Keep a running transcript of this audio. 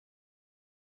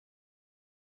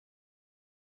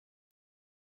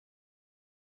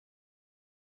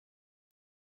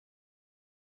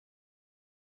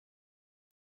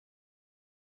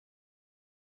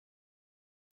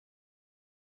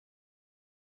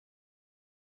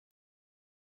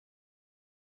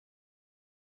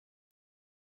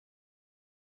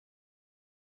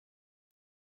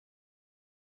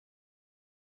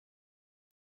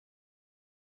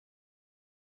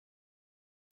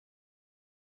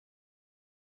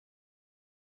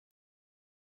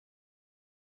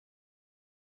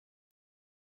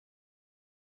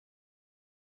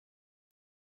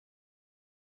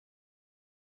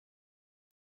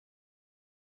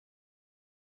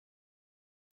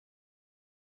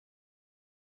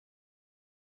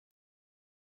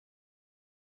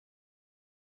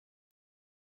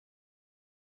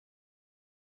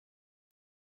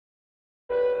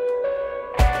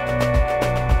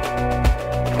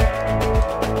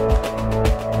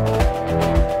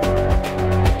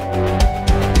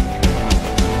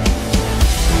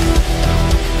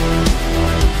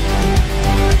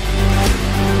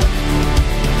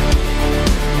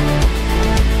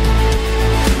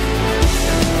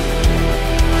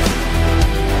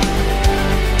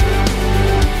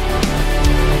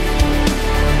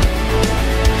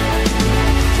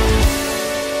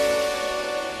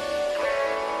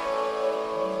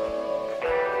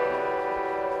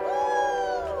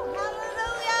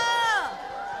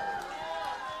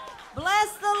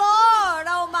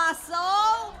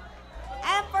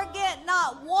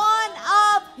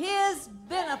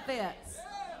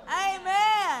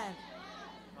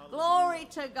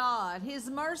to God. His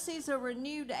mercies are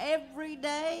renewed every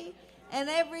day. And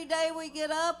every day we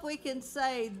get up, we can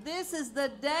say, this is the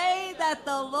day that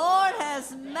the Lord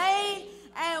has made,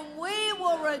 and we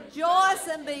will rejoice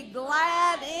and be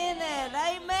glad in it.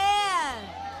 Amen.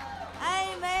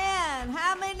 Amen.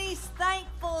 How many's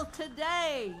thankful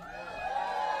today?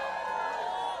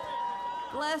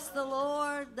 Bless the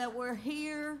Lord that we're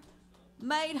here,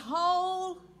 made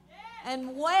whole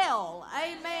and well.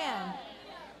 Amen.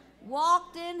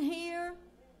 Walked in here.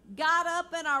 Got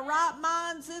up in our right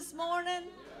minds this morning.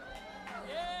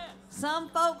 Some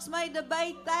folks may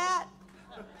debate that.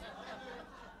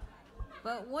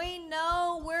 But we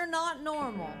know we're not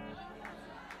normal.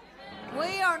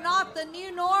 We are not the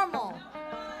new normal.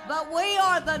 But we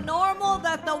are the normal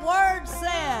that the Word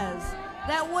says.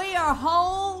 That we are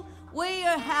whole. We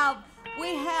have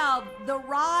the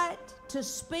right to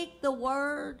speak the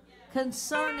Word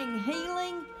concerning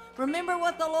healing. Remember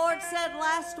what the Lord said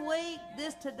last week?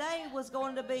 Today was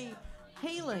going to be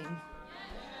healing.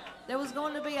 There was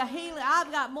going to be a healing.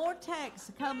 I've got more texts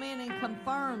to come in and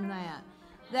confirm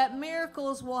that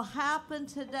miracles will happen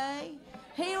today.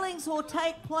 Healings will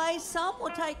take place. Some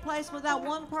will take place without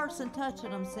one person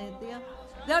touching them, Cynthia.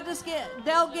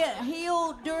 They'll get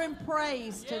healed during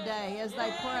praise today as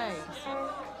they praise.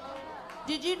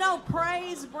 Did you know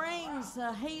praise brings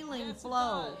a healing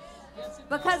flow?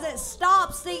 Because it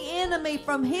stops the enemy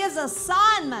from his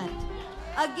assignment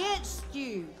against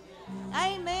you.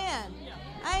 Amen.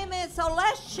 Amen. So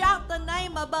let's shout the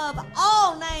name above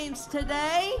all names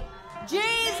today.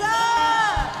 Jesus!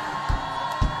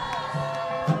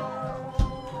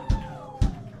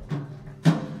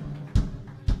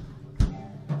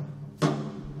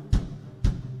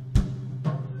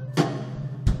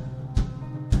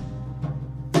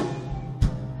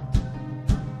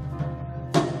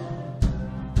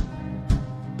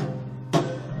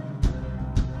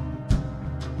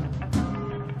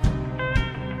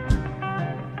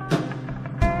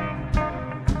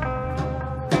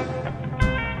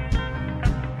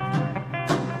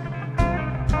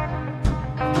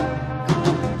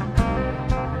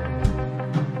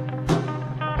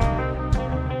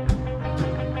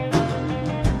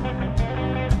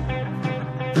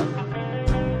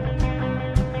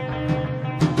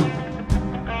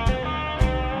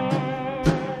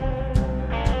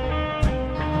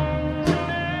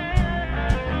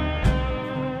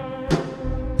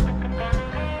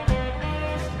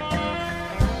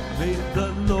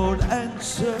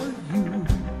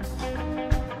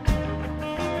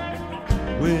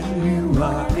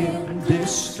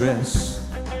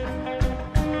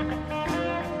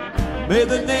 May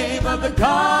the name of the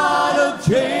God of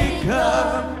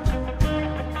Jacob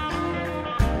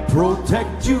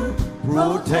protect you,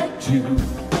 protect you.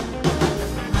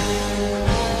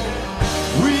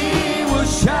 We will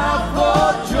shout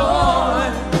for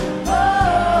joy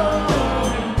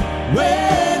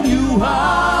when you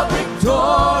are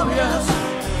victorious,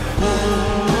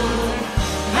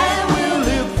 and we'll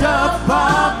lift up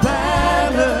our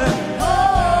banner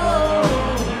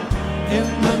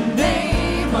in the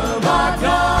name of our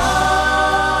God.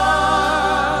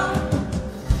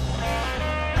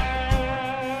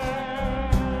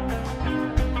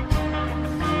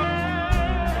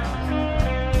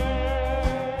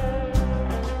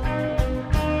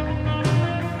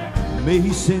 May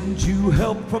He send you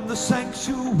help from the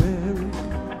sanctuary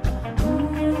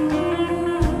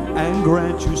and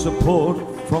grant you support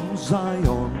from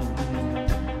Zion.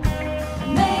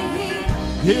 May He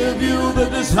give you the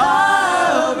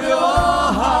desire of your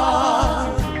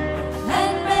heart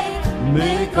and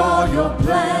make all your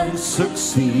plans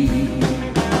succeed.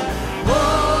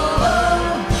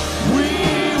 Oh,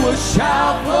 we will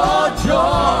shout for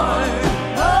joy.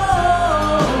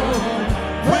 Oh,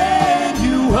 when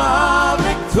you are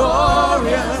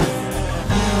victorious,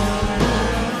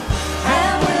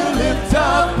 and we'll lift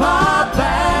up our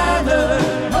banner.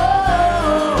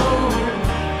 Oh,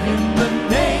 in the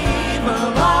name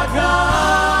of our God.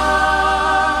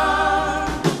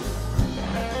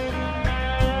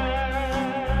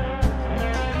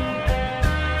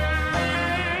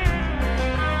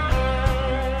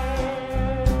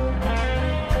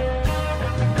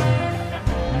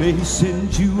 May He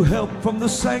send you help from the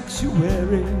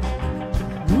sanctuary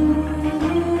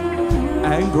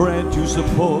and grant you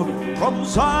support from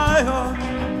Zion.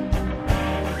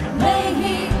 May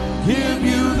He give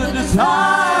you the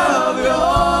desire of your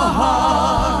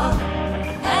heart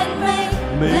and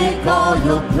make all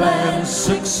your plans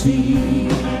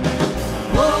succeed.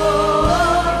 Oh,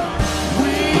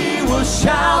 we will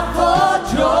shout for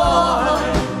joy.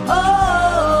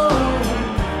 Oh,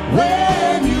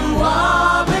 when you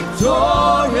are victorious.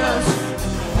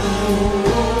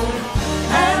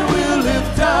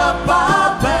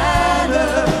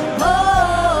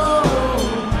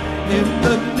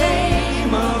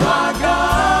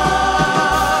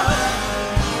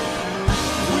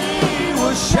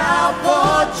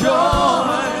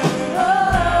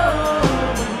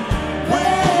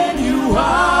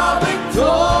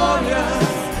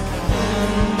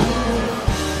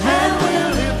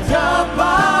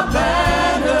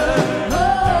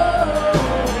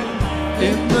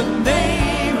 in the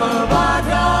name of our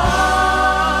God.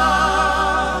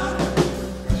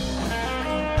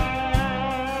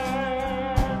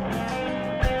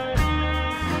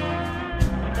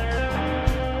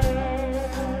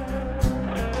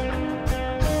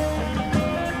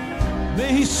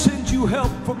 May He send you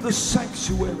help from the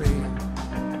sanctuary.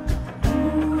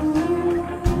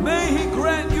 May He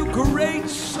grant you great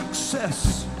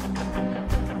success.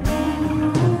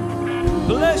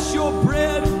 Bless your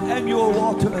bread and your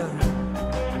water.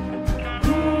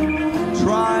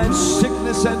 Drive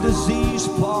sickness and disease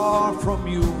far from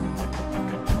you.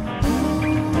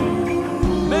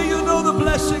 May you know the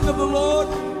blessing of the Lord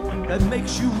that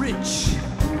makes you rich,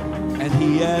 and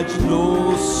He adds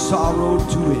no sorrow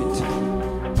to it.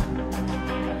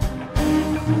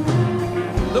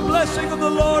 The blessing of the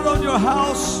Lord on your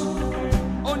house,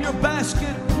 on your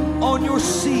basket, on your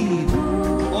seed,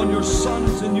 on your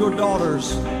sons and your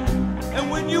daughters. And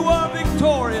when you are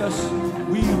victorious,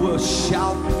 we will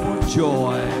shout for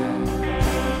joy.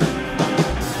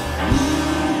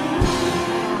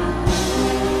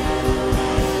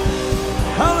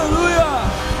 Hallelujah!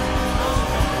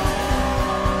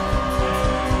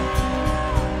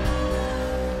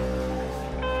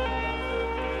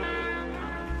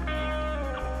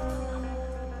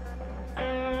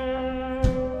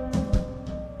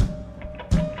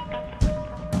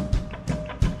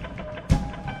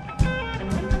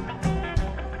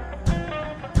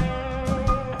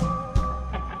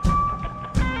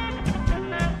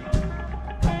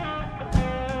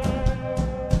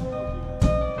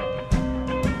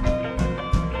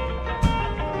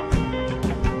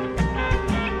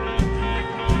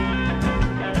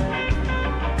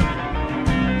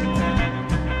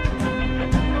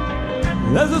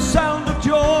 There's a sound of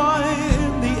joy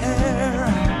in the air.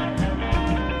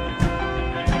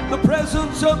 The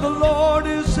presence of the Lord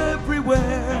is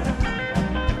everywhere.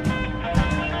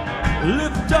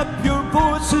 Lift up your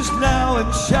voices now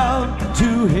and shout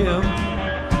to Him.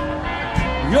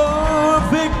 Your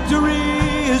victory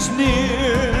is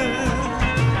near.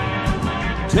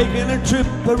 Taking a trip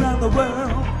around the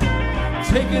world.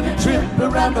 Taking a trip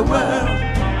around the world.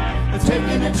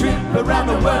 Taking a trip around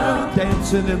the world,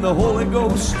 dancing in the Holy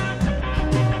Ghost.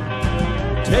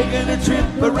 Taking a trip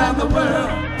around the world.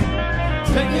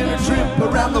 Taking a trip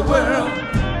around the world.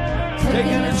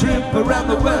 Taking a trip around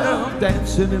the world,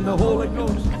 dancing in the Holy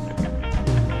Ghost.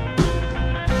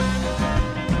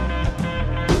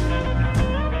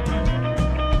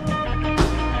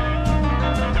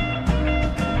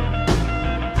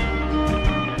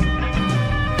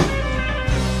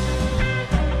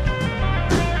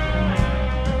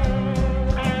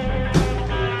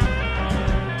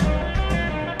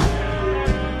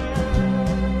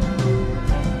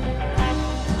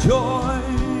 Joy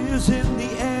is in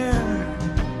the air,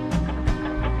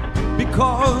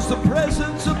 because the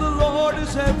presence of the Lord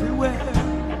is everywhere.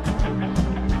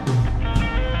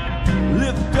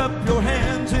 Lift up your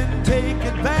hands and take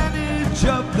advantage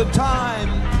of the time,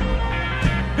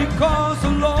 because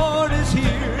the Lord is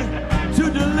here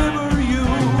to deliver you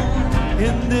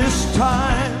in this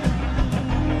time.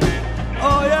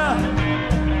 Oh yeah,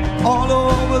 all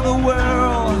over the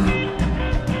world.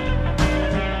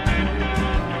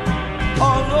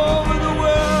 All over the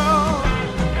world,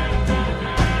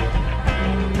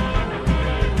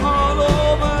 all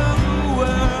over the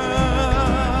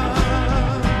world.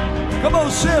 Come on,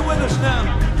 say it with us now.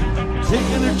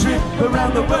 Taking a trip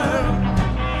around the world.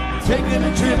 Taking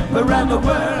a trip around the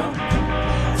world.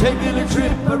 Taking a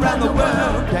trip around the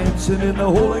world, dancing in the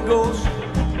Holy Ghost.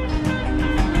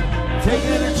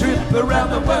 Taking a trip around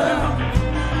the world.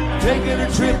 Taking a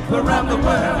trip around the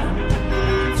world.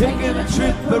 Taking a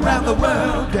trip around the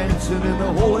world, dancing in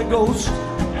the Holy Ghost.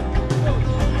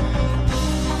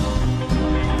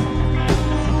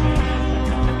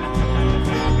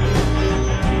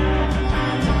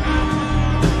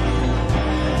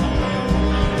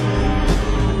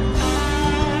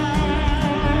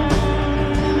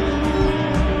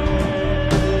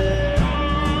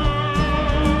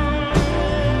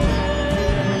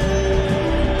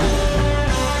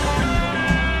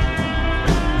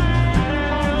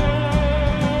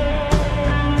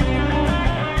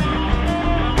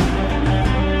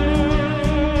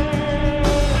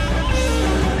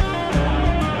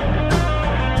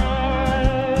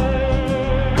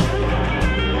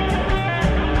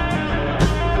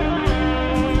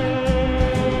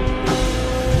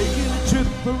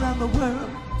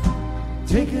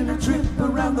 Taking a trip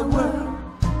around the world.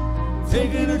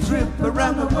 Taking a trip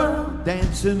around the world,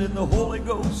 dancing in the Holy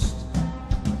Ghost.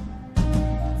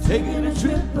 Taking a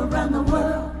trip around the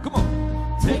world. Come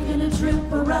on. Taking a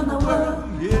trip around the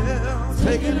world. Yeah.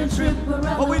 taking a trip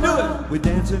around. What we doing? We're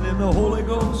dancing in the Holy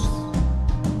Ghost.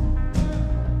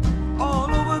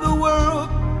 All over the world,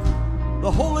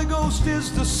 the Holy Ghost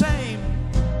is the same.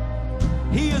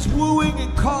 He is wooing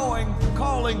and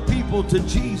calling people to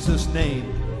Jesus'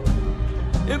 name.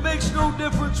 It makes no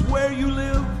difference where you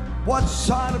live, what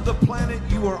side of the planet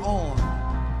you are on.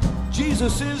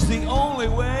 Jesus is the only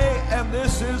way, and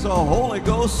this is a Holy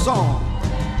Ghost song.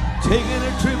 Taking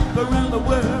a trip around the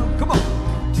world. Come on.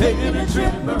 Taking a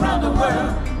trip around the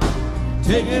world.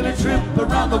 Taking a trip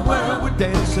around the world. We're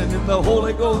dancing in the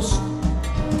Holy Ghost.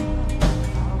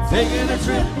 Taking a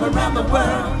trip around the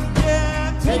world.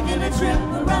 Yeah. Taking a trip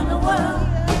around the world.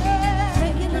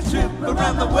 Taking a trip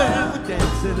around the world. We're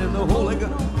dancing in the Holy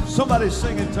Ghost. Somebody's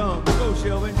singing tongues. Go,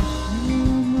 Shelby.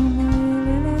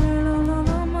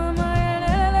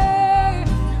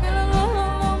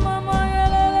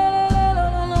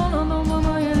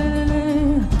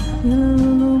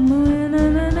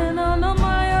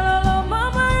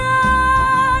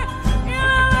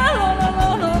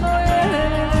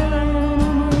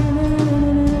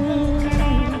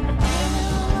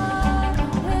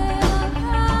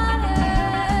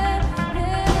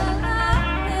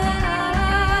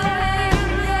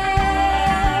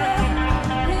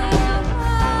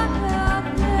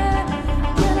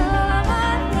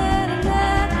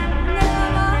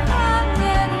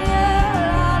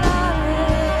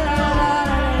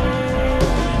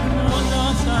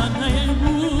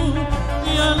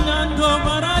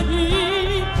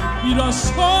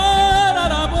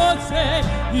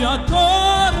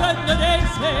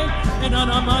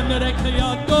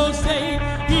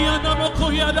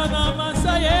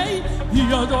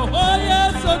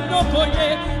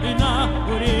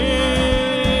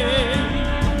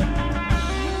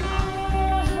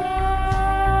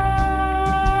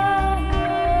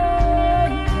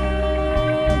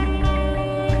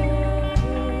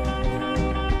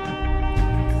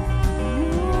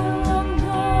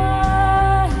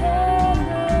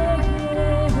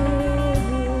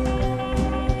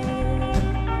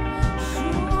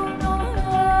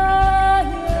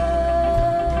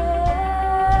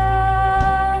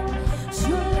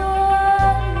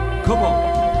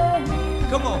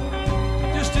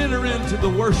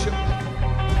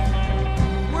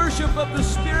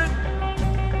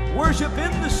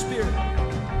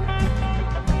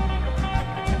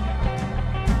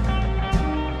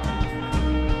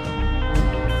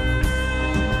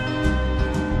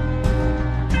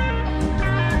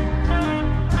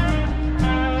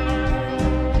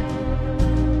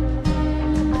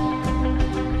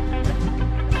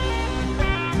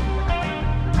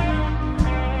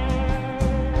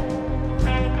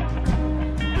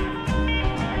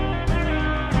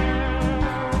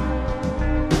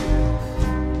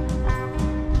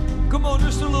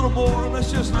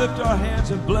 Lift our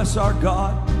hands and bless our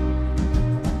God.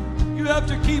 You have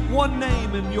to keep one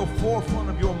name in your forefront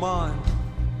of your mind.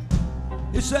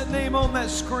 It's that name on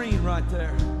that screen right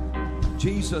there.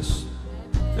 Jesus.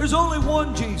 There's only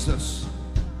one Jesus.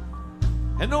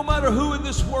 And no matter who in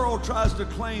this world tries to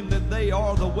claim that they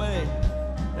are the way,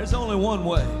 there's only one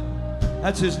way.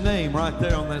 That's his name right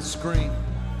there on that screen.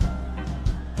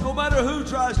 No matter who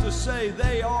tries to say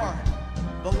they are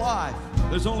the life,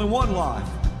 there's only one life.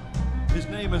 His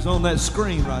name is on that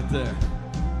screen right there.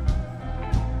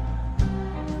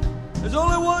 There's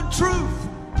only one truth.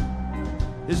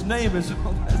 His name is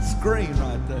on that screen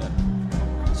right there.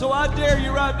 So I dare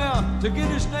you right now to get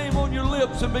his name on your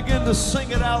lips and begin to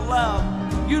sing it out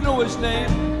loud. You know his name.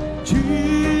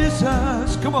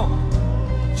 Jesus. Come on.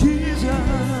 Jesus.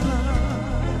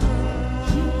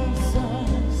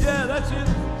 Jesus. Yeah, that's it.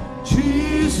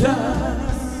 Jesus.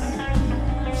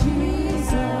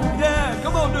 Jesus. Yeah,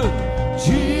 come on, do it.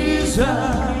 Jesus,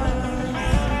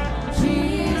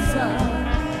 Jesus,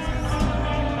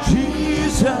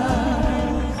 Jesus.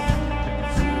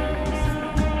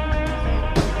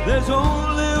 There's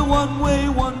only one way,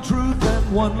 one truth,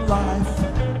 and one life.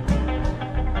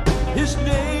 His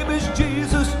name is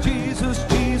Jesus, Jesus,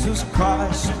 Jesus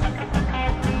Christ.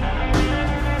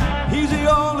 He's the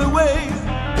only way.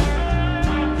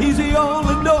 He's the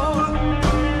only door.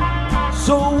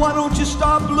 So why don't you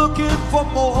stop looking for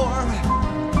more?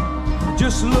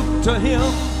 Just look to him.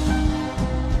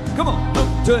 Come on,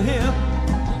 look to him.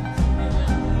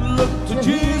 Look to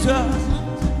Jesus.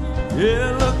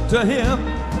 Yeah, look to him.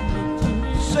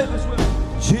 Say this with me.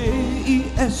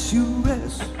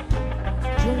 J-E-S-U-S.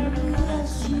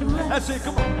 That's it,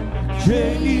 come on.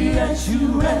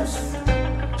 J-E-S-U-S.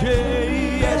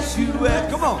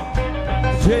 J-E-S-U-S. Come on.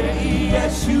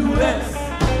 J-E-S-U-S.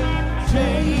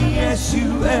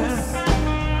 J-E-S-U-S.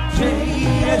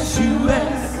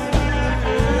 J-E-S-U-S.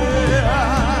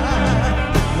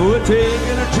 We're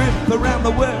taking a trip around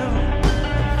the world.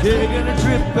 Taking a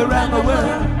trip around the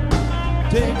world.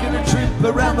 Taking a trip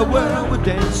around the world. We're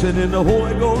dancing in the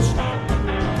Holy Ghost.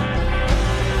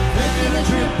 Taking a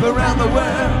trip around the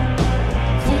world.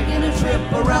 Taking a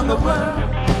trip around the world.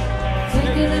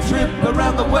 Taking a trip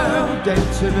around the world.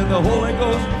 Dancing in the Holy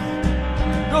Ghost.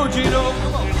 Go, Gino,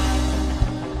 come on.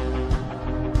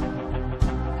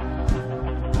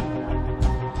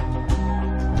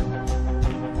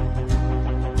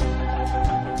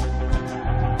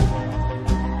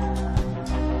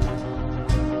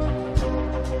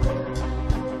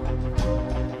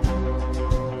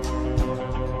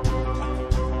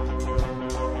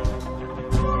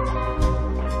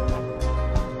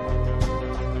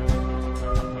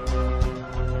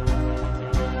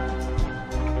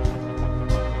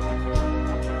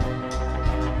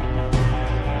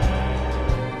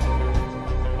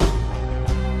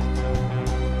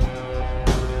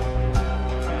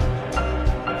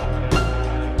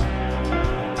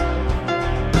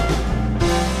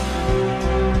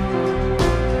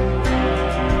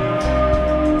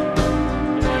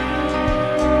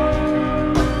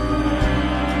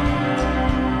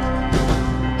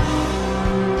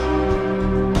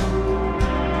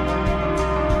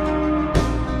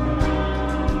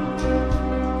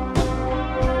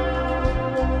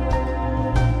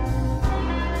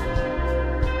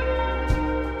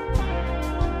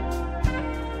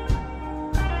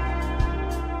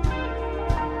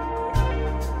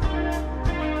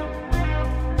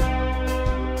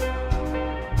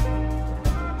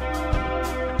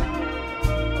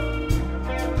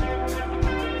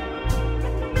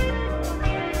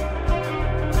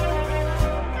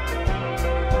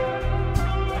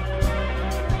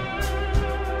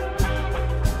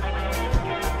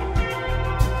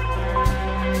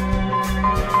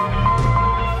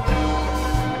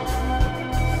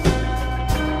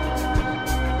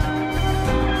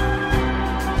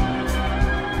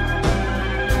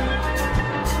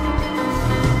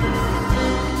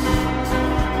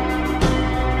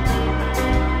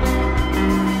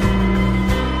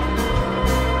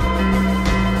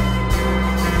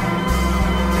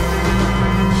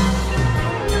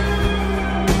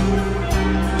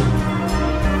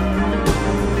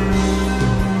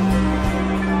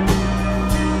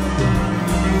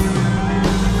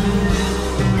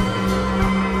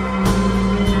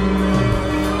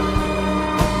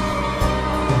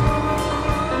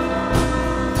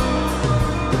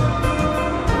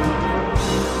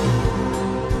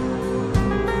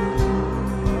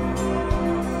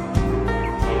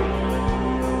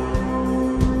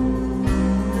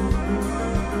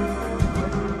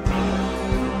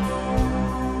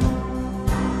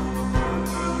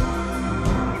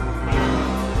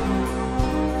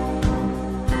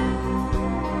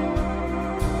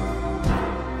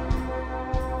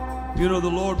 You know, the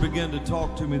Lord began to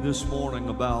talk to me this morning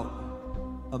about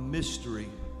a mystery.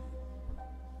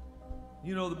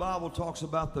 You know, the Bible talks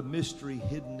about the mystery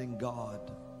hidden in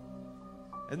God.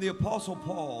 And the Apostle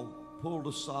Paul pulled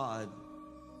aside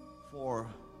for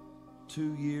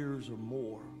 2 years or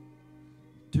more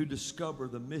to discover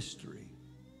the mystery.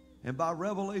 And by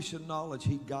revelation knowledge,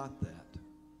 he got that.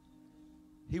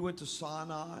 He went to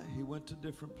Sinai, he went to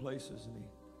different places,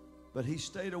 but he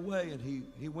stayed away and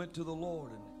he went to the Lord.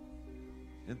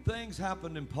 And things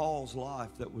happened in Paul's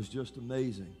life that was just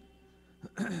amazing.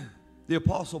 The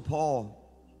Apostle Paul,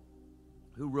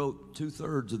 who wrote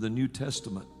 2/3 of the New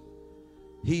Testament,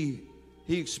 he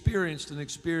experienced an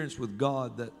experience with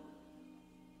God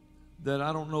that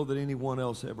I don't know that anyone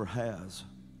else ever has,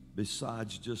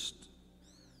 besides just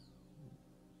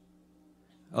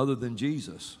other than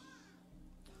Jesus,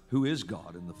 who is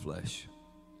God in the flesh.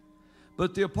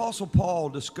 But the Apostle Paul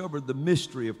discovered the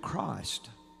mystery of Christ.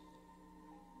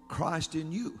 Christ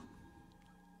in you,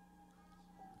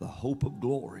 the hope of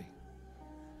glory.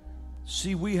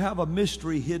 See, we have a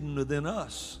mystery hidden within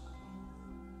us.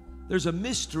 There's a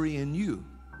mystery in you.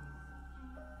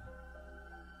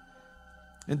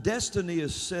 And destiny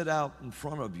is set out in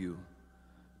front of you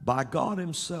by God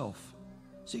himself.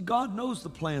 See, God knows the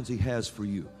plans he has for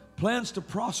you. Plans to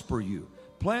prosper you.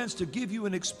 Plans to give you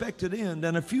an expected end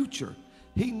and a future.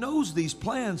 He knows these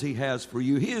plans he has for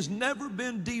you. He has never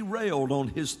been derailed on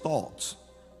his thoughts.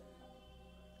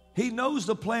 He knows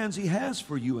the plans he has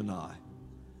for you and I.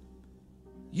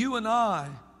 You and I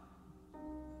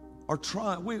are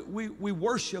trying, we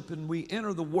worship and we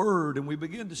enter the Word and we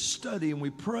begin to study and we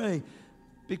pray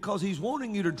because he's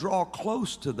wanting you to draw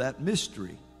close to that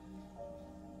mystery.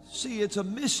 See, it's a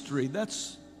mystery.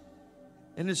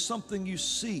 And it's something you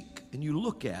seek and you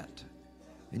look at.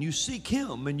 And you seek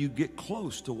him and you get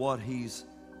close to what he's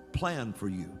planned for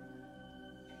you.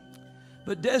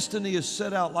 But destiny is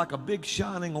set out like a big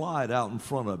shining light out in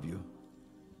front of you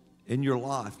in your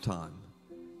lifetime.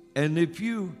 And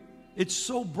it's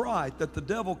so bright that the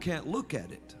devil can't look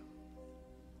at it.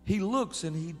 He looks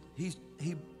and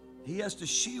he has to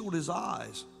shield his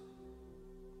eyes.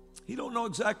 He don't know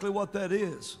exactly what that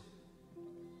is,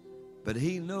 but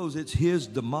he knows it's his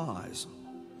demise.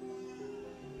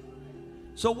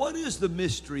 So what is the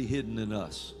mystery hidden in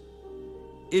us?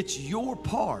 It's your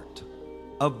part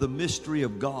of the mystery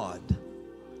of God.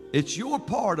 It's your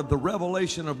part of the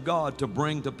revelation of God to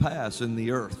bring to pass in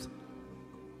the earth.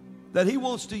 That he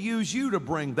wants to use you to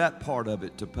bring that part of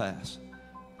it to pass.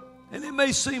 And it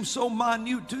may seem so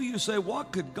minute to you. Say,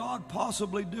 what could God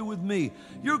possibly do with me?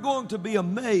 You're going to be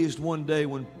amazed one day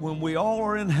when we all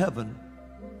are in heaven.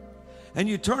 And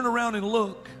you turn around and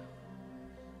look.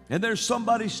 And there's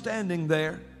somebody standing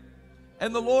there.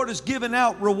 And the Lord is giving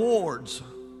out rewards.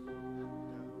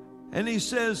 And he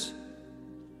says,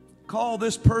 call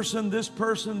this person, this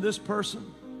person, this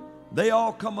person. They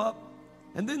all come up.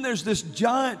 And then there's this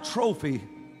giant trophy,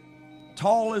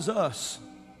 tall as us,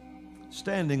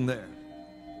 standing there.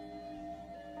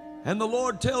 And the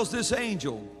Lord tells this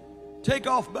angel, take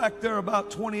off back there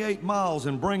about 28 miles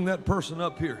and bring that person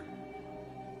up here.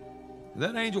 And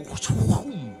that angel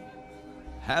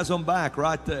has them back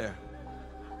right there.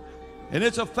 And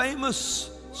it's a famous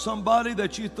somebody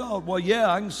that you thought, well, yeah,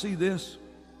 I can see this.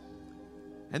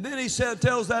 And then he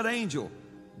tells that angel,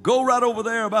 go right over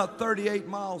there about 38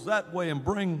 miles that way and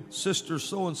bring sister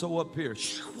so-and-so up here.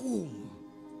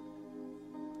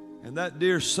 And that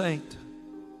dear saint,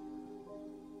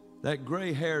 that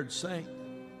gray-haired saint,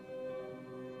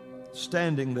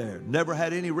 standing there, never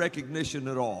had any recognition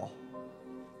at all.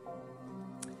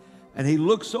 And he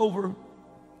looks over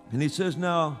and he says,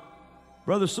 now,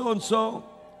 brother so-and-so,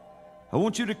 I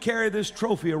want you to carry this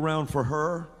trophy around for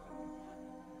her.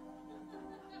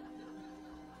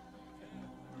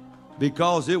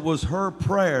 Because it was her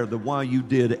prayer that why you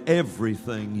did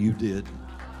everything you did.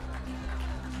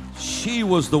 She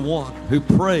was the one who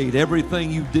prayed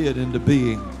everything you did into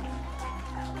being.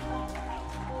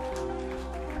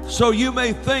 So you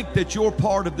may think that your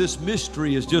part of this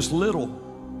mystery is just little,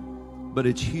 but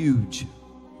it's huge.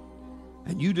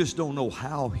 And you just don't know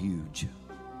how huge.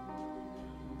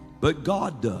 But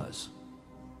God does.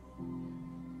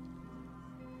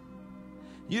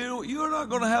 You're not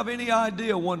going to have any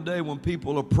idea one day when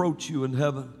people approach you in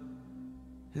heaven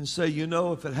and say, you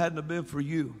know, if it hadn't have been for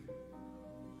you,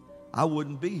 I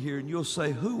wouldn't be here. And you'll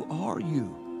say, who are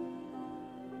you?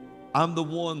 I'm the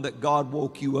one that God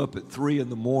woke you up at 3 in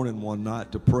the morning one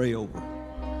night to pray over.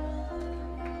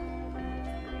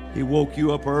 He woke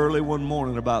you up early one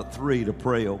morning about 3 to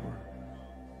pray over.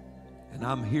 And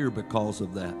I'm here because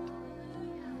of that.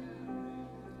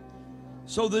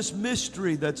 So this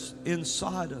mystery that's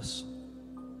inside us,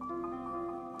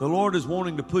 the Lord is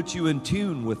wanting to put you in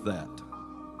tune with that.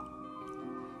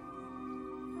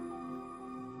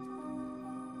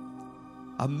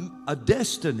 A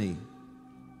destiny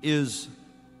is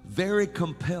very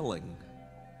compelling.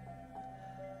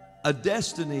 A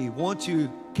destiny, once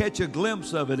you catch a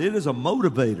glimpse of it, it is a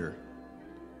motivator.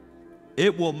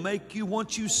 It will make you,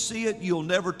 once you see it, you'll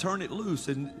never turn it loose,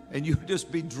 and you'll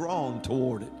just be drawn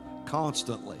toward it.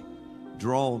 Constantly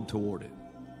drawn toward it.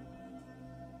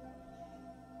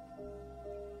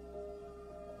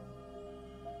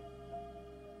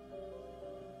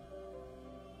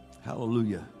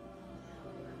 Hallelujah.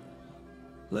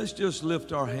 Let's just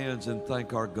lift our hands and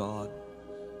thank our God.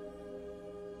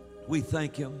 We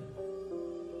thank Him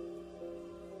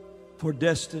for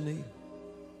destiny,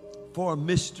 for a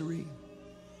mystery.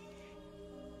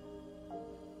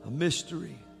 A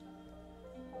mystery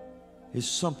is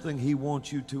something He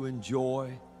wants you to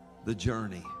enjoy the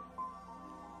journey.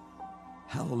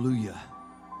 Hallelujah.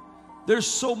 There's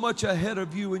so much ahead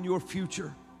of you in your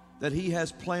future that He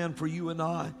has planned for you and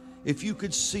I. If you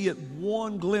could see it,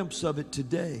 one glimpse of it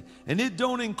today. And it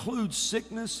don't include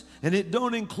sickness, and it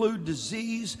don't include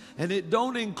disease, and it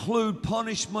don't include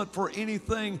punishment for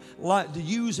anything like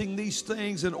using these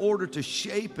things in order to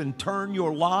shape and turn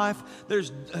your life.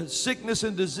 There's sickness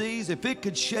and disease. If it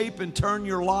could shape and turn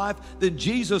your life, then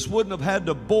Jesus wouldn't have had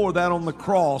to bore that on the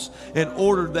cross in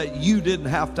order that you didn't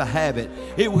have to have it.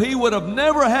 He would have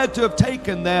never had to have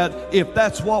taken that if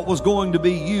that's what was going to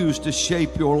be used to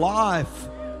shape your life.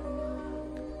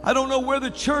 I don't know where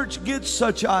the church gets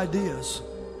such ideas.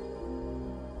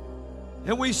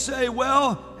 And we say,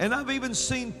 well, and I've even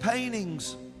seen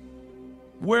paintings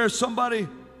where somebody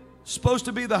supposed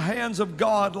to be the hands of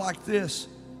God like this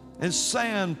and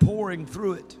sand pouring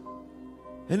through it.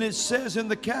 And it says in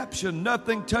the caption,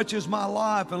 nothing touches my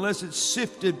life unless it's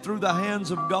sifted through the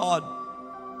hands of God.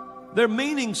 They're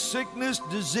meaning sickness,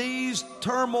 disease,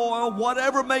 turmoil,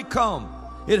 whatever may come.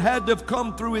 It had to have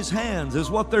come through his hands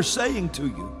is what they're saying to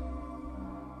you.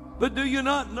 But do you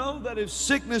not know that if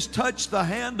sickness touched the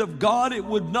hand of God, it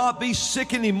would not be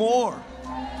sick anymore?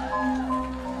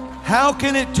 How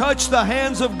can it touch the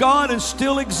hands of God and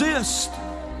still exist?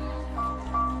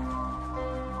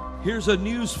 Here's a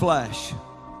news flash.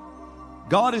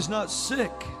 God is not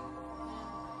sick.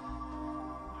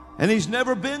 And he's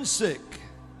never been sick.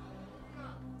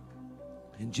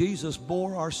 And Jesus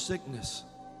bore our sickness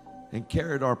and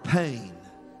carried our pain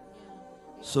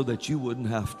so that you wouldn't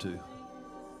have to.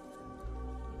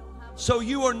 So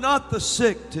you are not the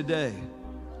sick today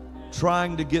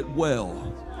trying to get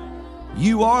well.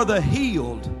 You are the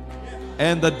healed,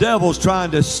 and the devil's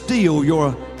trying to steal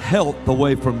your health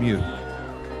away from you.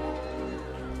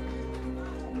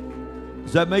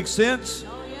 Does that make sense?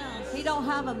 Oh, yeah. He don't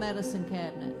have a medicine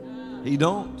cabinet. He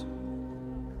don't.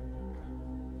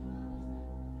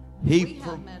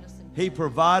 He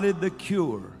provided the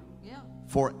cure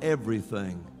for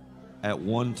everything at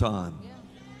one time.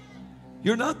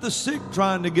 You're not the sick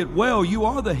trying to get well. You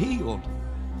are the healed.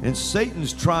 And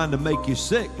Satan's trying to make you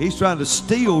sick. He's trying to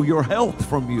steal your health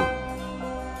from you.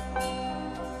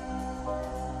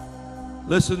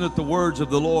 Listen at the words of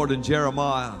the Lord in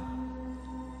Jeremiah.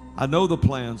 I know the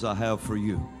plans I have for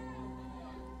you.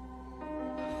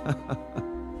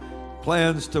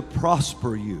 Plans to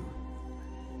prosper you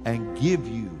and give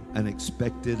you an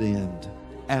expected end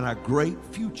and a great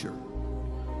future.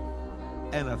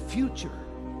 And a future.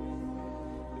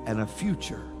 And a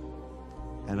future.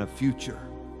 And a future.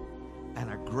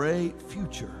 And a great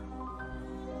future.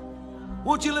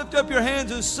 Won't you lift up your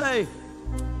hands and say,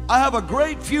 I have a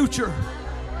great future.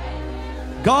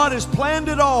 God has planned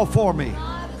it all for me.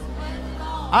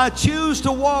 I choose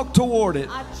to walk toward it.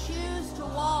 I choose to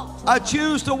walk toward I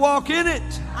choose to walk in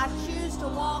it. I choose to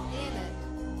walk in it.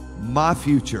 My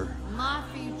future. My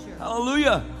future.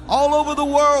 Hallelujah. All over the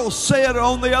world, say it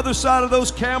on the other side of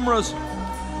those cameras.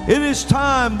 It is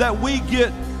time that we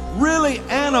get really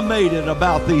animated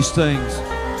about these things.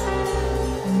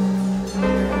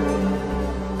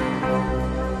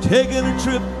 Taking a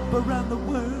trip around the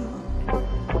world.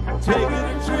 Taking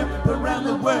a trip around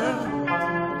the world.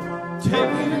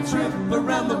 Taking a trip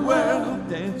around the world.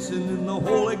 Dancing in the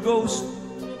Holy Ghost.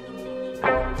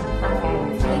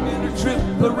 Taking a trip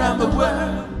around the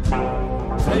world.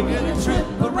 Taking a trip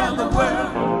around the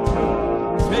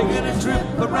world. Taking a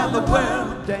trip around the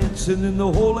world. Dancing in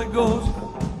the Holy Ghost.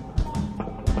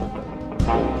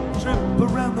 Trip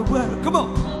around the world. Come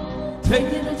on.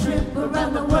 Taking a trip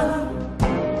around the world.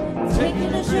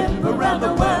 Taking a trip around the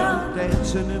world.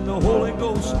 Dancing in the Holy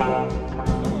Ghost.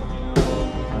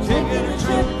 Taking a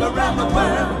trip around the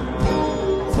world.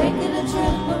 Taking a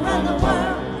trip around the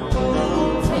world.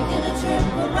 Taking a trip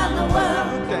around the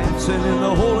world. Dancing in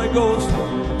the Holy Ghost.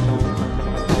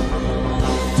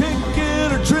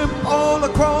 Taking a trip all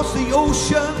across the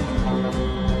ocean.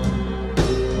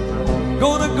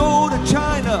 Gonna go to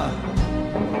China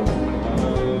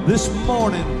this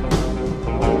morning.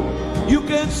 You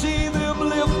can see them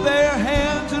lift their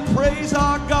hands and praise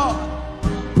our God,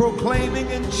 proclaiming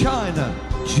in China,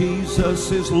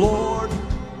 Jesus is Lord.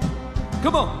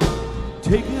 Come on.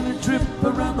 Taking a trip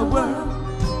around the world.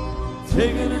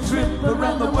 Taking a trip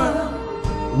around the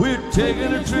world. We're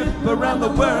taking a trip around the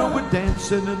world. We're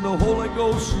dancing in the Holy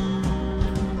Ghost.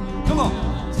 Come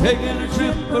on. Taking a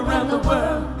trip around the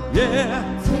world.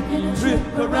 Yeah. Taking a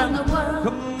trip around the world.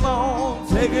 Come on.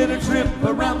 Taking a trip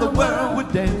around the world.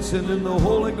 We're dancing in the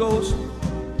Holy Ghost.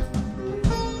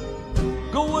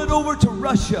 Going over to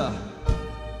Russia.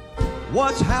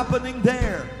 What's happening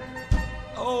there?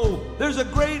 Oh, there's a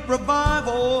great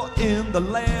revival in the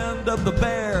land of the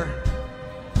bear.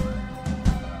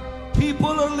 People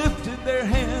are lifting their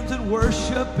hands and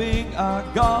worshiping our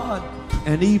God.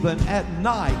 And even at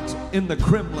night in the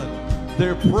Kremlin,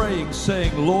 they're praying,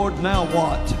 saying, Lord, now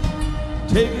what?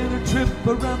 Taking a trip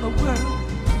around the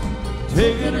world.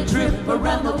 Taking a trip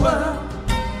around the world.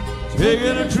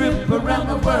 Taking a trip around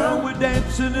the world. We're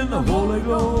dancing in the Holy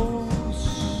Ghost.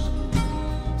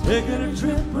 Taking a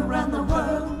trip around the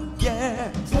world.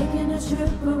 Yeah. Taking a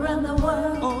trip around the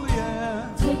world. Oh yeah.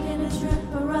 Taking a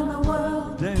trip around the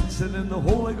world. Dancing in the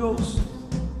Holy Ghost.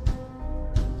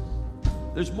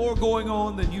 There's more going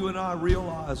on than you and I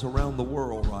realize around the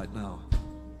world right now.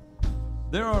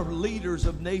 There are leaders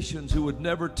of nations who would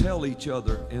never tell each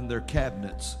other in their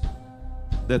cabinets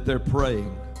that they're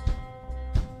praying.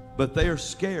 But they are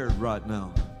scared right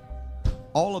now.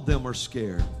 All of them are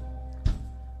scared.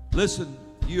 Listen,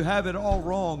 You have it all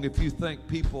wrong if you think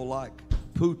people like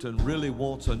Putin really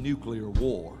wants a nuclear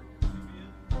war.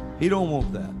 He don't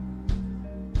want that.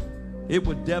 It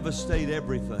would devastate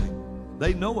everything.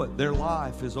 They know it. Their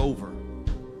life is over.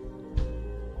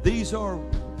 These are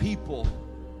people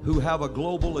who have a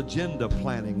global agenda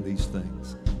planning these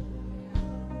things.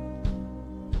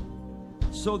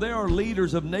 So there are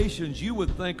leaders of nations you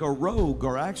would think are rogue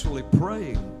are actually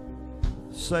praying,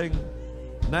 saying,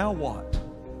 now what?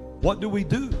 What do we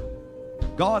do?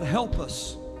 God help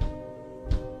us.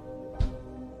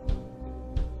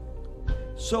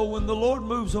 So when the Lord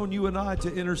moves on you and I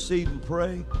to intercede and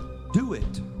pray, do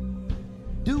it.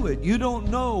 Do it. You don't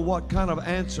know what kind of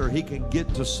answer He can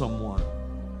get to someone.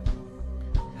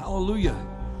 Hallelujah.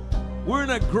 We're in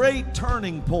a great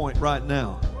turning point right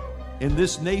now in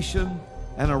this nation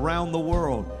and around the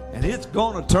world. And it's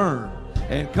going to turn.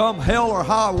 And come hell or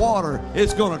high water,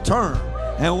 it's going to turn.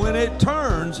 And when it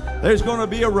turns, there's going to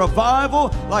be a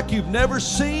revival like you've never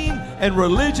seen. And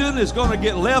religion is going to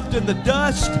get left in the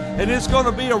dust. And it's going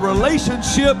to be a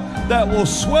relationship that will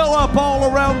swell up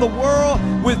all around the world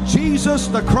with Jesus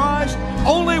the Christ.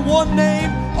 Only one name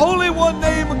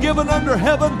given under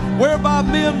heaven whereby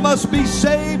men must be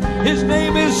saved. His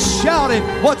name is shouted.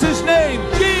 What's His name?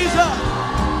 Jesus.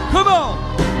 Come on.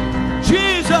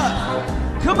 Jesus.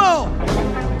 Come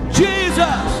on.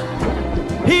 Jesus.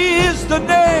 He is the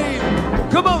name.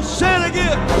 Come on, say it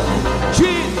again.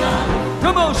 Jesus.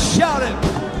 Come on, shout it.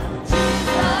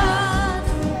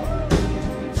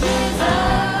 Jesus.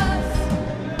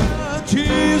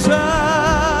 Jesus.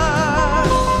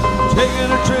 Taking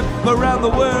a trip around the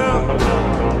world.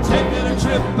 Taking a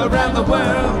trip around the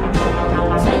world.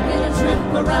 Taking a trip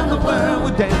around the world.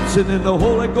 We're dancing in the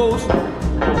Holy Ghost. Taking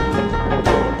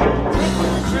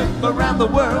a trip around the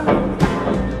world.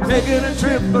 Taking a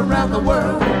trip around the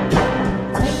world.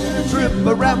 Taking a trip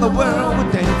around the world.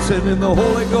 We're dancing in the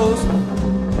Holy Ghost.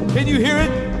 Can you hear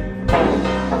it?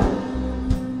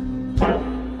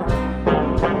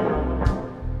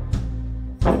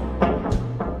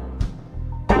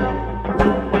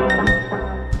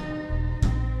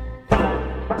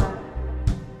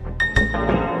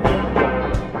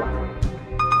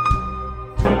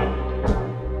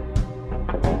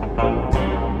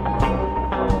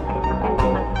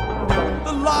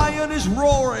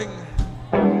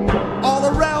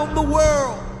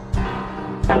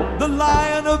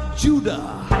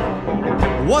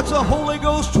 What's a Holy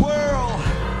Ghost twirl?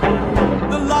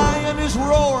 The lion is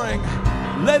roaring.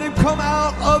 Let him come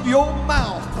out of your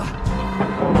mouth.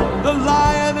 The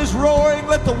lion is roaring.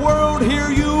 Let the world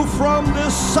hear you from the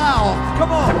south.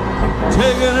 Come on.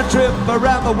 Taking a trip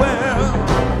around the world.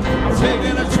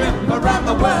 Taking a trip around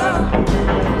the world.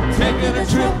 Taking a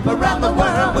trip around the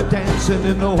world. We're dancing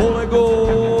in the Holy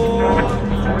Ghost.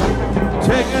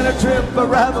 Taking a trip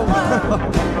around the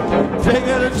world. Taking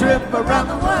a trip around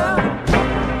the world.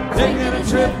 Taking a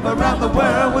trip around the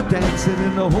world. We're dancing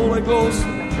in the Holy Ghost.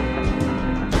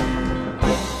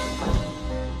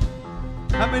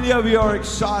 How many of you are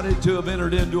excited to have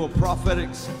entered into a prophetic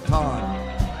time?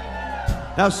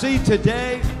 Now see,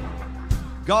 today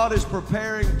God is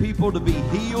preparing people to be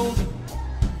healed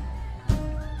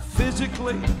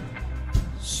physically,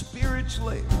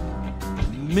 spiritually,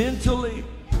 mentally.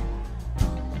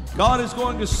 God is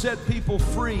going to set people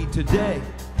free today.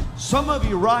 Some of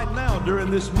you right now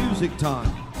during this music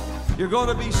time, you're going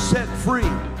to be set free.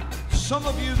 Some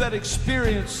of you that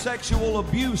experienced sexual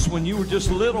abuse when you were just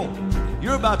little,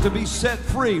 you're about to be set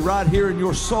free right here in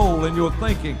your soul and your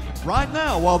thinking. Right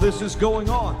now while this is going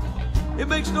on. It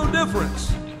makes no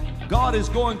difference. God is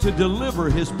going to deliver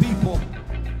His people.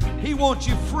 He wants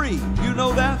you free. You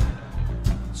know that?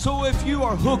 So if you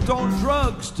are hooked on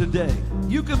drugs today,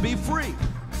 you can be free.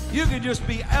 You can just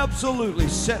be absolutely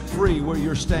set free where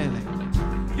you're standing.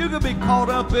 You can be caught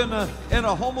up in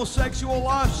a homosexual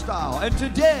lifestyle. And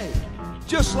today,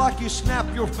 just like you snap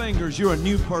your fingers, you're a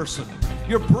new person.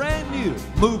 You're brand new,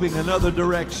 moving another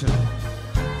direction.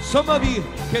 Some of you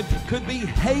could be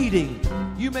hating.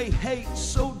 You may hate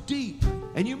so deep,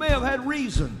 and you may have had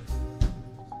reason.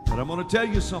 But I'm going to tell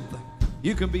you something.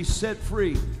 You can be set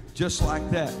free just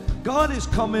like that. God has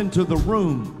come into the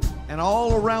room and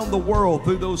all around the world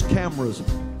through those cameras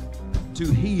to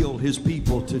heal His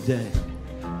people today.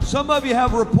 Some of you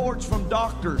have reports from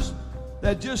doctors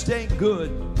that just ain't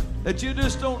good, that you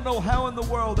just don't know how in the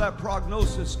world that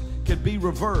prognosis could be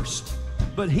reversed.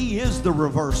 But He is the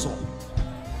reversal.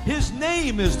 His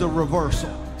name is the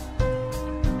reversal.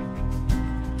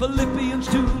 Philippians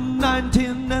 2:9,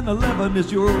 10, and 11 is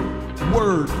your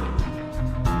word.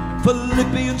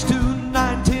 Philippians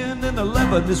 2:9, 10, and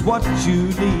 11 is what you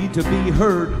need to be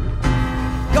heard.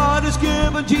 God God has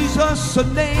given Jesus a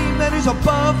name that is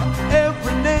above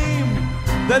every name,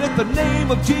 that at the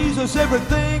name of Jesus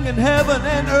everything in heaven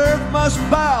and earth must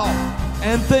bow,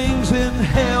 and things in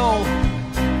hell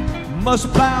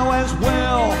must bow as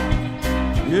well.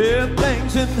 Yeah,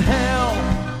 things in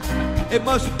hell, it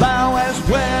must bow as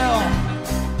well.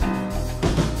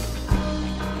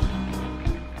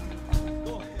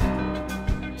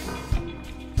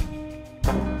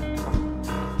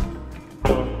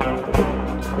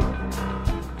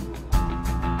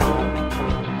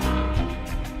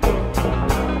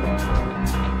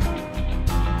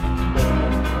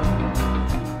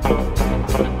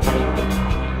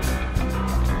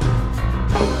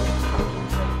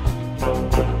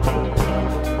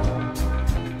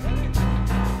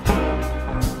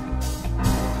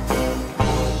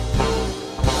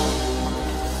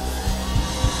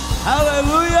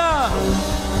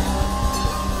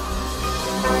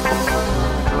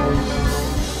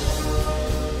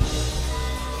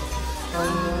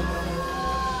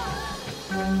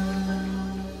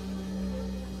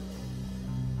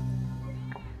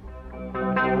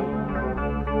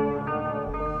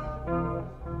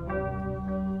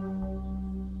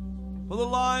 For the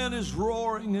lion is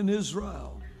roaring in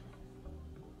Israel.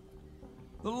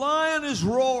 The lion is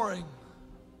roaring,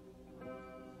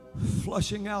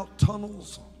 flushing out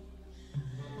tunnels.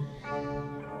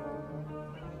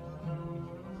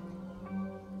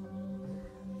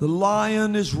 The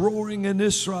lion is roaring in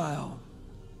Israel.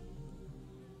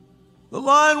 The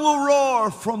lion will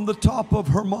roar from the top of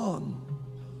Hermon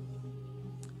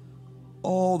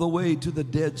all the way to the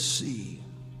Dead Sea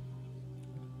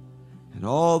and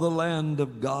all the land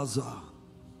of Gaza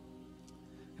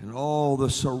and all the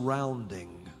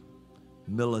surrounding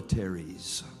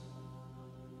militaries.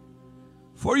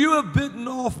 For you have bitten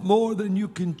off more than you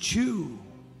can chew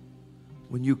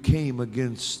when you came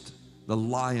against the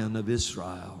Lion of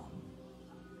Israel.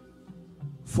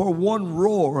 For one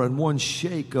roar and one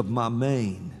shake of my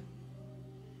mane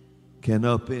can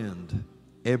upend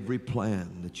every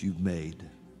plan that you've made.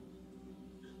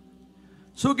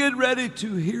 So get ready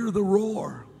to hear the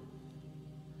roar.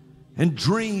 And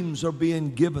dreams are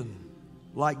being given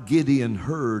like Gideon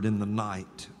heard in the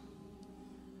night.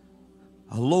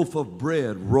 A loaf of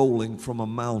bread rolling from a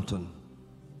mountain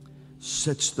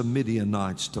sets the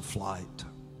Midianites to flight.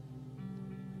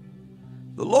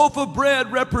 The loaf of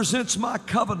bread represents my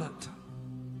covenant,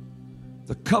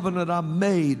 the covenant I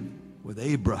made with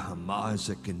Abraham,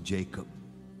 Isaac, and Jacob.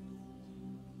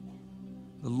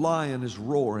 The lion is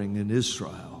roaring in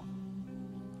Israel.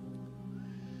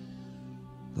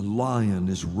 The lion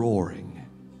is roaring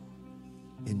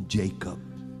in Jacob.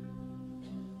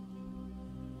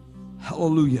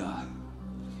 Hallelujah.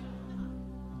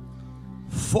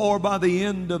 For by the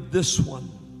end of this one,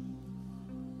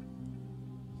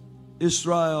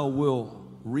 Israel will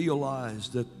realize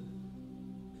that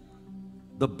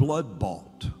the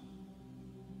blood-bought,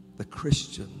 the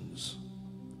Christians,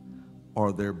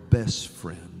 are their best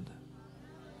friend.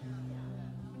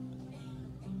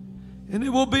 And it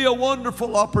will be a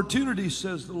wonderful opportunity,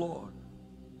 says the Lord,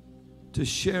 to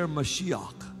share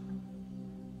Mashiach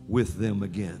with them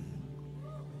again.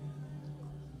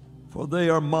 For they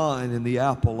are mine and the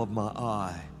apple of my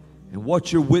eye. And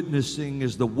what you're witnessing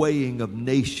is the weighing of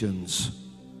nations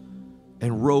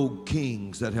and rogue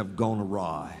kings that have gone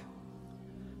awry.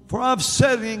 For I'm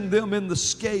setting them in the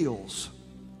scales.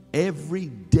 Every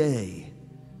day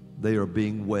they are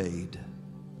being weighed.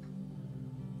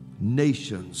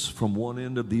 Nations from one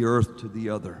end of the earth to the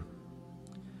other.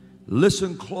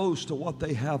 Listen close to what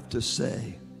they have to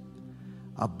say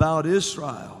about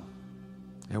Israel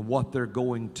and what they're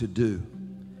going to do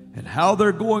and how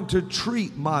they're going to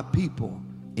treat my people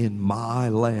in my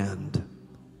land.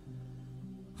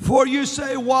 For you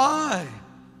say, why?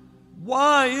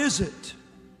 Why is it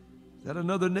that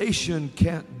another nation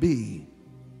can't be?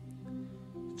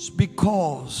 It's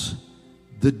because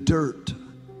the dirt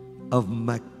of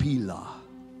Machpelah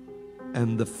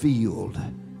and the field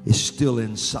is still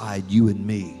inside you and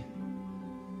me.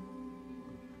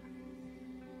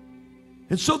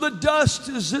 And so the dust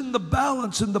is in the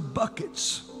balance in the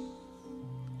buckets.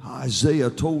 Isaiah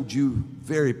told you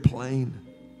very plain,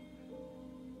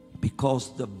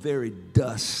 because the very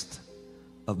dust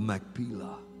of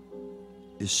Machpelah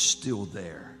is still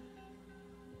there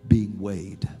being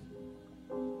weighed.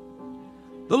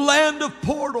 The land of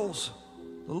portals,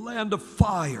 the land of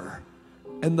fire,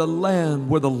 and the land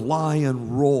where the lion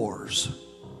roars.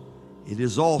 It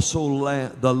is also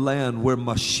the land where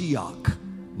Mashiach,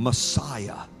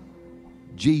 Messiah,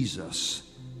 Jesus,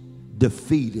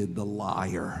 defeated the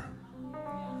liar.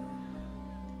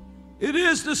 It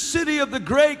is the city of the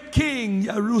great King,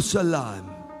 Jerusalem.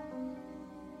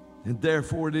 And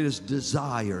therefore it is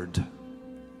desired.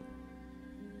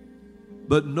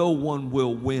 But no one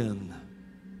will win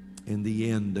in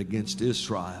the end against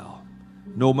Israel,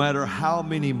 no matter how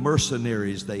many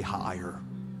mercenaries they hire.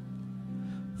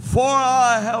 For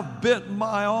I have bent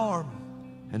my arm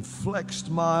and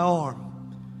flexed my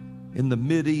arm in the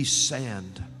Mideast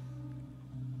sand.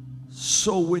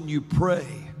 So when you pray,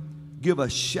 give a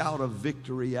shout of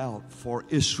victory out for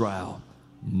Israel,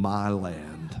 my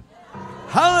land.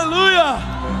 Hallelujah!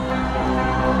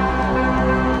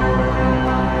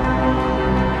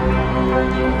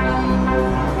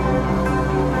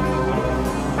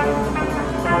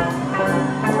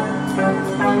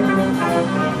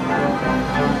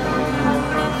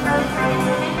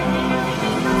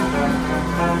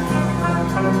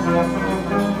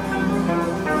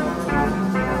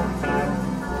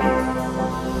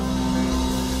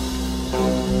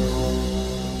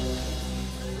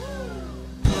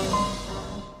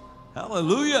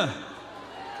 Hallelujah.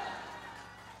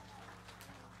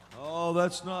 Oh,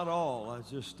 that's not all. I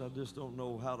just don't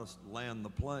know how to land the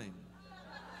plane.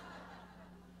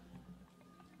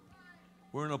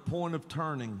 We're in a point of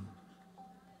turning.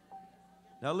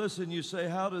 Now listen, you say,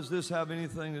 how does this have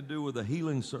anything to do with a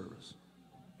healing service?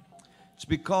 It's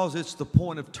because it's the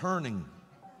point of turning.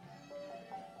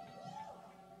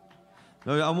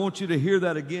 Now, I want you to hear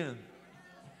that again.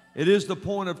 It is the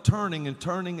point of turning, and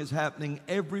turning is happening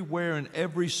everywhere in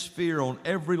every sphere, on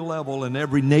every level, in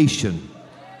every nation.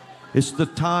 It's the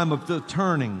time of the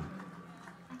turning.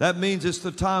 That means it's the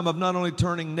time of not only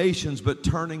turning nations, but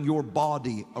turning your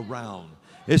body around.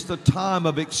 It's the time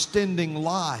of extending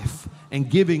life and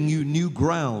giving you new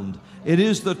ground. It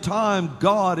is the time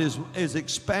God is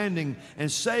expanding and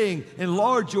saying,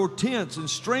 enlarge your tents and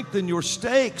strengthen your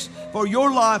stakes, for your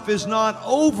life is not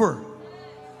over.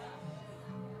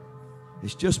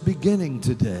 It's just beginning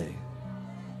today.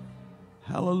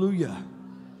 Hallelujah.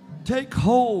 Take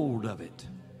hold of it.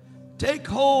 Take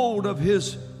hold of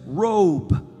His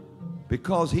robe,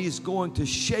 because He's going to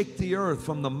shake the earth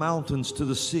from the mountains to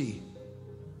the sea.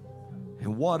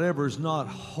 And whatever's not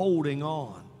holding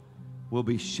on will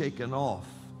be shaken off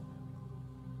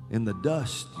in the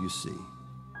dust, you see.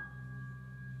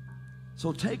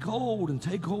 So take hold, and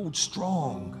take hold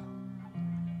strong.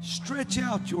 Stretch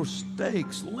out your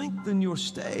stakes, lengthen your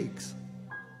stakes.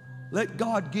 Let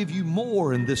God give you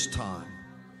more in this time.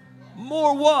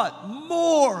 More what?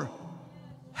 More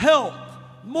health,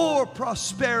 more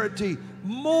prosperity,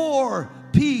 more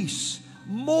peace,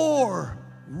 more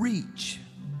reach.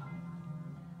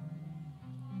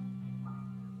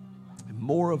 And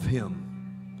more of Him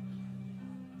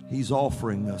He's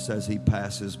offering us as He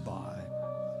passes by.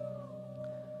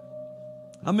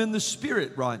 I'm in the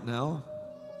Spirit right now,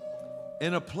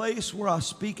 in a place where I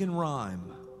speak in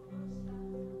rhyme.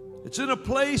 It's in a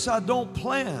place I don't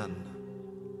plan.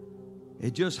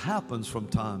 It just happens from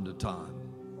time to time.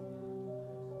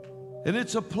 And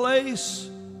it's a place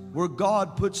where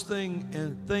God puts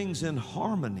things in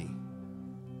harmony,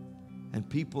 and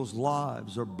people's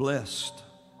lives are blessed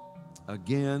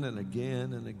again and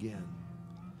again and again.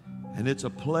 And it's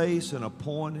a place and a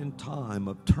point in time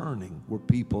of turning where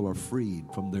people are freed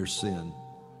from their sin.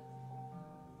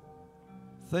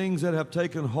 Things that have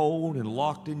taken hold and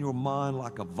locked in your mind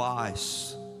like a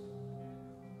vice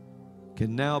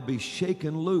can now be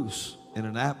shaken loose in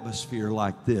an atmosphere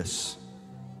like this.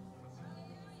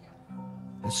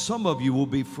 And some of you will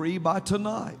be free by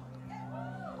tonight.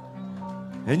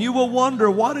 And you will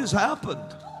wonder, what has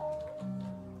happened?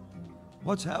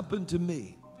 What's happened to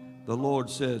me? The Lord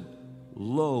said,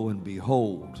 lo and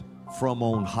behold, from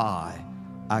on high,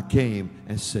 I came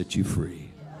and set you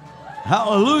free.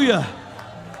 Hallelujah.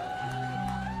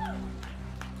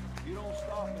 You don't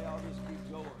stop me, I'll just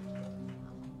keep going.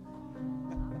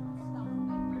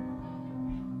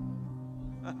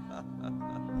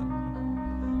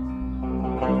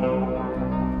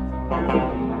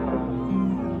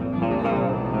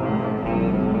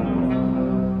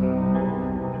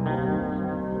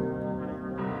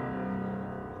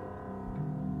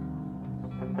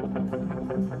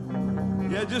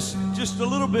 Yeah, just a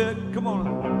little bit. Come on.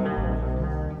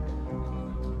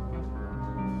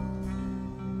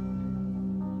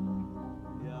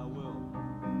 Yeah, I will.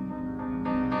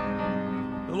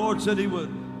 The Lord said He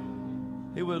would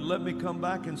let me come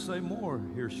back and say more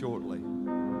here shortly.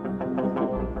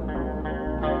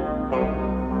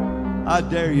 I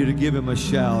dare you to give Him a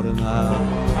shout and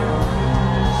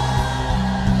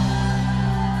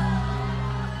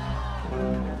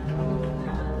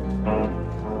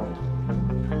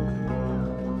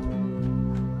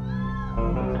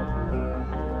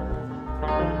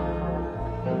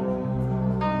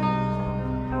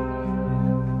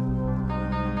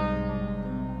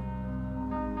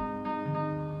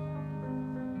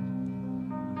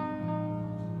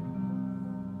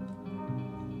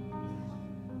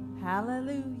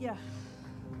Hallelujah.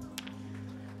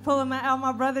 Pulling out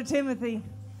my brother Timothy.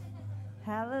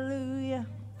 Hallelujah.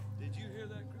 Did you hear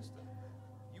that, Christa?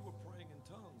 You were praying in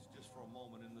tongues just for a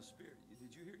moment in the Spirit. Did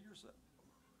you hear yourself?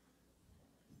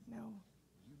 No.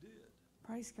 You did.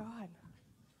 Praise God.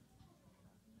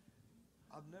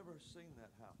 I've never seen that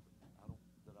happen,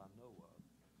 that I know of.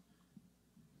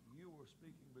 You were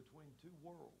speaking between two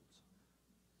worlds.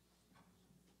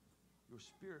 Your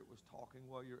spirit was talking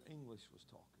while your English was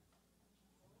talking.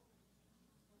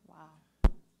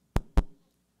 Wow.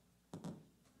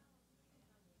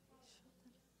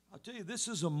 I'll tell you, this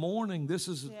is a morning, this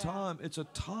is a time, it's a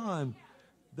time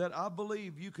that I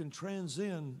believe you can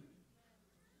transcend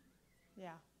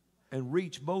and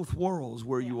reach both worlds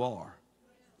where you are.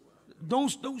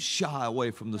 Don't shy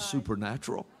away from the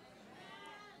supernatural.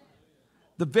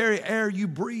 The very air you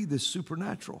breathe is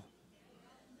supernatural.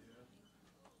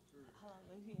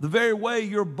 The very way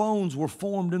your bones were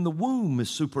formed in the womb is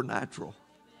supernatural.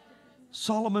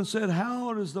 Solomon said,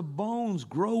 how does the bones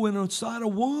grow inside a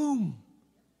womb?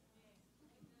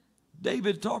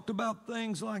 David talked about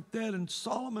things like that, and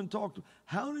Solomon talked,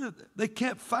 they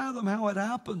can't fathom how it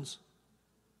happens.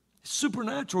 It's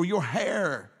supernatural. Your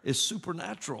hair is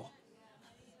supernatural.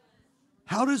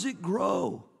 How does it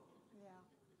grow?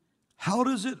 How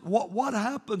does it, what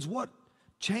happens? What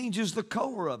changes the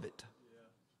color of it?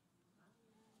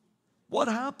 What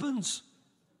happens?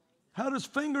 How does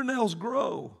fingernails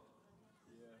grow?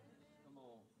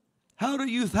 How do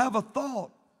you have a thought?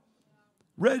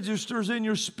 Registers in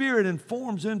your spirit and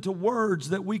forms into words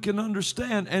that we can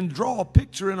understand and draw a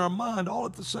picture in our mind all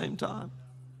at the same time.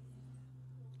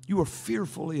 You are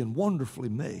fearfully and wonderfully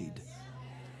made.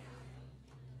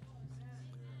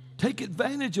 Take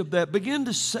advantage of that. Begin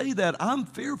to say that. I'm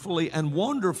fearfully and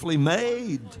wonderfully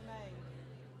made.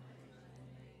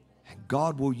 And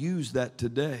God will use that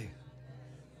today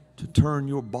to turn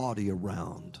your body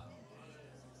around.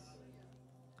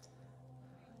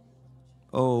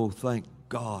 Oh, thank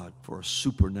God for a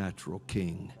supernatural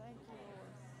king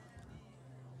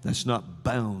that's not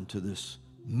bound to this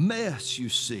mess you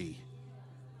see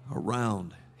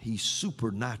around. He's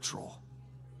supernatural.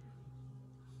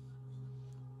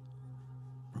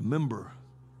 Remember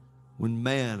when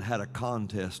man had a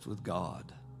contest with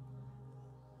God.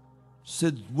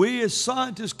 Said, we as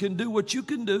scientists can do what you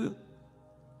can do.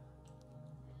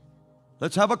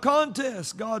 Let's have a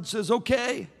contest. God says,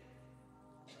 okay.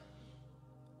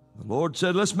 The Lord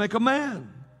said, let's make a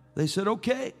man. They said,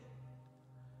 okay.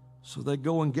 So they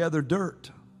go and gather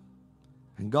dirt.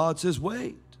 And God says,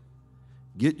 wait,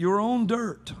 get your own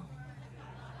dirt.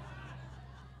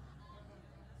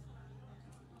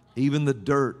 Even the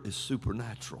dirt is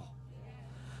supernatural.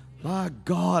 My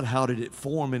God, how did it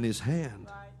form in his hand?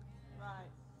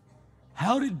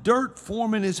 How did dirt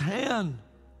form in his hand?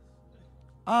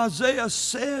 Isaiah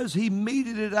says he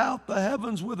meted it out the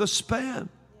heavens with a span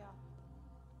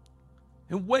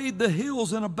and weighed the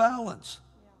hills in a balance,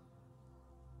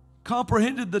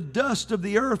 comprehended the dust of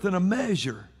the earth in a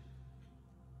measure,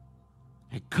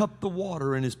 and cupped the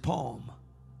water in his palm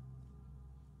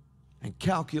and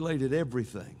calculated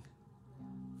everything.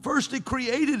 First he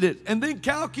created it and then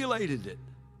calculated it.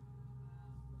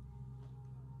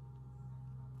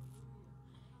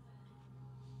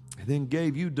 And then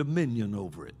gave you dominion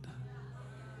over it.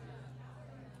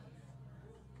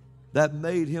 That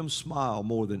made him smile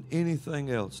more than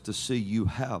anything else to see you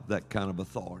have that kind of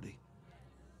authority.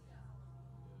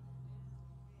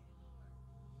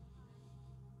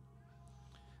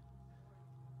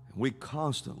 And we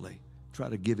constantly try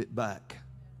to give it back.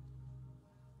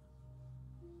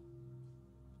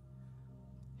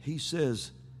 He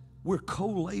says we're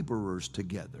co-laborers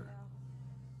together.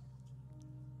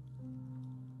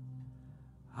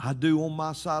 I do on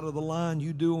my side of the line,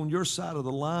 you do on your side of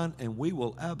the line, and we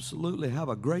will absolutely have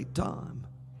a great time.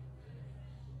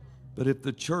 But if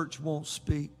the church won't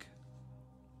speak,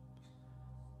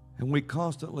 and we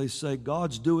constantly say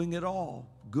God's doing it all,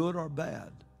 good or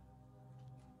bad,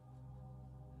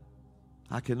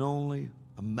 I can only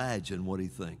imagine what he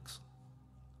thinks.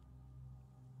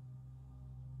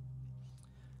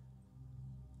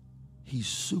 He's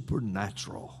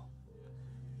supernatural.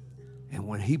 And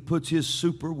when he puts his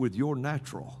super with your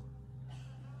natural,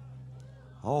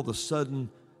 all of a sudden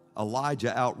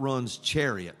Elijah outruns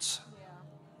chariots,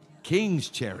 king's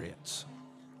chariots.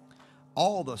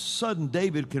 All of a sudden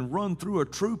David can run through a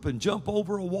troop and jump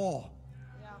over a wall.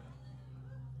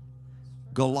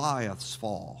 Goliath's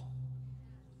fall.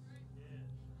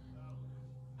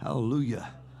 Hallelujah.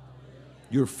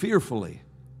 You're fearfully,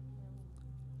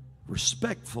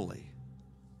 respectfully.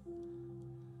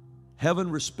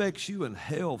 Heaven respects you and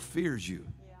hell fears you.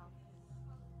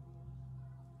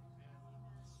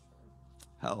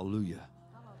 Hallelujah.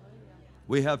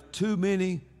 We have too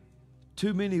many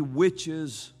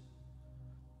witches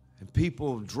and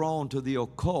people drawn to the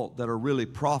occult that are really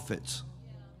prophets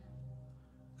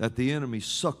that the enemy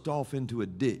sucked off into a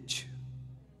ditch.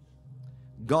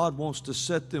 God wants to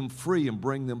set them free and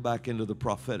bring them back into the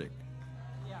prophetic.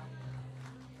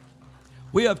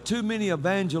 We have too many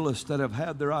evangelists that have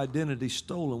had their identity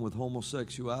stolen with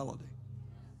homosexuality.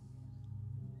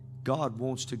 God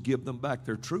wants to give them back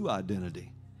their true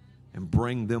identity and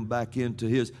bring them back into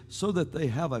His, so that they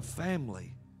have a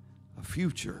family, a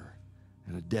future,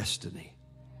 and a destiny.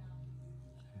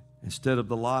 Instead of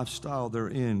the lifestyle they're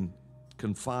in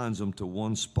confines them to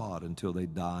one spot until they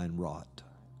die and rot.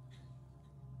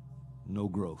 No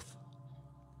growth,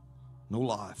 no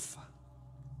life.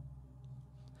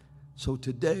 So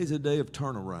today is a day of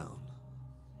turnaround.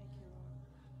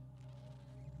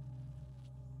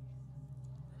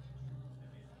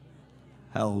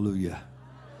 Hallelujah.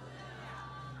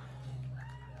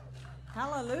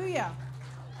 Hallelujah.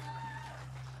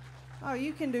 Oh,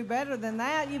 you can do better than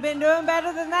that. You've been doing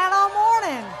better than that all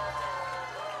morning.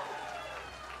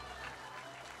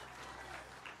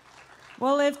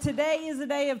 Well, if today is a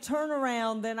day of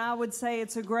turnaround, then I would say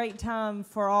it's a great time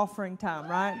for offering time,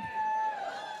 right?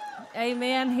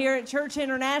 Amen. Here at Church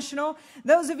International.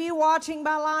 Those of you watching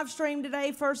by live stream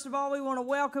today, first of all, we want to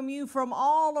welcome you from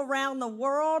all around the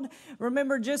world.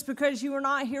 Remember, just because you are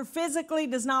not here physically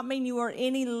does not mean you are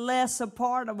any less a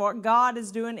part of what God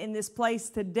is doing in this place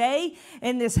today,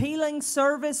 in this healing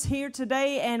service here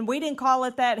today. And we didn't call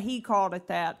it that. He called it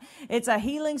that. It's a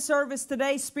healing service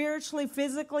today, spiritually,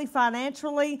 physically,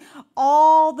 financially,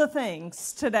 all the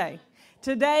things today.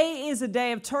 Today is a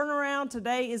day of turnaround.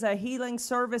 Today is a healing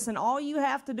service. And all you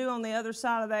have to do on the other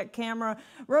side of that camera,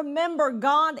 remember,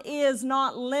 God is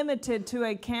not limited to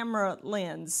a camera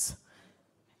lens.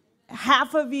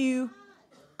 Half of you,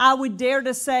 I would dare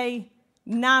to say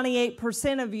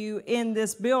 98% of you in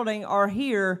this building are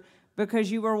here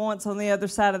because you were once on the other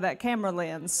side of that camera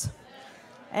lens.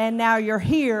 And now you're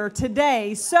here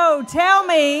today. So tell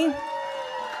me,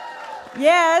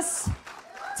 yes,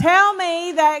 tell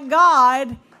me that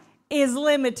God is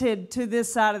limited to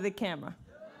this side of the camera.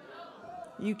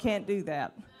 You can't do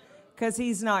that because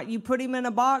He's not. You put Him in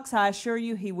a box, I assure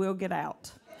you He will get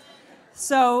out.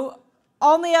 So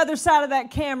on the other side of that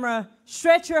camera,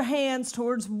 stretch your hands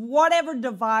towards whatever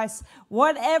device,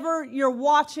 whatever you're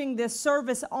watching this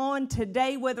service on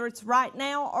today, whether it's right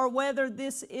now or whether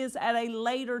this is at a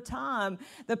later time.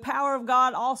 The power of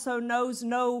God also knows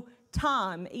no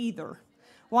time either.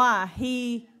 Why?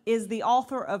 He is the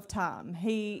author of time.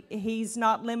 He's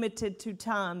not limited to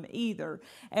time either.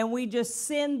 And we just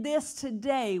send this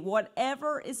today,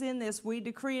 whatever is in this, we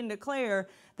decree and declare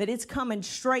that it's coming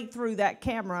straight through that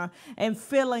camera and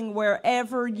filling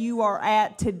wherever you are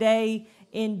at today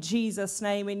in Jesus'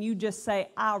 name. And you just say,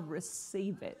 I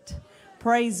receive it.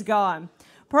 Praise God.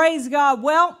 Praise God.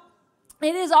 Well,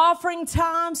 it is offering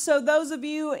time, so those of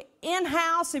you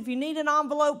in-house, if you need an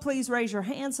envelope, please raise your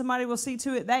hand. Somebody will see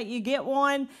to it that you get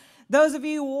one. Those of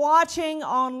you watching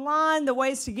online, the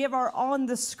ways to give are on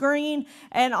the screen.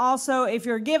 And also, if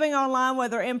you're giving online,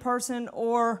 whether in person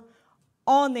or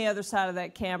on the other side of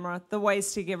that camera, the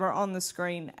ways to give are on the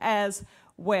screen as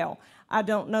well. I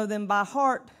don't know them by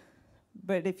heart,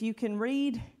 but if you can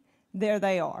read, there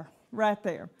they are, right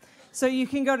there. So you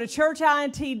can go to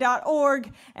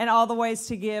churchint.org, and all the ways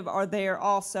to give are there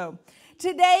also.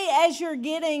 Today, as you're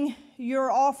getting your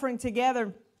offering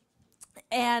together,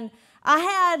 and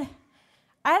I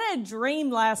had a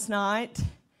dream last night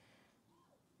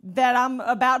that I'm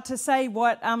about to say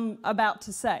what I'm about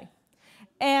to say,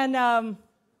 and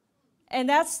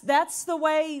that's the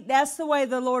way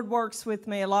the Lord works with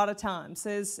me a lot of times.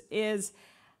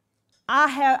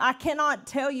 I cannot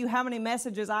tell you how many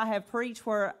messages I have preached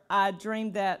where I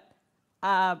dreamed that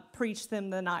I preached them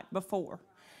the night before.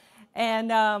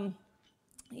 And,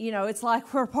 it's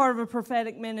like we're part of a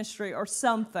prophetic ministry or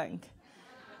something.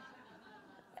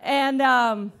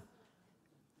 And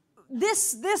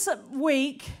this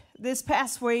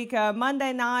past week,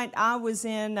 Monday night, I was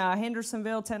in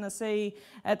Hendersonville, Tennessee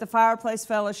at the Fireplace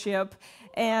Fellowship.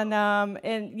 And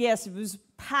yes, it was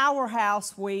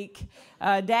powerhouse week.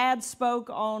 Dad spoke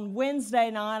on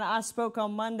Wednesday night. I spoke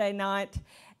on Monday night.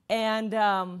 And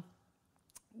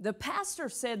the pastor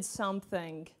said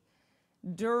something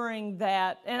during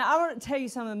that. And I want to tell you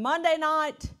something. Monday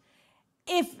night,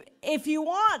 if you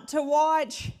want to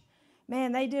watch,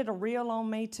 man, they did a reel on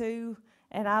me too.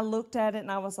 And I looked at it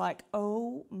and I was like,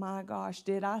 oh my gosh,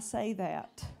 did I say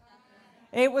that?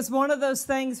 It was one of those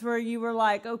things where you were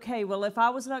like, okay, well, if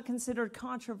I was not considered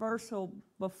controversial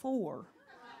before,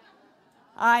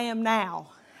 I am now.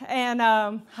 And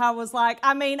I was like,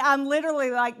 I mean, I'm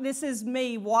literally like, this is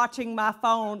me watching my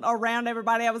phone around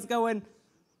everybody. I was going,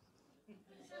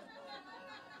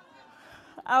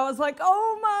 I was like,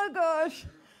 oh my gosh.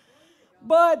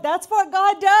 But that's what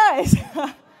God does.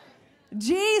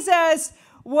 Jesus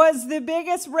was the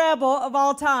biggest rebel of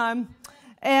all time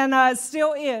and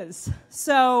still is.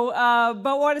 So,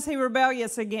 but what is he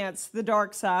rebellious against? The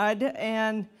dark side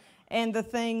and the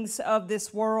things of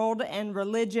this world and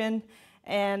religion.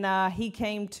 And he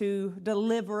came to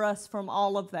deliver us from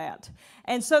all of that.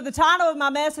 And so the title of my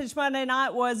message Monday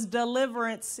night was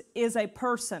Deliverance is a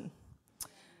Person.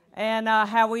 And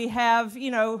how we have,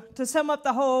 you know, to sum up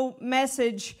the whole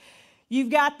message, you've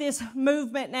got this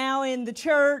movement now in the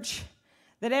church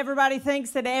that everybody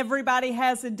thinks that everybody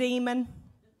has a demon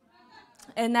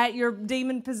and that you're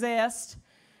demon possessed.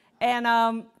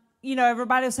 And, you know,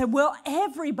 everybody will say, well,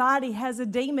 everybody has a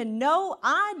demon. No,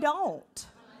 I don't.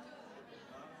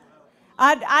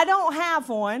 I don't have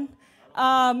one.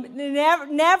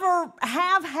 Never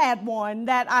have had one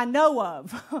that I know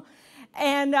of.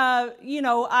 And, you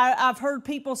know, I've heard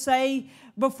people say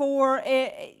before,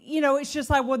 you know, it's just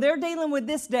like, well, they're dealing with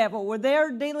this devil, or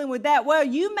they're dealing with that. Well,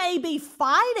 you may be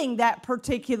fighting that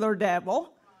particular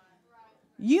devil.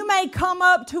 You may come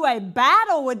up to a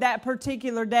battle with that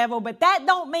particular devil, but that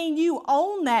don't mean you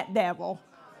own that devil.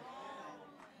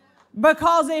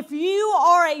 Because if you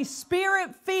are a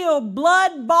spirit-filled,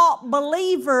 blood-bought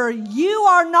believer, you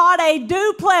are not a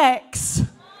duplex.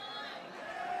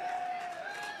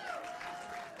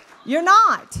 You're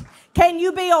not. Can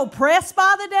you be oppressed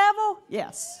by the devil?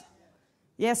 Yes.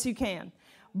 Yes, you can.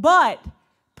 But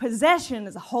possession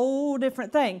is a whole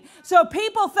different thing. So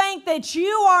people think that you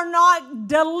are not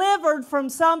delivered from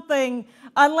something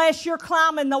unless you're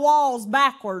climbing the walls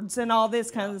backwards and all this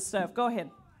kind of stuff. Go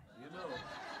ahead. You know,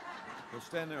 we'll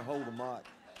stand there and hold the mic.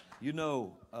 You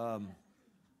know,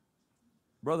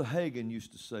 Brother Hagin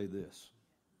used to say this.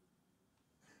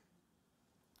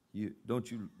 Don't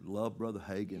you love Brother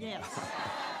Hagin? Yes.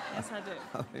 Yes, I do.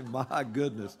 I mean, my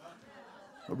goodness.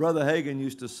 But Brother Hagin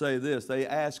used to say this. They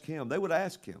would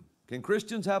ask him, can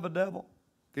Christians have a devil?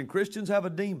 Can Christians have a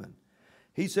demon?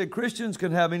 He said, Christians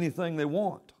can have anything they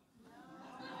want.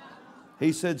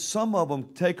 He said, some of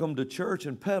them take them to church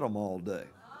and pet them all day.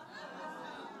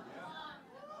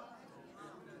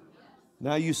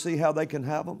 Now you see how they can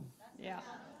have them? Yeah,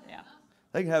 yeah.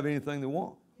 They can have anything they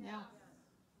want. Yeah.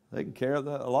 They can carry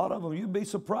that. A lot of them, you'd be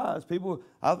surprised. People,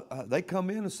 they come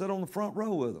in and sit on the front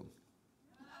row with them.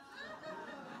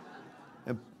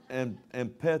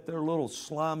 And pet their little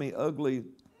slimy, ugly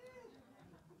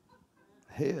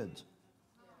heads.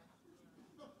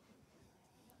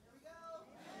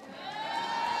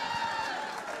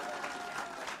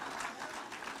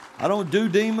 I don't do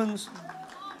demons.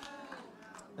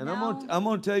 And No. I'm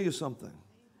going to tell you something.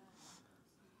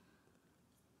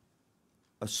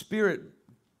 A spirit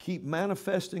keep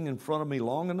manifesting in front of me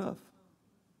long enough,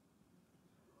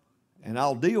 and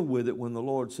I'll deal with it when the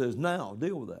Lord says, now,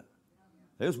 deal with that.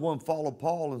 There's one followed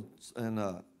Paul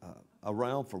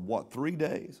around for, 3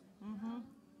 days? Mm-hmm.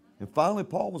 And finally,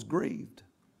 Paul was grieved.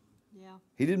 Yeah.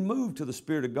 He didn't move till the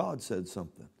Spirit of God said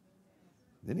something.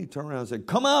 Then he turned around and said,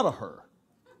 come out of her.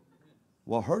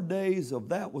 Well, her days of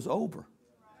that was over.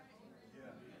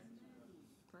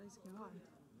 Praise God.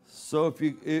 So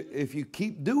if you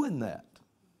keep doing that,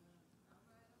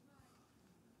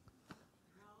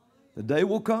 the day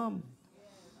will come.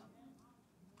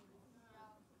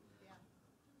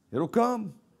 It'll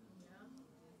come.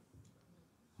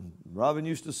 Robin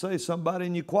used to say somebody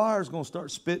in your choir is going to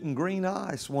start spitting green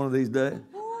ice one of these days.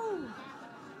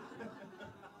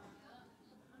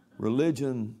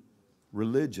 Religion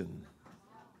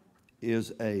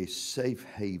is a safe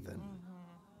haven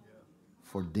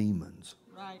for demons.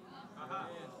 Right.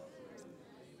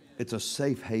 It's a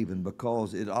safe haven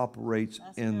because it operates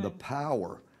in the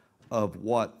power of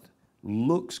what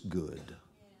looks good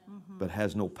but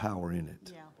has no power in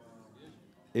it. Yeah.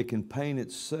 It can paint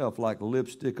itself like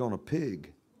lipstick on a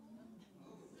pig.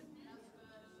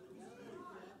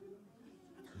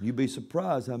 You'd be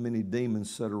surprised how many demons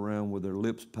sit around with their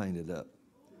lips painted up.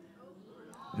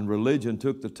 And religion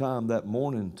took the time that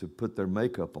morning to put their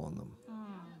makeup on them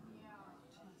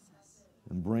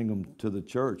and bring them to the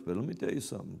church. But let me tell you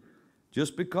something.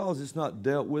 Just because it's not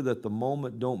dealt with at the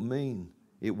moment don't mean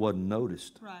it wasn't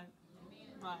noticed. Right.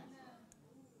 Right.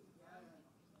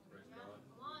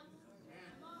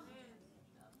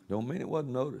 Don't mean it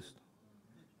wasn't noticed.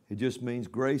 It just means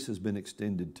grace has been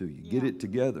extended to you. Get it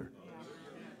together.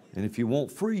 And if you want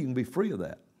free, you can be free of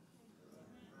that.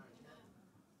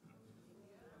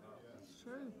 It's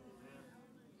true.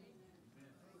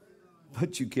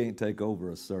 But you can't take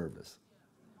over a service.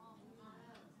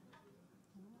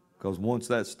 Because once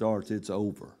that starts, it's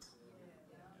over.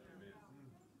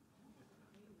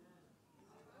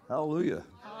 Hallelujah.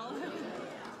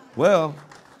 Well,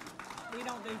 We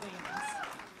don't do demons.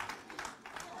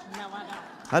 No, I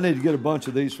don't. I need to get a bunch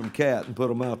of these from Kat and put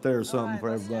them out there or something for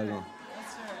let's do everybody. it.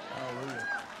 Let's do it. Hallelujah.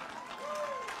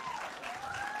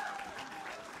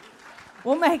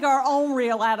 We'll make our own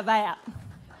reel out of that.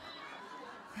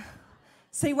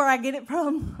 See where I get it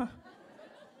from?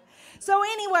 So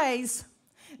anyways,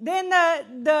 then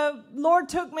the Lord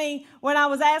took me when I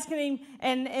was asking him,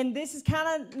 and this is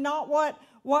kind of not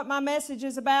what my message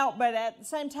is about, but at the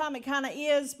same time it kind of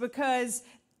is, because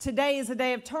today is a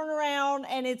day of turnaround,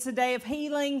 and it's a day of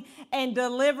healing and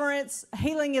deliverance.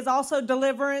 Healing is also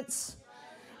deliverance.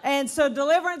 And so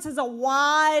deliverance is a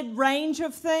wide range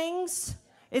of things.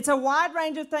 It's a wide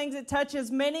range of things. It touches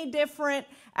many different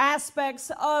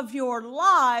aspects of your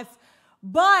life.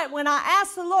 But when I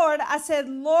asked the Lord, I said,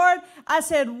 Lord,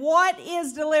 what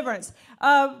is deliverance?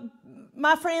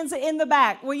 My friends in the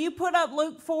back, will you put up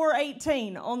Luke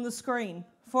 4:18 on the screen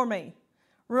for me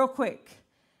real quick?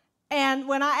 And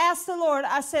when I asked the Lord,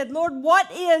 I said, Lord,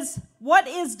 what is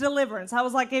deliverance? I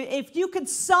was like, if you could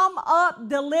sum up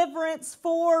deliverance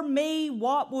for me,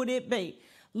 what would it be?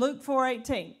 Luke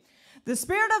 4:18. The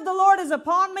Spirit of the Lord is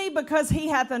upon me, because he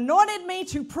hath anointed me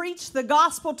to preach the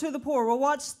gospel to the poor. Well,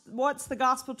 what's the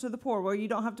gospel to the poor? Well, you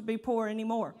don't have to be poor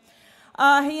anymore.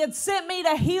 He had sent me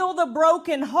to heal the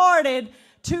brokenhearted,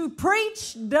 to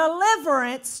preach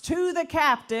deliverance to the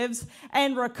captives,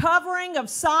 and recovering of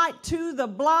sight to the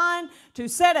blind, to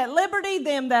set at liberty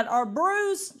them that are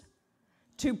bruised,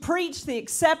 to preach the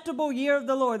acceptable year of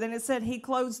the Lord. Then it said he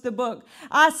closed the book.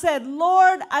 I said,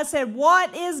 Lord,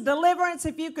 what is deliverance?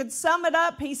 If you could sum it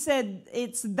up, he said,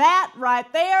 it's that right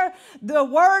there. The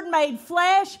Word made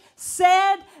flesh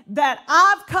said that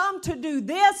I've come to do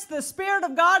this. The Spirit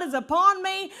of God is upon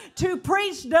me to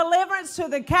preach deliverance to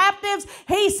the captives.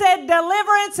 He said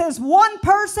deliverance is one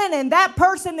person, and that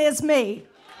person is me.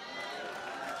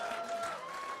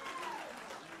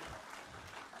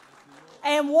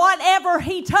 And whatever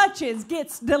he touches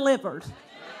gets delivered.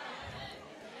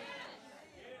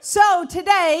 So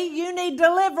today you need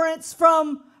deliverance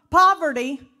from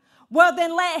poverty. Well,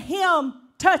 then let him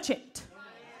touch it.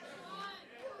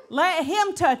 Let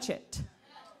him touch it.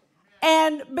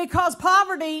 And because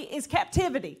poverty is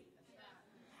captivity,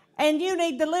 and you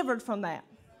need delivered from that.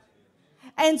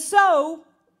 And so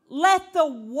let the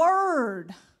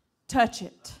Word touch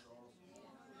it.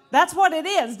 That's what it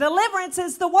is. Deliverance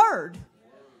is the Word.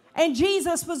 And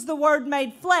Jesus was the Word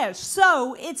made flesh.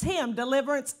 So it's him.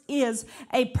 Deliverance is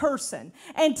a person.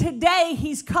 And today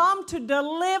he's come to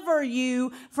deliver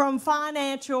you from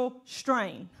financial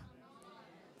strain.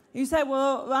 You say,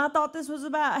 well, I thought this was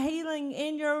about healing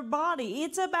in your body.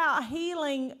 It's about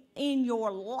healing in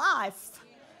your life.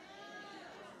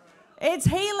 It's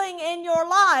healing in your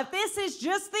life. This is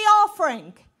just the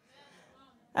offering.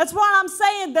 That's what I'm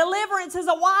saying. Deliverance is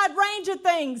a wide range of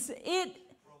things.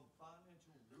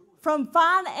 From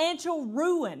financial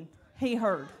ruin, he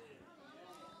heard.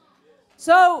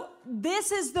 So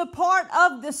this is the part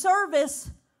of the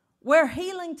service where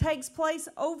healing takes place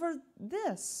over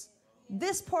this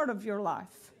part of your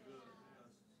life.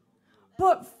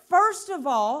 But first of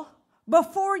all,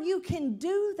 before you can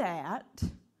do that,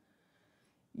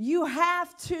 you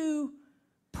have to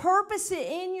purpose it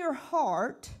in your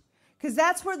heart, because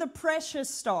that's where the precious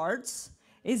starts,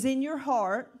 is in your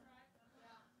heart.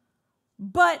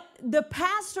 But the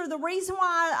pastor, the reason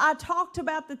why I talked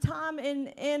about the time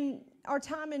in our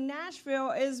time in Nashville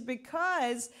is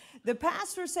because the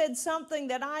pastor said something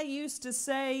that I used to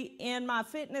say in my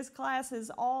fitness classes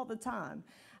all the time.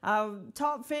 I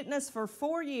taught fitness for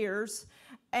 4 years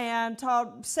and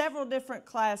taught several different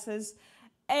classes.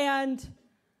 And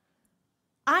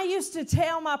I used to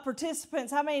tell my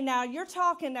participants, now you're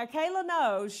talking, now Kayla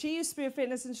knows, she used to be a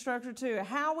fitness instructor too.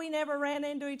 How we never ran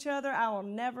into each other, I will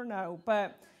never know,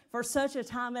 but for such a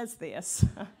time as this.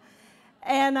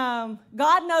 And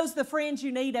God knows the friends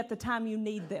you need at the time you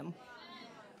need them.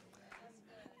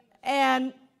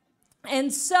 And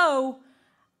so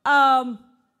I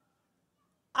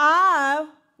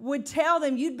would tell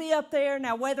them, you'd be up there,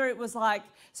 now whether it was like,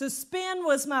 so spin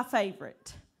was my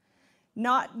favorite.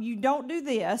 You don't do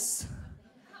this.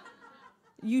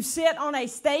 You sit on a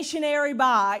stationary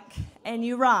bike and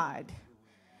you ride.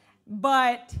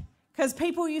 But, because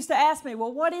people used to ask me,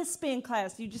 well, what is spin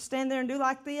class? You just stand there and do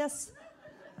like this?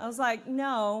 I was like,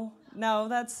 no,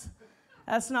 that's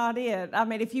not it.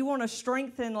 If you want to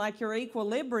strengthen like your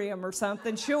equilibrium or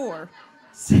something, sure.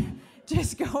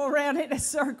 just go around in a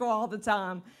circle all the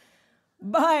time.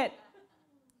 But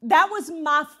that was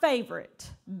my favorite.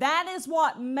 That is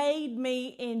what made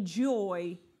me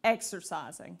enjoy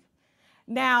exercising.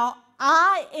 Now,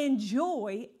 I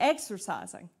enjoy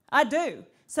exercising. I do.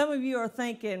 Some of you are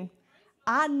thinking,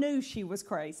 I knew she was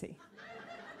crazy.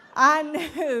 I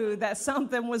knew that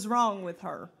something was wrong with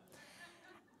her.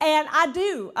 And I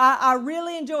do. I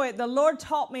really enjoy it. The Lord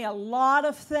taught me a lot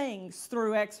of things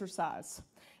through exercise.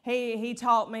 He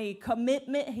taught me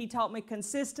commitment. He taught me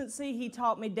consistency. He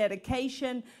taught me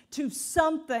dedication to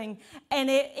something. And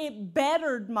it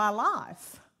bettered my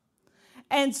life.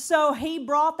 And so he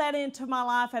brought that into my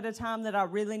life at a time that I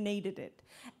really needed it.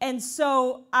 And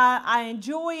so I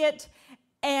enjoy it.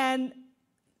 And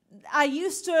I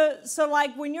used to, so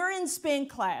like when you're in spin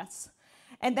class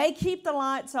and they keep the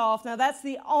lights off, now that's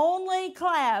the only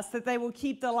class that they will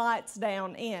keep the lights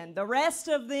down in. The rest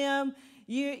of them,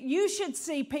 you should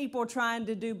see people trying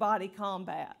to do body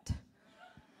combat.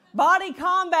 Body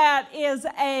combat is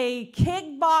a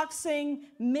kickboxing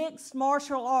mixed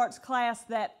martial arts class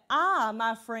that I,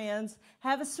 my friends,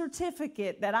 have a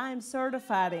certificate that I am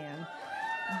certified in.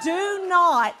 Do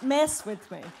not mess with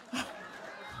me.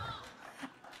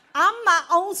 I'm my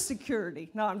own security.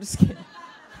 No, I'm just kidding.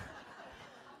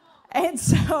 And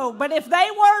so, but if they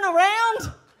weren't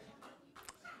around,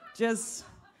 just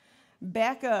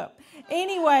back up.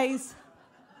 Anyways,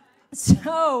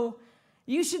 so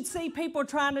you should see people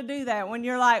trying to do that when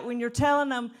you're telling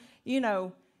them,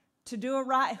 to do a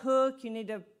right hook, you need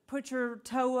to put your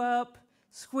toe up,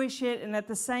 squish it, and at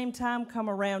the same time come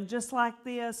around just like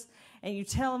this, and you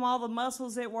tell them all the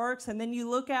muscles it works, and then you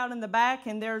look out in the back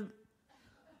and they're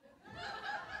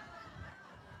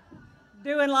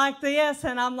doing like this,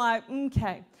 and I'm like,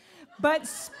 okay. But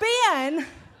spin,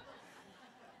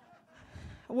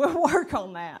 we'll work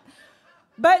on that.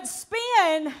 But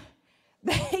spin,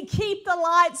 they keep the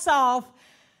lights off,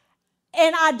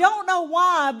 and I don't know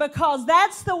why, because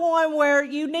that's the one where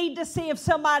you need to see if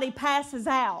somebody passes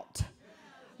out.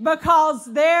 Because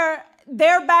they're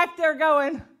back there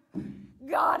going,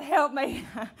 God help me.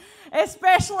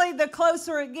 Especially the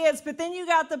closer it gets. But then you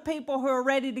got the people who are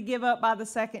ready to give up by the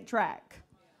second track.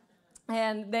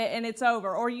 And it's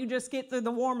over. Or you just get through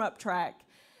the warm-up track.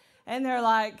 And they're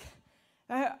like,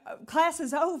 class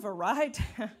is over, right?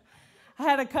 I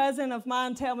had a cousin of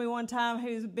mine tell me one time,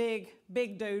 who's a big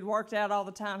dude, worked out all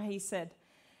the time. He said,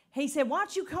 why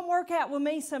don't you come work out with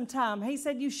me sometime? He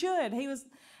said, you should. He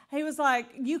was like,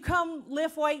 you come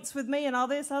lift weights with me and all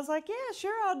this. I was like, yeah,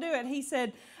 sure, I'll do it. He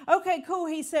said, okay, cool.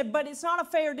 He said, but it's not a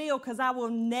fair deal because I will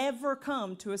never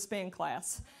come to a spin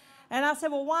class. And I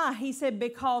said, well, why? He said,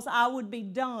 because I would be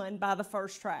done by the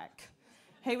first track.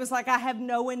 He was like, I have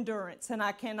no endurance and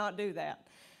I cannot do that.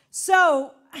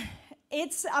 So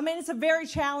it's a very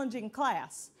challenging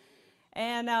class.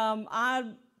 And I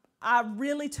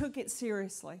really took it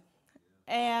seriously.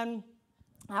 And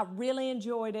I really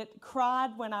enjoyed it.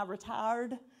 Cried when I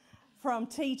retired from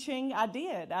teaching. I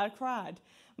did. I cried.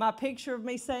 My picture of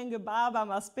me saying goodbye by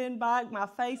my spin bike, my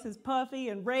face is puffy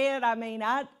and red.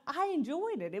 I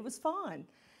enjoyed it. It was fun.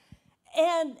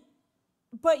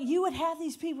 But you would have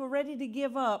these people ready to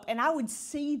give up, and I would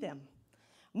see them.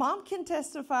 Mom can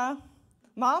testify.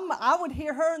 Mom, I would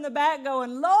hear her in the back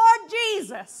going, Lord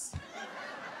Jesus.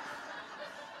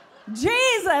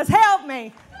 Jesus, help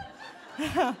me.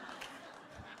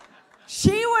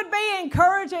 She would be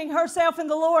encouraging herself in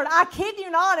the Lord. I kid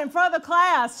you not, in front of the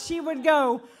class, she would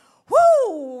go,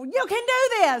 whoo, you can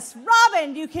do this.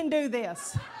 Robin, you can do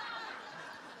this.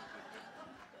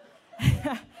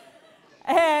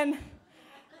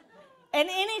 And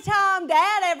anytime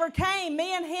Dad ever came,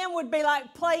 me and him would be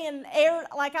like playing air,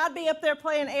 like I'd be up there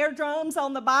playing air drums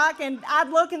on the bike, and I'd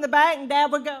look in the back and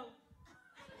Dad would go.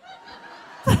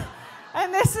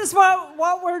 And this is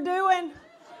what we're doing.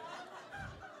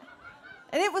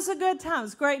 And it was a good time. It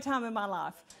was a great time in my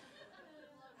life.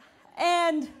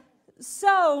 And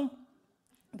so,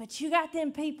 but you got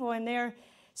them people in there.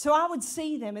 So I would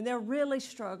see them, and they're really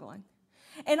struggling.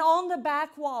 And on the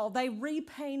back wall, they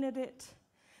repainted it.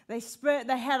 They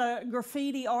had a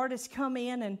graffiti artist come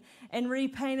in and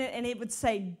repaint it, and it would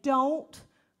say, don't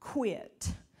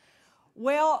quit.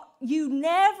 Well, you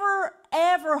never,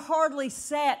 ever hardly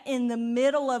sat in the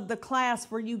middle of the class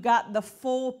where you got the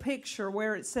full picture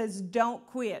where it says don't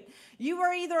quit. You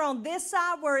were either on this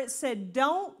side where it said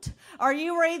don't, or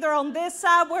you were either on this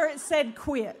side where it said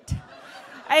quit.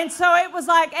 And so it was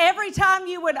like every time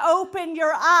you would open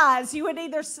your eyes, you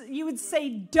would say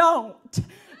don't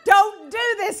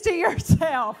do this to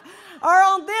yourself. Or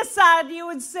on this side, you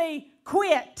would say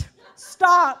quit,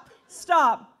 stop.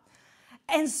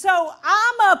 And so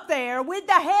I'm up there with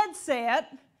the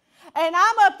headset, and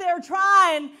I'm up there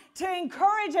trying to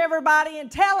encourage everybody and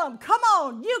tell them, come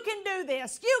on, you can do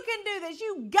this. You can do this.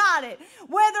 You got it.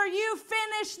 Whether you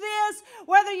finish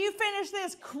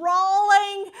this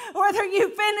crawling, whether you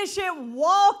finish it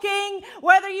walking,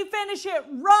 whether you finish it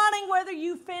running, whether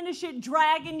you finish it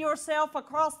dragging yourself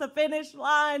across the finish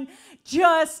line,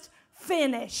 just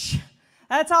finish.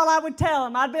 That's all I would tell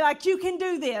them. I'd be like, you can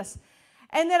do this.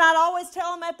 And then I'd always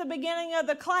tell them at the beginning of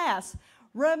the class,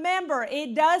 remember,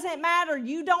 it doesn't matter.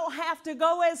 You don't have to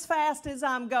go as fast as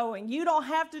I'm going. You don't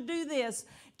have to do this.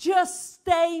 Just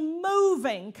stay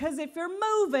moving, because if you're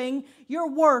moving, you're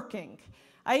working.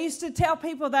 I used to tell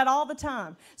people that all the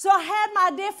time. So I had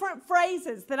my different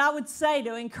phrases that I would say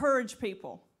to encourage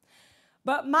people.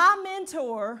 But my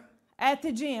mentor at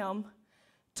the gym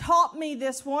taught me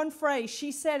this one phrase.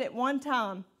 She said it one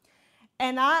time,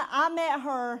 and I met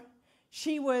her.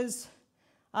 She was,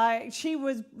 almost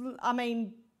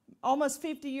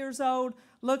 50 years old,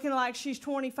 looking like she's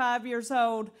 25 years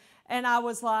old. And I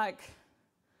was like,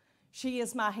 she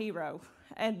is my hero.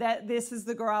 And this is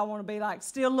the girl I want to be like.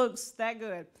 Still looks that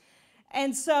good.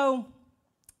 And so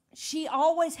she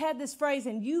always had this phrase,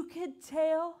 and you could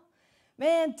tell,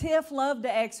 man, Tiff loved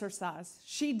to exercise.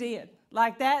 She did.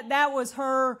 Like that was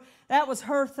her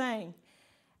thing.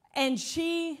 And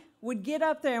she would get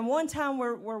up there, and one time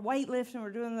we're weightlifting, we're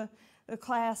doing the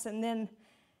class, and then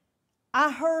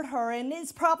I heard her, and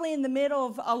it's probably in the middle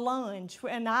of a lunge,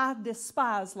 and I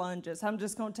despise lunges. I'm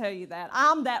just going to tell you that.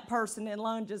 I'm that person in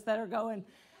lunges that are going,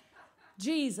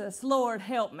 Jesus, Lord,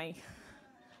 help me.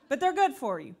 But they're good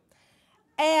for you.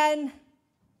 And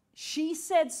she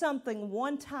said something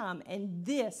one time, and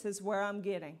this is where I'm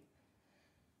getting.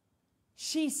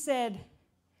 She said,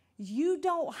 you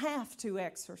don't have to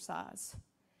exercise.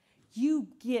 You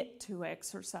get to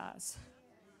exercise.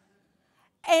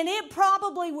 And it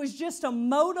probably was just a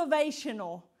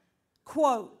motivational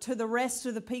quote to the rest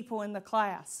of the people in the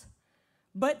class.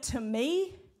 But to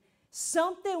me,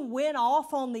 something went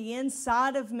off on the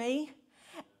inside of me,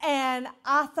 and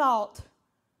I thought,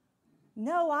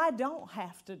 no, I don't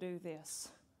have to do this.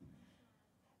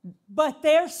 But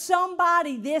there's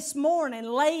somebody this morning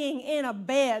laying in a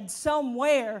bed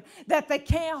somewhere that they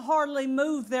can't hardly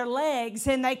move their legs,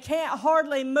 and they can't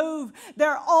hardly move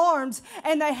their arms,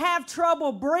 and they have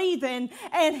trouble breathing.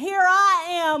 And here I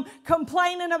am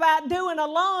complaining about doing a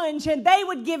lunge, and they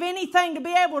would give anything to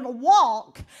be able to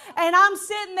walk. And I'm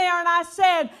sitting there, and I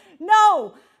said,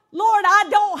 no, Lord, I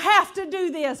don't have to do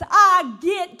this. I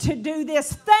get to do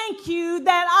this. Thank you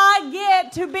that I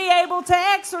get to be able to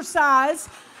exercise.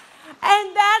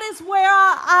 And that is where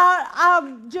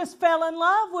I just fell in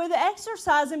love with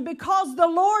exercising, because the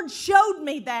Lord showed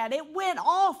me that. It went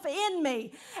off in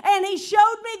me. And He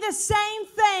showed me the same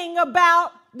thing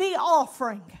about the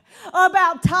offering,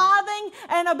 about tithing,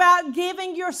 and about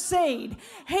giving your seed.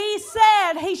 He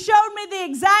showed me the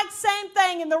exact same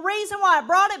thing. And the reason why I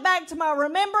brought it back to my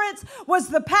remembrance was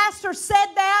the pastor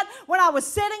said that when I was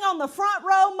sitting on the front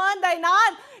row Monday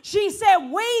night. She said,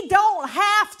 we don't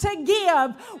have to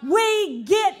give, we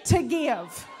get to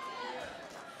give.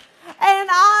 And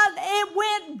it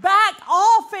went back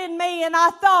off in me, and I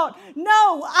thought,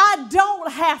 no, I don't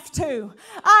have to.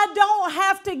 I don't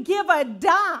have to give a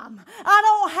dime. I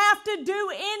don't have to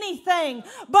do anything.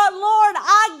 But Lord,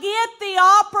 I get the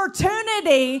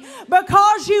opportunity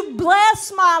because you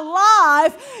blessed my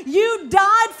life. You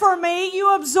died for me.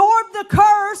 You absorbed the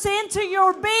curse into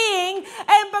your being.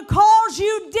 And because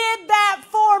you did that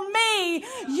for me,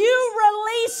 you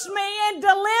released me and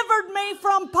delivered me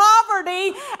from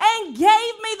poverty and gave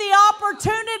me the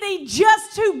opportunity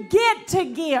just to get to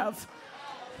give.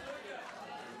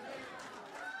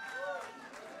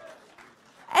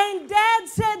 And Dad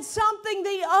said something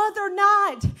the other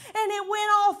night, and it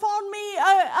went off on me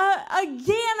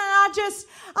again, and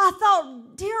I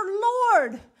thought, dear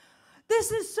Lord,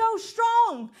 this is so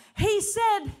strong. He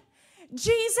said,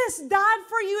 Jesus died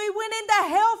for you. He went into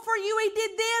hell for you. He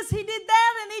did this, He did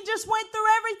that, and He just went through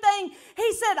everything.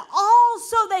 He said, all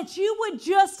so that you would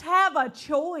just have a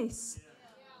choice.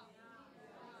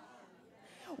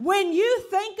 When you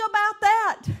think about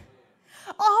that,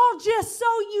 all just so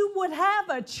you would have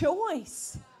a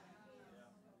choice.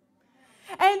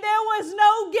 And there was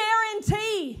no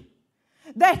guarantee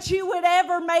that you would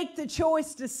ever make the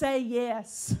choice to say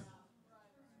yes.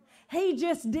 He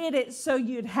just did it so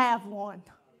you'd have one.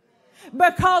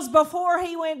 Because before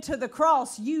He went to the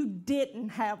cross, you didn't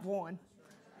have one.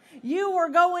 You were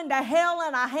going to hell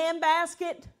in a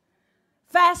handbasket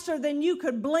faster than you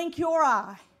could blink your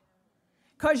eye.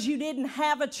 because you didn't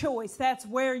have a choice. That's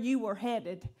where you were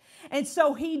headed. And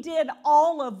so he did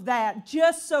all of that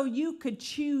just so you could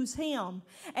choose him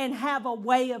and have a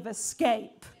way of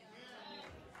escape.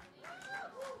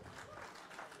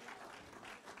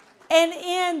 And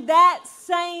in that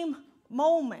same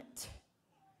moment,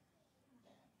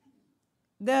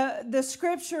 the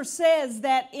scripture says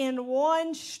that in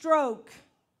one stroke,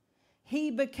 he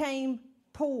became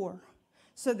poor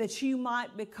so that you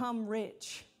might become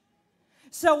rich.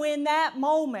 So in that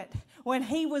moment, when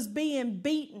he was being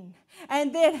beaten,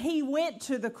 and then he went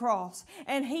to the cross,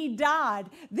 and he died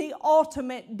the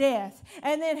ultimate death,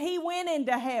 and then he went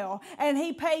into hell, and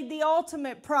he paid the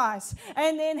ultimate price,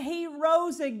 and then he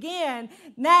rose again.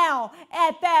 Now,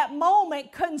 at that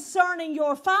moment concerning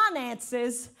your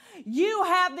finances, you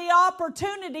have the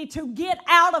opportunity to get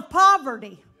out of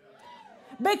poverty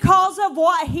because of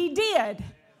what he did.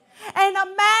 And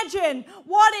imagine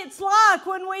what it's like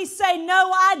when we say,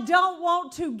 no, I don't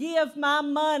want to give my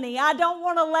money. I don't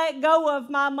want to let go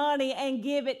of my money and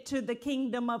give it to the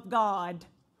kingdom of God.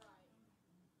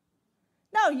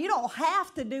 No, you don't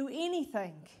have to do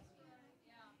anything.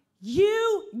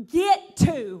 You get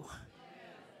to.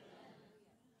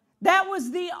 That was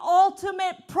the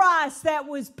ultimate price that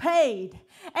was paid.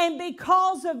 And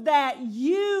because of that,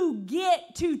 you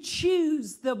get to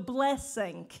choose the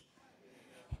blessing.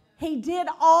 He did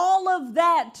all of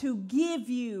that to give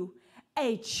you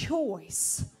a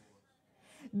choice.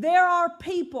 There are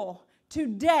people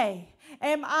today.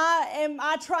 Am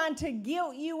I trying to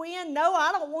guilt you in? No,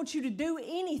 I don't want you to do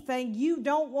anything you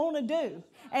don't want to do.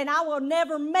 And I will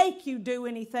never make you do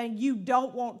anything you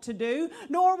don't want to do,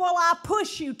 nor will I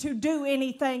push you to do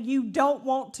anything you don't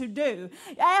want to do.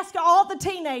 Ask all the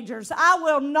teenagers. I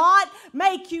will not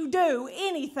make you do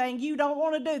anything you don't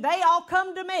want to do. They all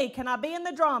come to me. Can I be in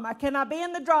the drama? Can I be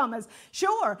in the dramas?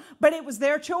 Sure, but it was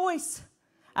their choice.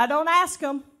 I don't ask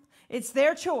them. It's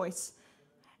their choice.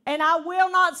 And I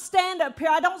will not stand up here.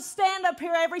 I don't stand up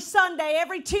here every Sunday,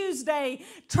 every Tuesday,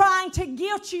 trying to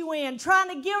guilt you in, trying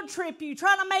to guilt trip you,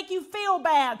 trying to make you feel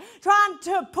bad, trying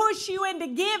to push you into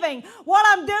giving. What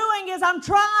I'm doing is I'm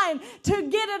trying to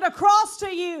get it across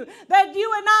to you that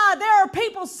you and I, there are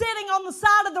people sitting on the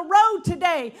side of the road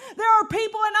today. There are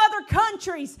people in other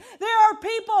countries. There are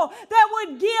people that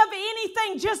would give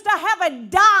anything just to have a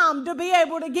dime to be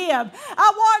able to give.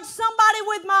 I watched somebody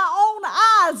with my own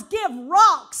eyes give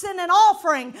rocks in an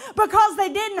offering because they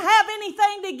didn't have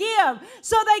anything to give.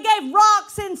 So they gave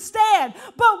rocks instead.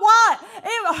 But what?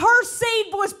 Her seed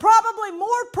was probably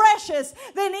more precious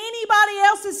than anybody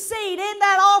else's seed in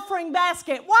that offering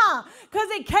basket. Why? Because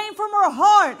it came from her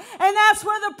heart. And that's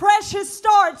where the precious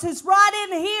starts. It's right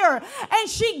in here. And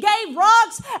she gave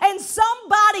rocks, and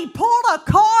somebody pulled a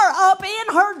car up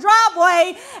in her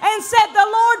driveway and said, "The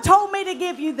Lord told me to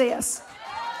give you this."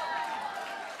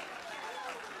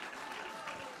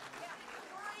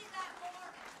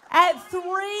 At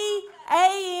 3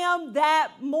 a.m.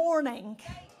 that morning.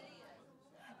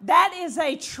 That is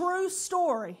a true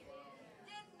story.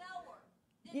 Didn't know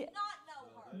her. Did not know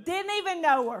her. Didn't even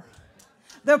know her.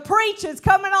 The preach is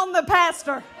coming on the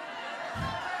pastor.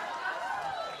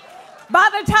 By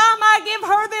the time I give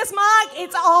her this mic,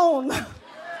 it's on.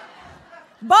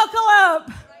 Buckle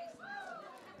up.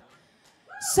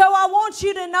 So I want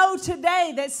you to know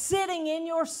today that sitting in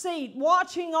your seat,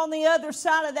 watching on the other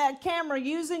side of that camera,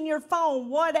 using your phone,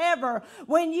 whatever,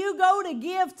 when you go to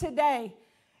give today,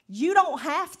 you don't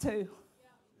have to.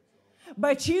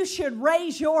 But you should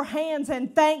raise your hands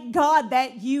and thank God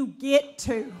that you get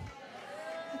to.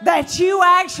 That you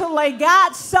actually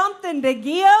got something to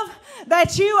give,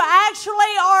 that you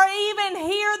actually are even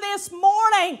here this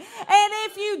morning. And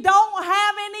if you don't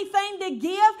have anything to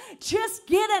give, just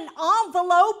get an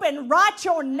envelope and write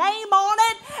your name on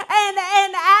it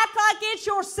and act like it's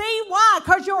your seed. Why?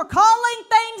 Because you're calling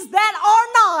things that are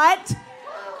not.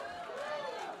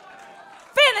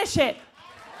 Finish it.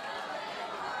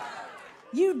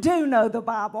 You do know the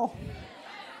Bible.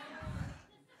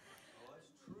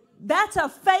 That's a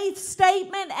faith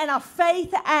statement and a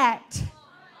faith act.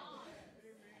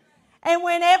 And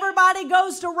when everybody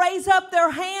goes to raise up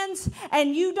their hands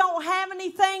and you don't have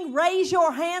anything, raise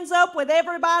your hands up with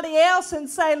everybody else and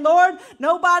say, "Lord,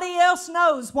 nobody else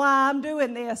knows why I'm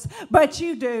doing this, but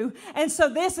you do. And so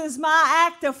this is my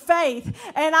act of faith.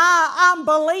 And I'm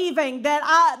believing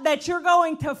that you're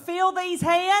going to fill these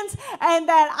hands and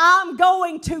that I'm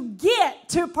going to get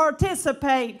to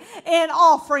participate in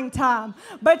offering time."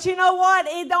 But you know what?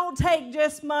 It don't take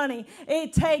just money.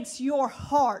 It takes your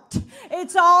heart.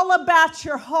 It's all about about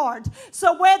your heart.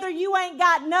 So whether you ain't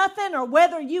got nothing or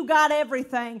whether you got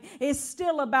everything, it's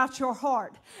still about your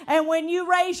heart. And when you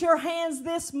raise your hands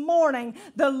this morning,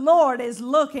 the Lord is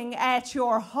looking at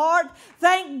your heart.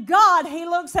 Thank God He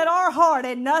looks at our heart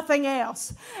and nothing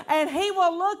else. And He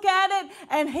will look at it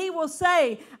and He will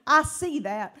say, I see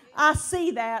that. I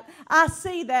see that. I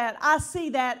see that. I see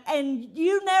that. And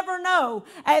you never know.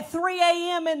 At 3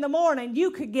 a.m. in the morning, you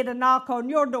could get a knock on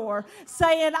your door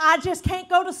saying, I just can't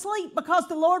go to sleep because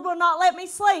the Lord will not let me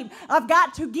sleep. I've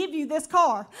got to give you this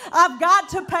car. I've got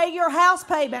to pay your house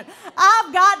payment.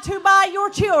 I've got to buy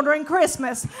your children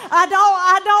Christmas. I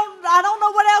don't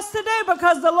know what else to do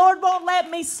because the Lord won't let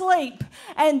me sleep.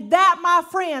 And that, my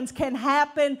friends, can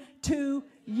happen to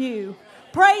you.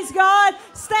 Praise God.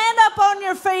 Stand up on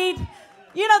your feet.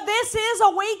 You know, this is a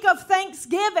week of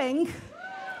Thanksgiving.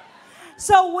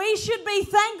 So we should be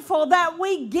thankful that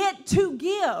we get to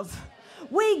give.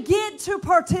 We get to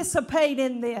participate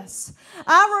in this.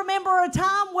 I remember a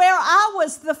time where I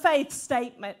was the faith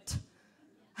statement.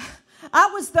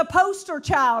 I was the poster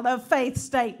child of faith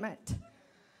statement.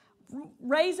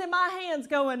 Raising my hands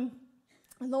going,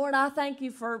 Lord, I thank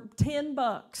you for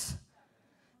 $10.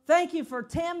 Thank you for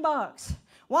 $10.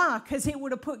 Why? Because it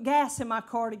would have put gas in my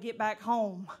car to get back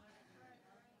home.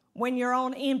 When you're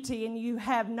on empty and you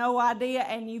have no idea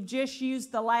and you've just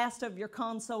used the last of your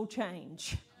console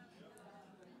change.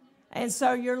 And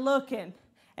so you're looking.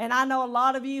 And I know a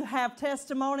lot of you have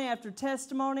testimony after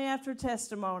testimony after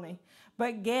testimony.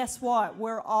 But guess what?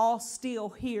 We're all still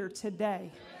here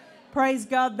today. Praise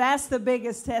God. That's the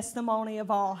biggest testimony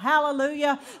of all.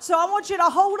 Hallelujah. So I want you to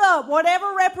hold up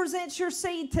whatever represents your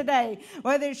seed today.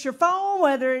 Whether it's your phone,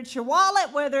 whether it's your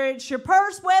wallet, whether it's your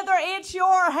purse, whether it's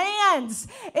your hands.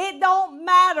 It don't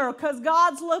matter because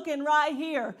God's looking right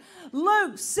here.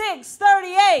 Luke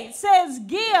 6:38 says,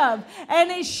 give and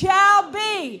it shall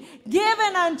be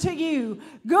given unto you.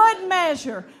 Good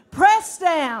measure, pressed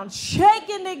down,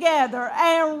 shaken together,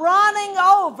 and running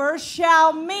over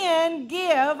shall men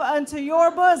give unto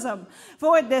your bosom.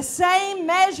 For with the same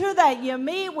measure that you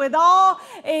meet withal,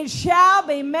 it shall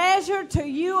be measured to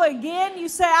you again. You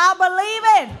say, I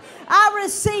believe it. I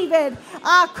receive it.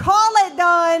 I call it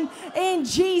done in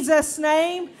Jesus'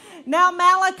 name. Now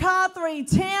Malachi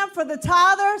 3:10 for the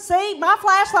tither. See, my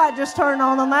flashlight just turned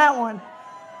on that one.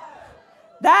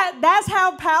 That's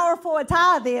how powerful a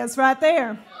tithe is right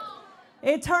there.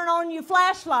 It turn on your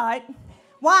flashlight.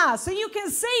 Why? So you can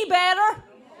see better.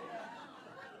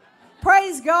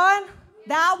 Praise God.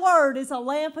 Thy word is a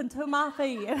lamp unto my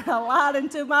feet and a light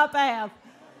unto my path.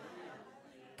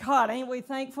 God, ain't we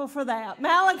thankful for that?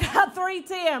 Malachi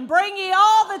 3:10, bring ye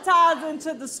all the tithes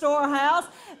into the storehouse,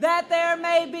 that there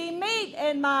may be meat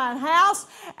in mine house,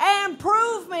 and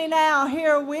prove me now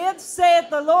herewith, saith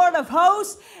the Lord of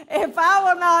hosts, if I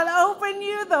will not open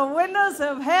you the windows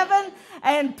of heaven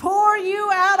and pour you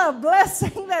out a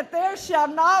blessing that there shall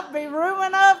not be room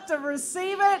enough to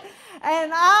receive it,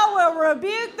 and I will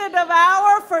rebuke the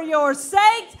devourer for your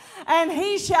sake, and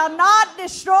he shall not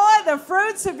destroy the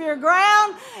fruits of your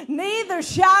ground, neither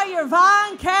shall your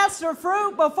vine cast her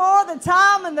fruit before the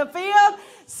time in the field,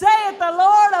 saith the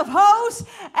Lord of hosts,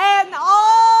 and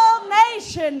all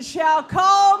nations shall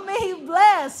call me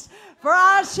blessed, for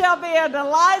I shall be a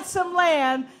delightsome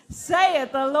land,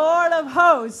 saith the Lord of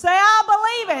hosts. Say,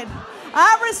 I believe it.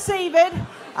 I receive it.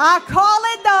 I call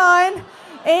it done.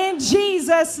 In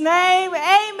Jesus' name,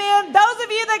 amen. Those of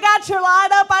you that got your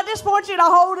light up, I just want you to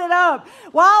hold it up.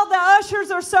 While the ushers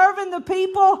are serving the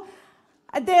people,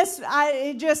 it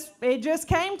just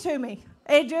came to me.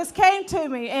 It just came to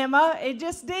me, Emma. It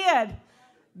just did.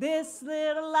 This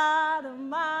little light of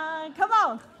mine. Come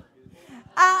on.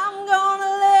 I'm going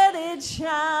to let it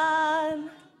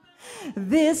shine.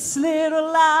 This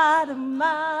little light of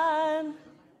mine.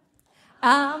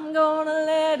 I'm gonna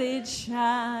let it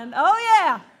shine. Oh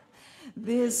yeah.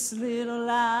 This little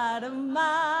light of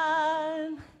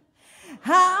mine.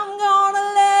 I'm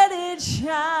gonna let it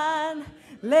shine.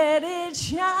 Let it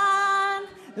shine.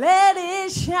 Let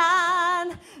it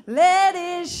shine. Let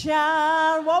it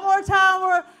shine. One more time.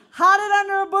 We're hide it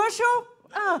under a bushel.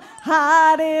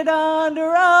 Hide it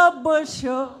under a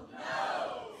bushel.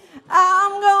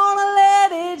 I'm gonna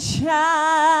let it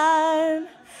shine.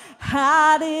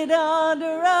 Hide it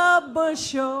under a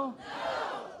bushel.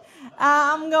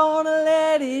 I'm gonna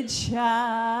let it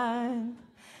shine.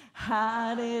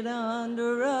 Hide it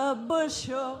under a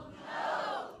bushel.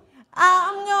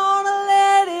 I'm gonna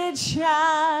let it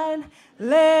shine.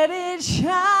 Let it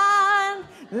shine.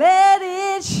 Let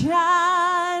it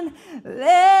shine.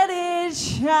 Let it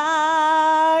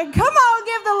shine. Come on,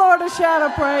 give the Lord a shout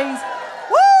of praise.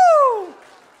 Woo!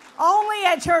 Only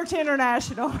at Church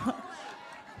International.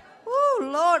 Ooh,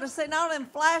 Lord, I see all them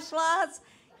flashlights.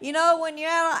 You know, when you're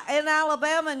in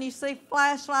Alabama and you see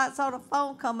flashlights on a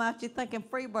phone come out, you're thinking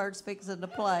Freebird's fixing to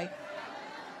play.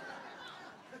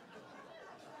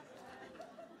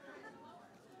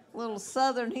 Little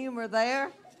southern humor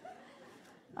there.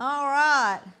 All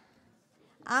right.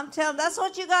 I'm telling, that's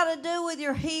what you got to do with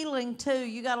your healing too.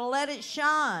 You got to let it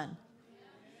shine.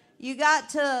 You got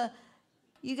to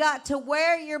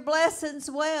wear your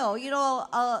blessings well. You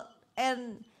know,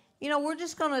 and you know, we're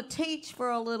just going to teach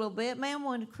for a little bit. Man,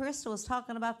 when Christa was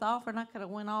talking about the offering, I could have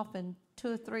went off in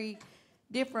 2 or 3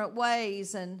 different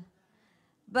ways,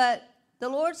 but the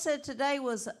Lord said today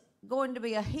was going to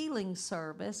be a healing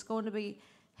service, going to be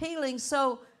healing.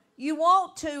 So you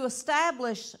want to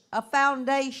establish a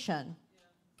foundation,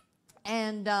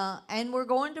 and we're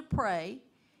going to pray,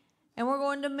 and we're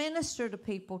going to minister to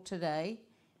people today.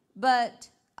 But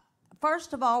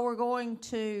first of all, we're going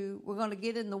to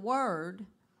get in the Word,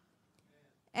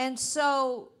 and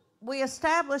so we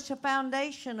establish a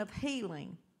foundation of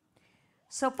healing.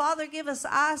 So Father, give us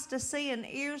eyes to see and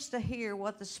ears to hear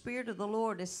what the Spirit of the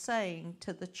Lord is saying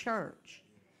to the church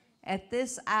at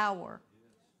this hour.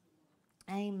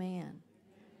 Amen.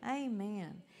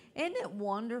 Amen. Isn't it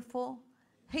wonderful?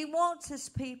 He wants his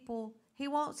people, he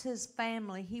wants his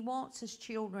family, he wants his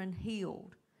children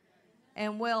healed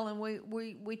and well. And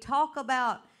we talk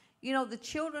about, you know, the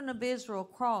children of Israel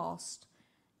crossed.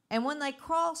 And when they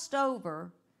crossed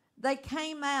over, they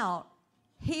came out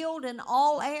healed in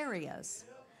all areas.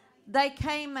 They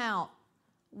came out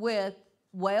with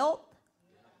wealth.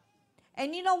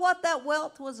 And you know what that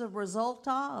wealth was a result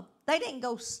of? They didn't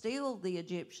go steal the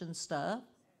Egyptian stuff.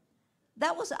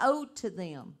 That was owed to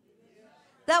them.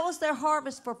 That was their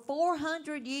harvest for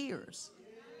 400 years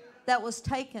that was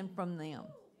taken from them.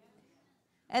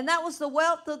 And that was the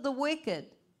wealth of the wicked.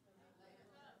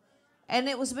 And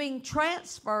it was being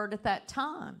transferred at that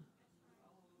time.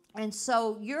 And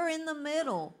so you're in the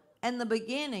middle and the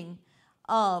beginning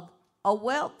of a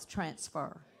wealth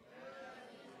transfer.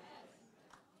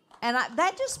 And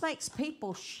that just makes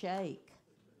people shake.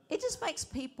 It just makes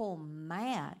people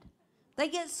mad. They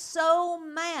get so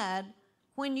mad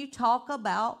when you talk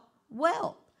about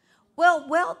wealth. Well,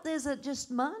 wealth isn't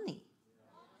just money.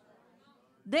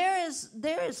 There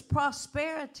is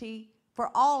prosperity for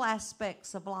all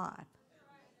aspects of life.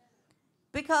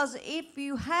 Because if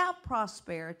you have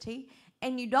prosperity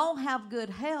and you don't have good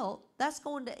health, that's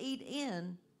going to eat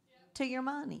in to your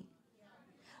money.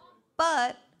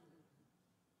 But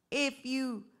if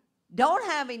you don't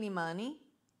have any money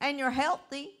and you're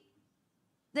healthy,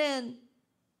 then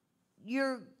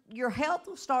your health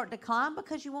will start to decline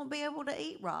because you won't be able to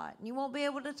eat right. And you won't be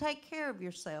able to take care of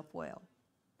yourself well.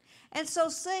 And so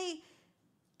see,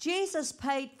 Jesus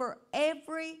paid for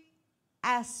every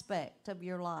aspect of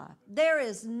your life. There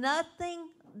is nothing,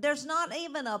 there's not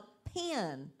even a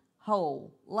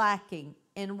pinhole lacking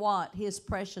in what his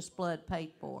precious blood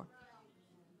paid for.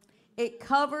 It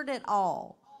covered it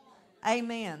all.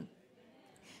 Amen.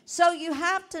 So you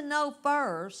have to know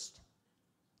first,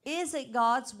 is it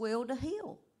God's will to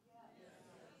heal?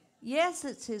 Yes,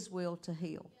 it's his will to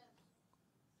heal.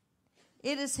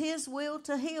 It is his will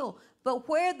to heal. But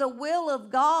where the will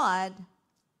of God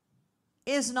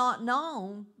is not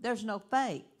known, there's no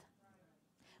faith.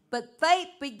 But faith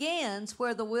begins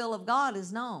where the will of God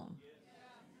is known.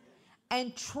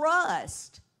 And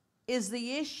trust is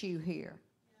the issue here.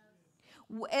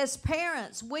 As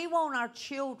parents, we want our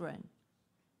children,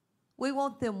 we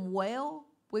want them well,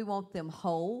 we want them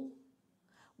whole.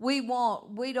 We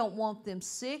don't want them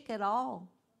sick at all.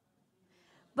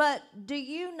 But do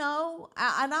you know,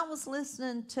 and I was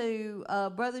listening to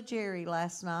Brother Jerry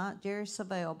last night, Jerry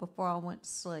Savelle, before I went to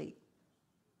sleep.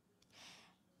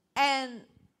 And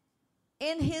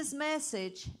in his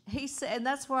message, he said, and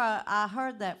that's where I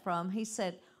heard that from, he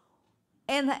said,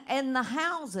 in the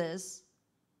houses,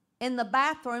 in the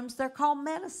bathrooms, they're called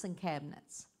medicine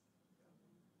cabinets.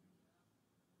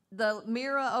 The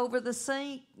mirror over the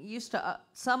sink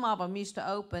some of them used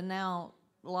to open. Now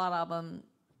a lot of them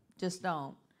just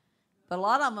don't. But a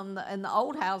lot of them in the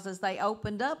old houses, they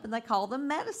opened up and they call them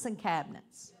medicine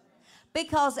cabinets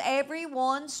because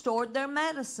everyone stored their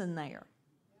medicine there.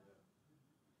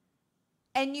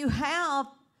 And you have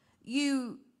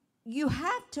to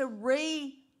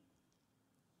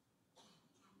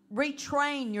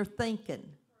retrain your thinking.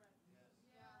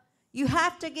 You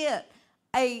have to get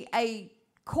a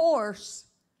course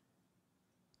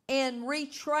in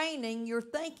retraining your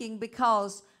thinking,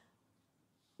 because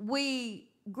we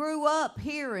grew up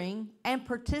hearing and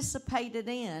participated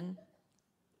in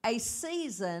a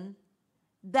season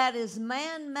that is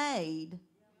man-made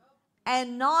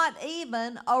and not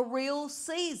even a real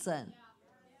season.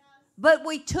 But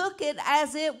we took it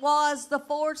as it was the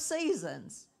 4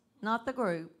 seasons, not the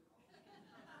group.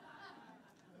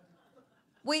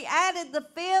 We added the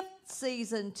 5th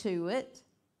season to it,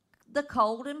 the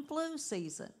cold and flu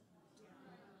season.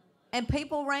 And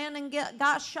people ran and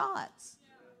got shots,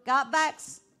 got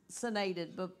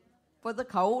vaccinated for the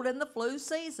cold and the flu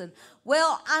season.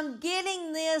 Well, I'm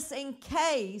getting this in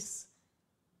case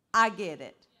I get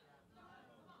it.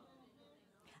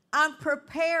 I'm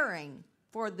preparing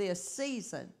for this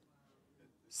season.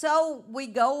 So we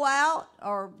go out,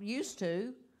 or used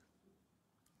to,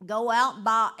 go out and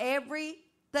buy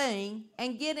everything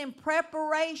and get in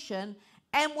preparation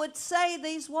and would say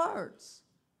these words.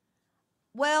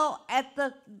 Well, at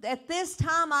this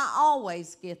time, I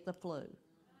always get the flu.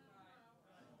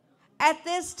 At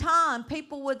this time,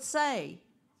 people would say,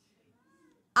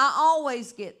 I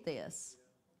always get this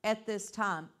at this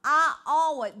time.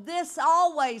 This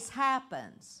always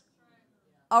happens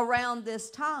around this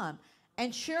time.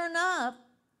 And sure enough,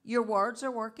 your words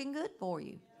are working good for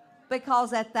you.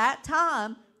 Because at that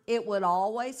time, it would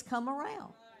always come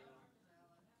around.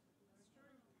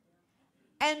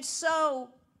 And so,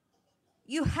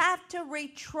 you have to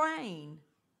retrain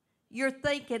your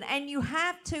thinking, and you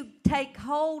have to take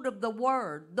hold of the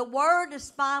Word. The Word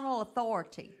is final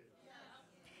authority.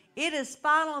 It is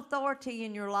final authority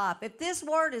in your life. If this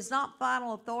Word is not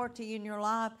final authority in your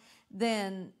life,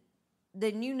 then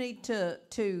you need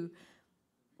to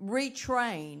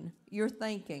retrain your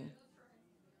thinking.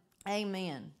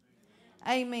 Amen.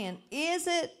 Amen. Is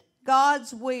it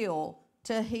God's will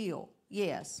to heal?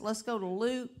 Yes. Let's go to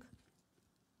Luke.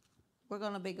 We're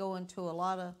going to be going to a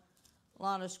lot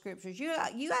of scriptures. You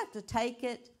have to take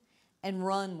it and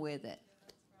run with it.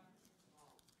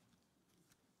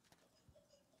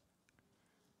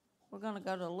 We're going to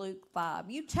go to Luke 5.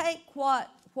 You take what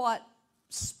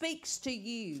speaks to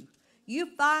you.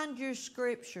 You find your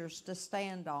scriptures to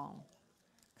stand on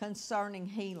concerning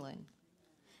healing.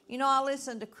 You know, I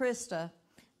listened to Christa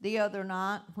the other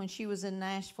night when she was in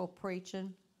Nashville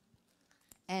preaching,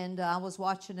 and I was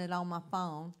watching it on my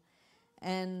phone.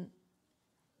 And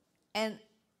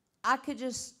I could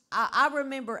just, I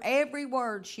remember every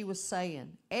word she was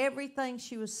saying, everything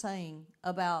she was saying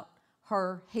about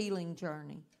her healing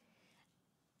journey.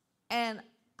 And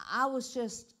I was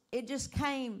just, it just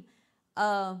came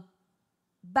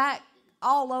back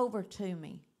all over to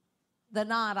me the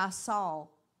night I saw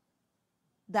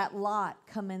that light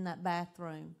come in that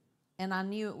bathroom. And I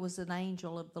knew it was an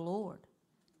angel of the Lord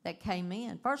that came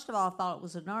in. First of all, I thought it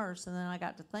was a nurse, and then I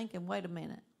got to thinking, wait a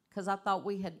minute, because I thought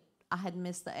I had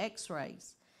missed the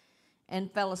x-rays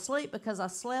and fell asleep because I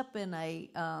slept in a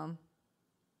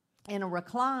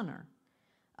recliner.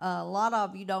 A lot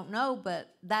of you don't know,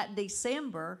 but that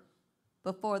December,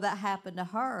 before that happened to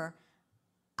her,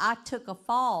 I took a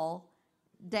fall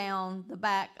down the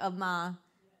back of my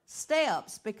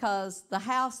steps because the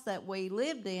house that we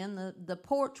lived in, the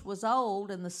porch was old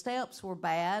and the steps were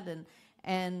bad,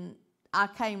 and I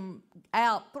came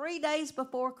out 3 days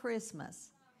before Christmas,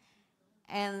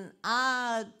 and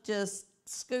I just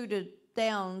scooted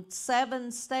down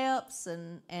 7 steps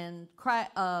and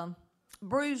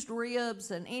bruised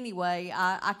ribs, and anyway,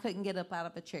 I couldn't get up out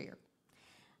of a chair.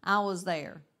 I was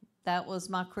there. That was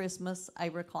my Christmas, a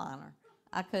recliner.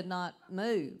 I could not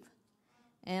move.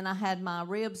 And I had my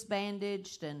ribs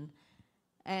bandaged,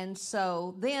 and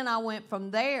so then I went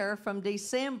from there, from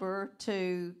December,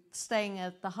 to staying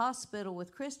at the hospital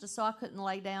with Christa, so I couldn't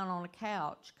lay down on a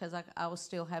couch because I was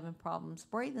still having problems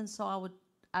breathing, so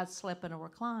I'd sleep in a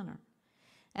recliner.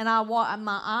 And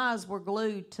my eyes were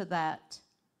glued to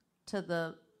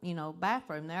the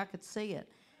bathroom there. I could see it.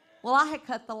 Well, I had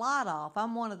cut the light off.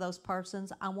 I'm one of those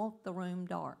persons, I want the room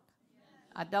dark.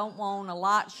 I don't want a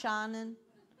light shining.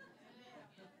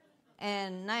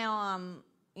 And now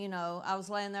I was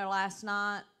laying there last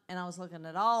night, and I was looking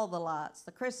at all the lights,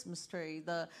 the Christmas tree,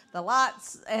 the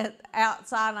lights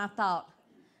outside, and I thought,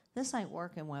 this ain't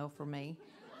working well for me.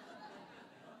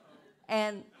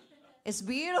 And it's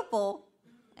beautiful,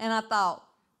 and I thought,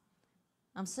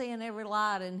 I'm seeing every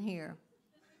light in here.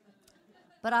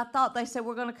 But I thought they said,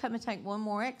 we're going to come and take one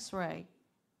more x-ray.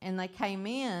 And they came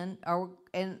in,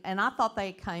 and I thought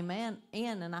they came in,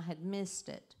 and I had missed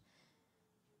it.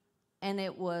 And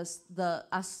it was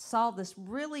I saw this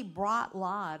really bright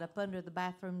light up under the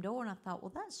bathroom door, and I thought,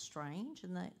 well, that's strange.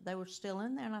 And they were still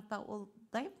in there, and I thought, well,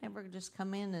 they've never just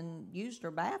come in and used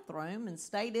her bathroom and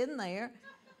stayed in there.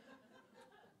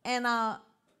 And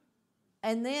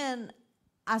then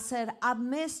I said, I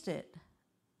missed it.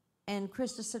 And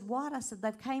Christa said, what? I said,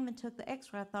 they came and took the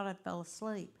x-ray. I thought I fell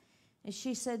asleep. And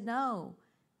she said, no.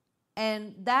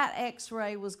 And that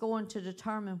x-ray was going to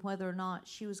determine whether or not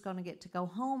she was going to get to go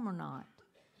home or not.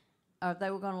 Or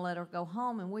they were going to let her go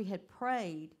home. And we had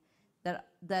prayed that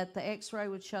the x-ray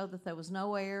would show that there was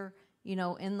no air, you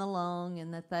know, in the lung,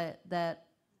 and that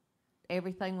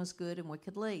everything was good and we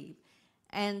could leave.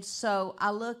 And so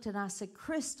I looked and I said,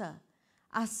 Christa,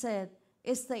 I said,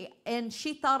 and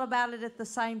she thought about it at the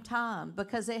same time,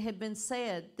 because it had been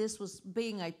said this was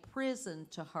being a prison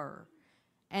to her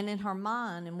and in her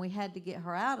mind, and we had to get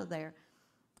her out of there.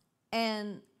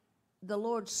 And the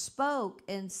Lord spoke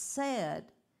and said,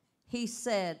 he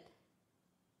said,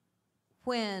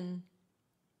 when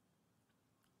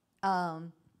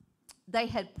they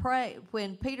had prayed,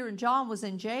 when Peter and John was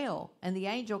in jail and the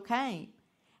angel came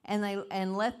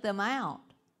and let them out.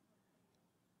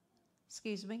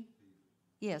 Excuse me?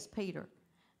 Yes, Peter.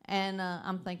 And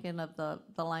I'm thinking of the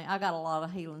lame. I got a lot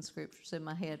of healing scriptures in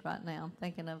my head right now. I'm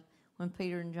thinking of when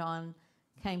Peter and John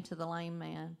came to the lame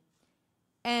man.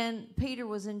 And Peter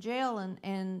was in jail,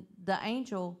 and the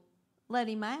angel let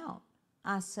him out.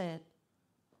 I said,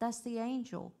 that's the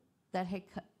angel that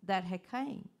had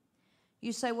came.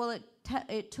 You say, well,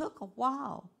 it took a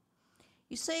while.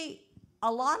 You see,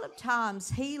 a lot of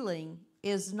times healing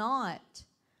is not,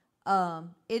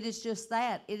 it is just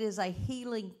that. It is a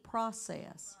healing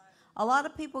process. A lot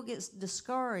of people get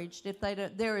discouraged if they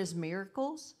don't. There is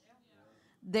miracles.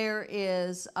 There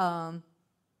is, and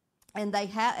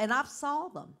I've saw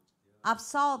them. I've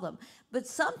saw them. But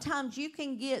sometimes you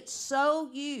can get so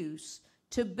used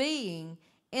to being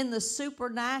in the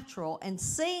supernatural and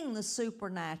seeing the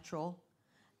supernatural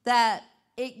that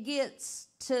it gets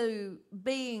to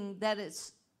being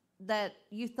that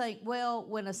you think, well,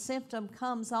 when a symptom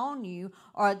comes on you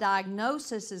or a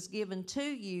diagnosis is given to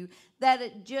you, that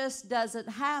it just doesn't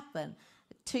happen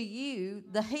to you,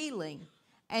 the healing,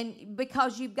 and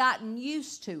because you've gotten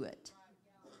used to it.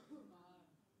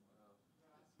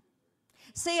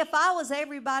 See, if I was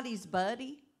everybody's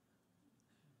buddy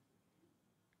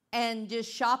and just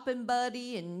shopping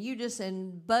buddy, and you just,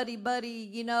 and buddy,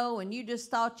 you know, and you just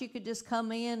thought you could just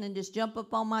come in and just jump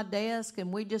up on my desk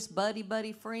and we just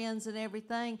buddy friends and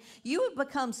everything, you would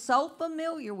become so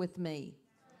familiar with me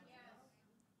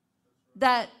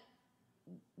that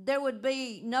there would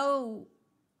be no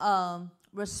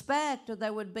respect, or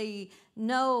there would be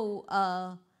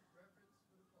no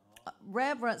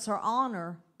reverence or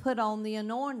honor put on the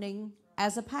anointing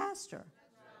as a pastor.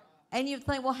 And you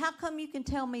think, well, how come you can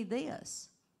tell me this?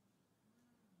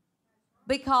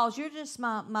 Because you're just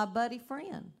my buddy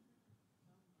friend.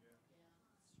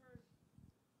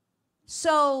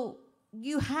 So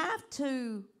you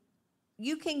can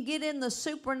get in the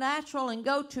supernatural and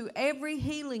go to every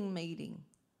healing meeting.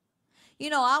 You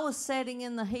know, I was sitting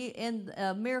in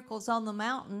Miracles on the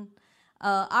Mountain.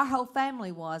 Our whole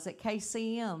family was at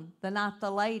KCM the night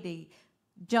the lady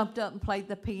jumped up and played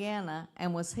the piano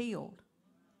and was healed.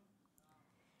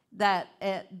 That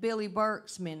at Billy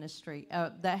Burke's ministry,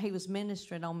 that he was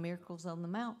ministering on Miracles on the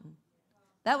Mountain.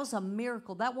 That was a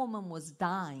miracle. That woman was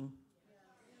dying.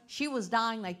 She was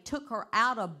dying. They took her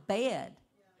out of bed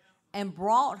and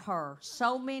brought her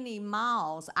so many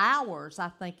miles, hours, I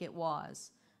think it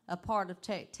was, a part of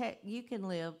Texas. You can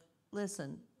live,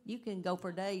 listen, you can go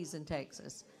for days in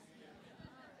Texas.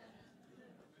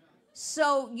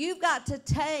 So you've got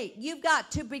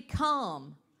to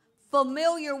become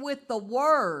familiar with the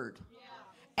word,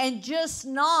 and just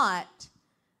not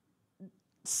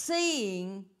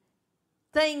seeing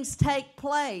things take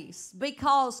place,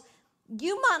 because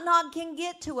you might not can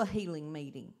get to a healing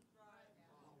meeting,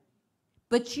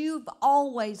 but you've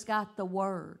always got the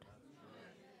word.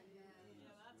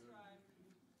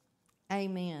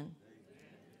 Amen.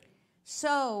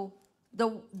 So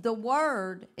the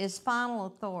word is final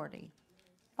authority.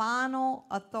 Final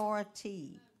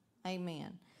authority.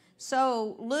 Amen.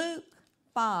 So Luke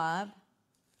 5,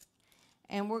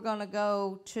 and we're going to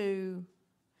go to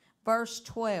verse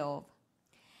 12.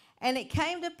 And it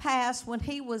came to pass when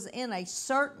he was in a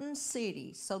certain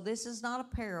city, so this is not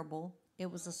a parable, it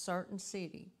was a certain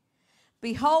city.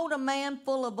 Behold, a man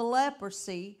full of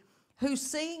leprosy, who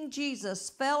seeing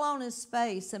Jesus fell on his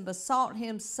face and besought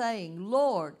him, saying,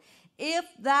 Lord, if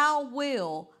thou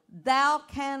wilt, thou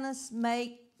canst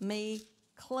make me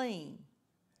clean.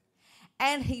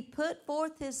 And he put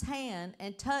forth his hand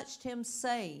and touched him,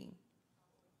 saying,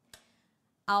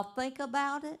 I'll think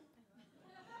about it.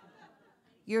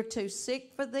 You're too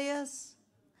sick for this.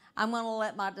 I'm going to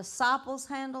let my disciples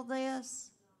handle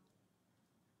this.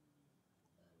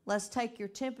 Let's take your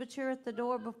temperature at the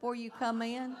door before you come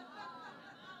in.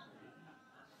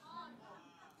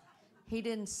 He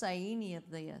didn't say any of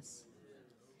this.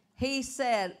 He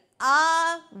said,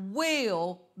 I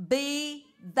will be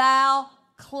thou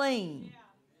clean.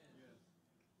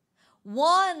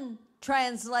 One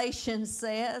translation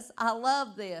says, I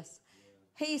love this.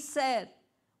 He said,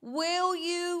 will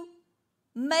you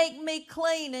make me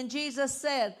clean? And Jesus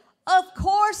said, of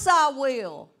course I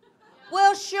will.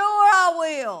 Well, sure I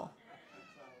will.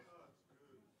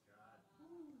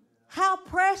 How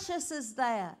precious is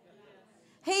that?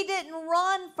 He didn't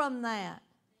run from that.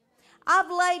 I've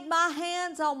laid my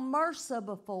hands on MRSA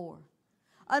before.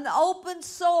 An open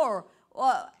sore.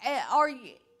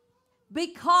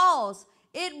 Because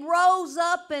it rose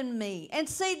up in me. And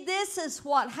see, this is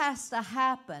what has to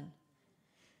happen.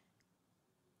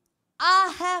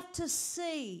 I have to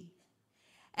see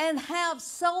and have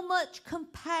so much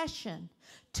compassion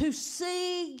to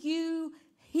see you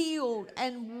healed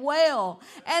and well.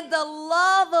 And the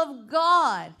love of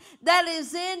God that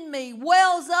is in me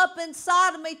wells up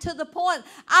inside of me to the point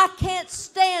I can't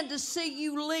stand to see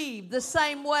you leave the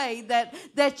same way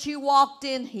that you walked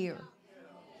in here.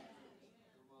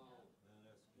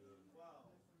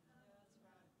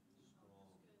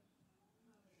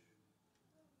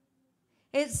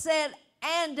 It said,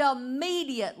 and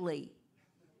immediately.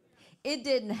 It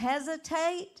didn't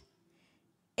hesitate.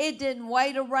 It didn't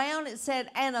wait around. It said,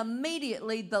 and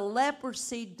immediately the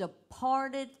leprosy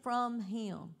departed from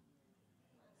him.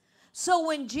 So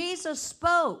when Jesus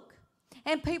spoke,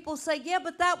 and people say, yeah,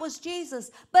 but that was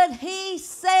Jesus. But he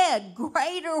said,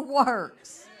 greater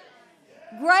works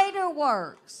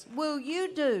will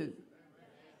you do.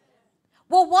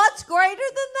 Well, what's greater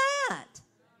than that?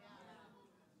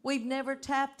 We've never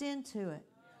tapped into it.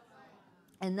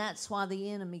 And that's why the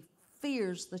enemy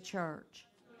fears the church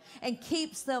and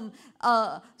keeps them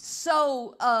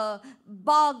so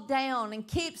bogged down and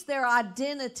keeps their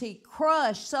identity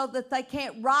crushed so that they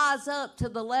can't rise up to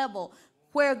the level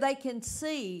where they can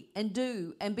see and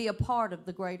do and be a part of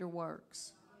the greater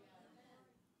works.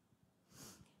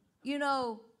 You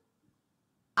know,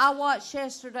 I watched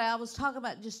yesterday, I was talking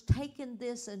about just taking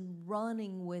this and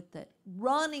running with it.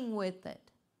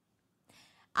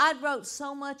 I wrote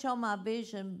so much on my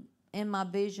vision, in my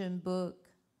vision book,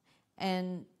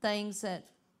 and things that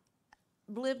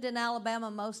I've lived in Alabama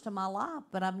most of my life,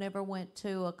 but I've never went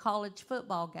to a college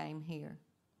football game here.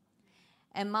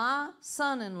 And my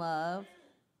son-in-law,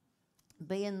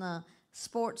 being the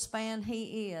sports fan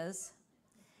he is,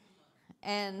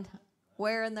 and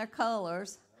wearing their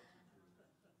colors,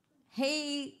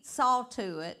 he saw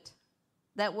to it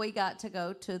that we got to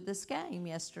go to this game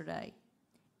yesterday.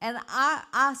 And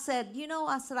I said,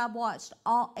 I've watched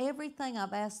everything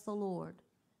I've asked the Lord.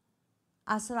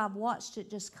 I said, I've watched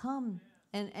it just come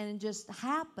and just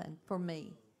happen for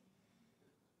me.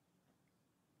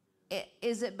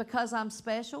 Is it because I'm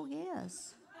special?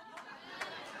 Yes.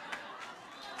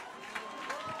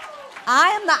 I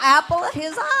am the apple of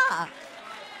his eye.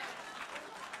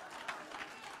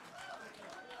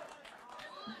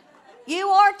 You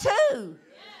are too.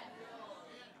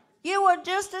 You are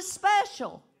just as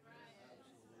special.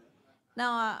 No,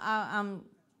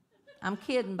 I'm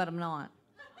kidding, but I'm not.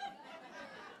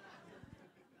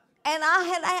 And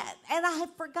I had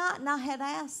forgotten I had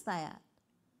asked that.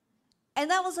 And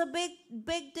that was a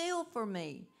big deal for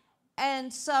me.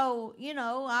 And so,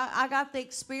 I got the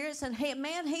experience, and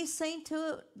he's seen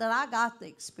to it that I got the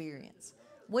experience.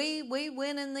 We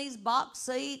went in these box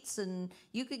seats, and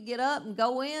you could get up and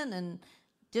go in and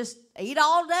just eat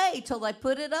all day till they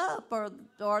put it up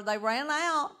or they ran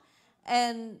out.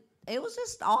 And it was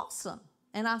just awesome.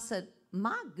 And I said,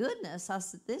 my goodness,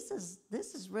 this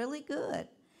is really good.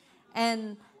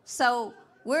 And so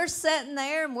we're sitting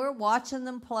there and we're watching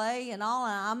them play and all.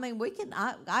 I mean,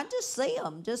 I just see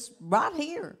them just right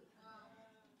here.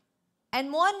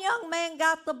 And one young man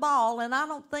got the ball, and I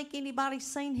don't think anybody's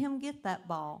seen him get that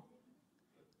ball.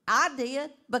 I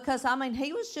did, because,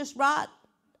 he was just right,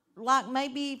 like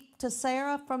maybe to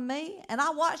Sarah from me, and I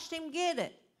watched him get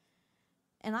it.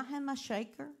 And I had my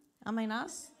shaker. I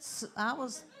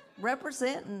was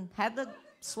representing, had the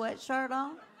sweatshirt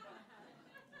on.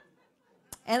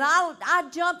 And I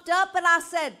jumped up and I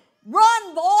said,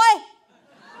 run, boy.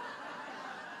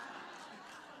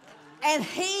 And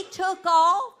he took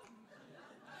off.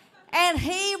 And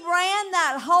he ran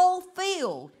that whole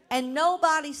field. And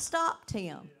nobody stopped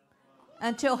him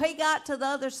until he got to the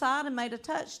other side and made a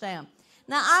touchdown.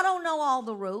 Now, I don't know all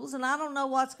the rules, and I don't know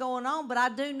what's going on, but I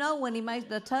do know when he made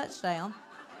the touchdown.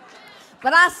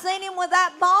 But I seen him with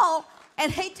that ball,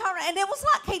 and he turned, and it was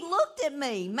like he looked at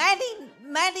me.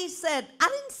 Maddie said, I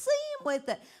didn't see him with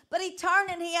it. But he turned,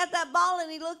 and he had that ball, and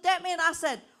he looked at me, and I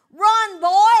said, run,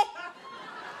 boy.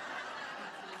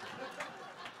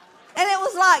 And it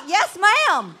was like, yes,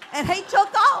 ma'am. And he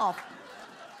took off.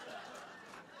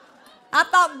 I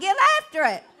thought, get after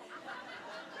it.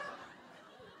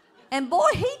 And boy,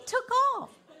 he took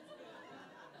off.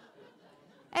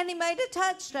 And he made a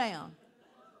touchdown.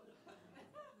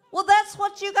 Well, that's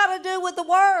what you got to do with the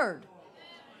word.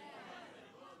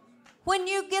 When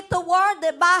you get the word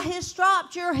that by his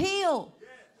stripes you're healed,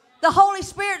 the Holy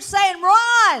Spirit's saying,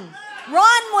 run.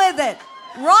 Run with it.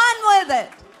 Run with it.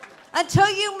 Until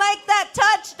you make that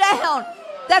touchdown,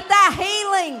 that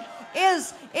healing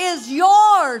is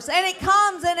yours. And it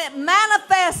comes and it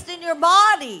manifests in your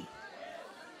body.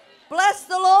 Bless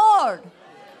the Lord.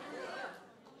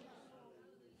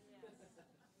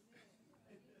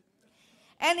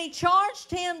 And he charged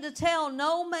him to tell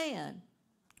no man,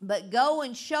 but go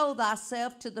and show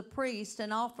thyself to the priest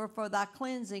and offer for thy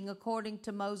cleansing according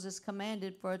to Moses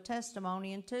commanded for a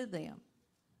testimony unto them.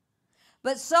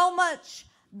 But so much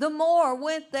the more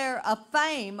went there a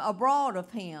fame abroad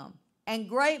of him, and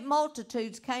great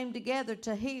multitudes came together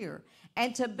to hear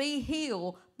and to be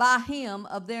healed by him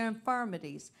of their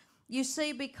infirmities. You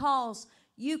see, because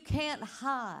you can't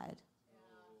hide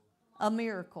a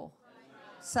miracle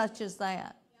such as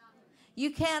that.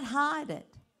 You can't hide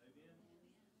it.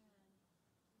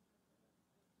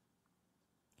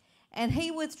 And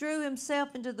he withdrew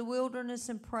himself into the wilderness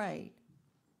and prayed.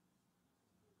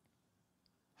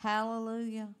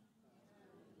 Hallelujah.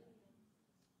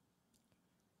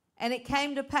 And it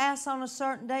came to pass on a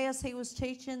certain day as he was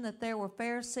teaching that there were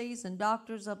Pharisees and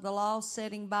doctors of the law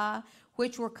sitting by,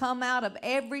 which were come out of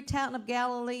every town of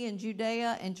Galilee and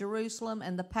Judea and Jerusalem,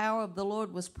 and the power of the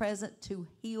Lord was present to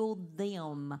heal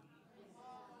them.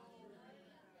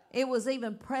 It was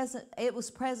even present, it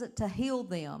was present to heal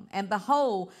them. And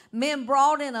behold, men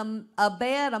brought in a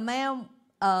bed, a man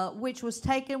which was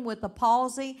taken with a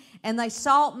palsy, and they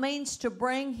sought means to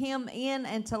bring him in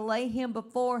and to lay him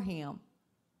before him.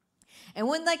 And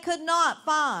when they could not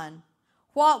find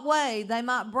what way they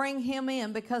might bring him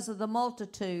in because of the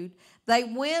multitude, they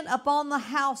went upon the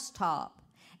housetop,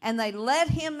 and they let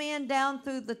him in down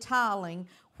through the tiling,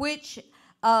 which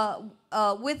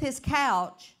with his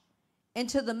couch,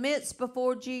 into the midst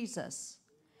before Jesus.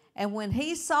 And when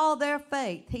he saw their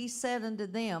faith, he said unto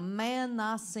them, Man,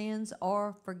 thy sins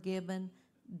are forgiven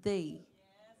thee.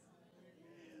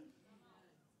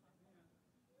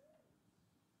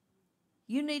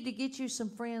 You need to get you some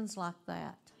friends like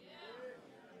that.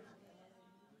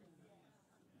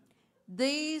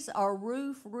 These are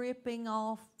roof-ripping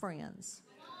off friends.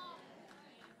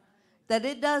 That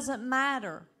it doesn't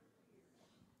matter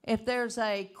if there's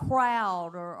a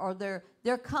crowd or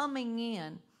they're coming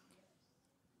in.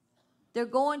 They're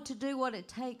going to do what it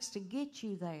takes to get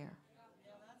you there.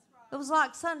 It was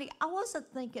like Sunday. I wasn't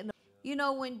thinking, you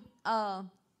know, when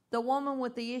the woman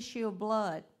with the issue of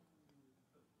blood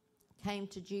came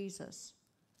to Jesus,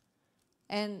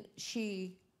 and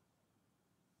she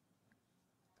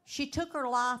took her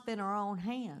life in her own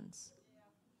hands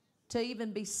to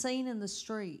even be seen in the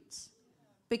streets,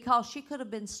 because she could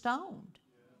have been stoned.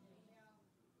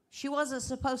 She wasn't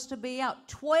supposed to be out.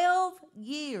 12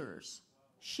 years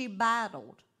she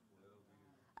battled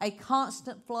a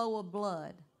constant flow of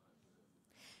blood.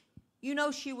 You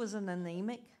know, she was an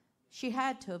anemic. She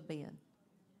had to have been.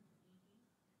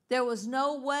 There was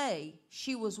no way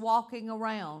she was walking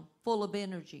around full of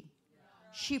energy.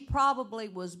 She probably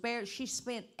was bare. She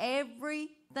spent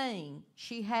everything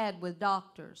she had with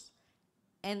doctors.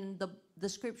 And the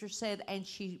scripture said, and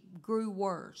she grew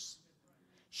worse.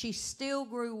 She still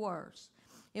grew worse.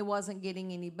 It wasn't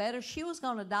getting any better. She was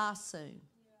going to die soon.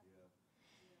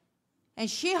 And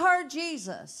she heard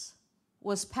Jesus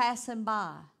was passing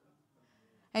by.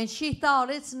 And she thought,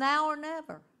 it's now or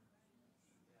never.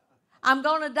 I'm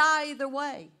going to die either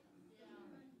way.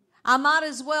 I might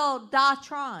as well die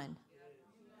trying.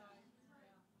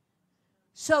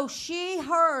 So she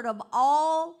heard of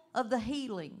all of the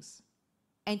healings.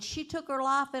 And she took her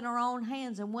life in her own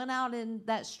hands and went out in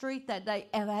that street that day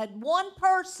and had one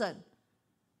person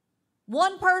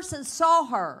saw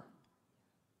her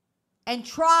and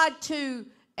tried to,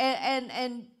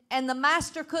 and the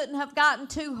master couldn't have gotten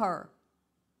to her.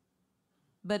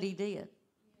 But he did.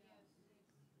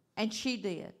 And she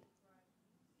did.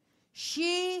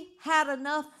 She had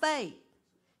enough faith.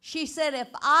 She said, if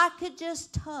I could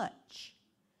just touch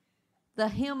the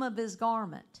hem of his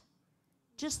garment,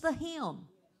 just the hem,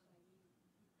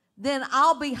 then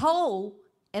I'll be whole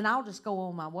and I'll just go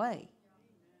on my way.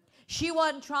 She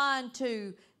wasn't trying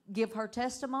to give her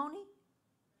testimony.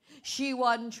 She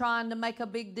wasn't trying to make a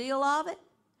big deal of it,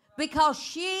 because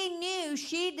she knew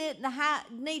she didn't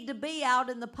need to be out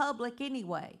in the public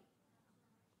anyway.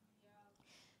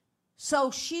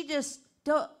 So she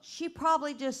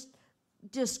probably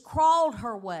just crawled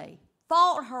her way,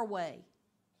 fought her way,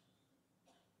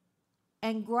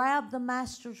 and grabbed the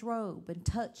master's robe and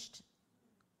touched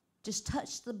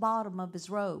the bottom of his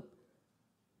robe.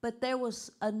 But there was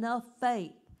enough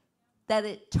faith that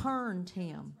it turned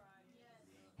him.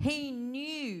 He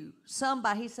knew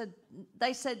somebody.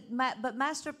 They said, but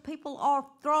Master, people are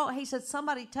throwing. He said,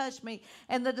 somebody touched me.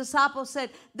 And the disciples said,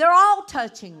 they're all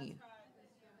touching you.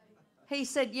 He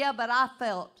said, yeah, but I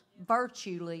felt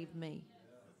virtue leave me.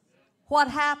 What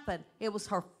happened? It was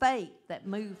her faith that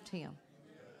moved him.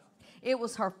 It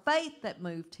was her faith that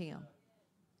moved him.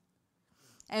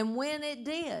 And when it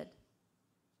did,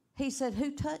 he said,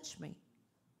 who touched me?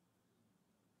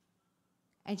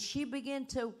 And she began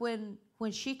to,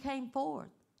 when she came forth,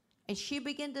 and she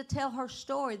began to tell her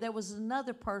story, there was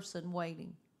another person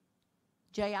waiting,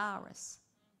 Jairus.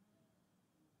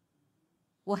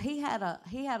 Well, he had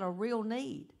a real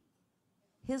need.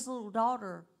 His little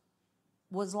daughter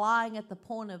was lying at the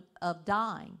point of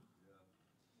dying.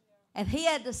 And he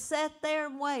had to sit there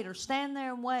and wait, or stand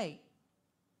there and wait.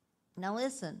 Now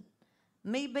listen,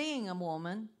 me being a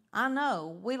woman, I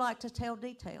know we like to tell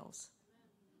details.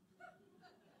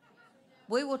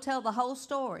 We will tell the whole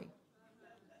story.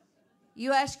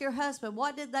 You ask your husband,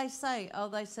 what did they say? Oh,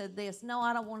 they said this. No,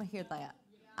 I don't want to hear that.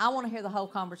 I want to hear the whole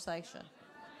conversation.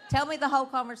 Tell me the whole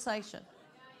conversation.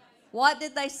 What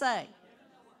did they say?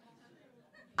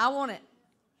 I want it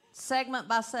segment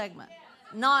by segment,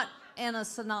 not in a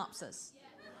synopsis.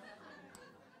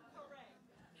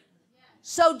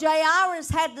 So Jairus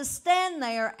had to stand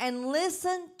there and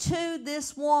listen to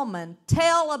this woman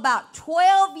tell about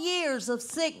 12 years of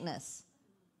sickness.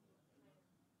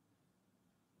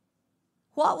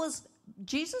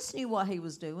 Jesus knew what he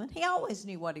was doing. He always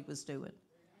knew what he was doing.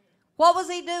 What was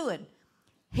he doing?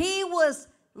 He was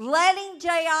letting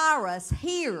Jairus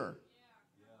hear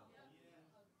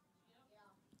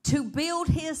to build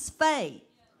his faith,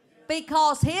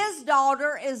 because his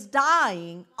daughter is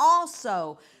dying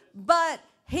also. But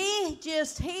he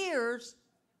just hears,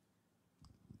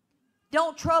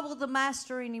 don't trouble the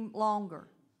master any longer.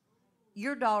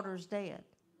 Your daughter's dead.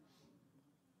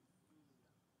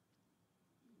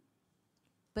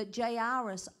 But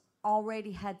Jairus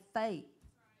already had faith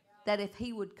that if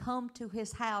he would come to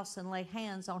his house and lay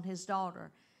hands on his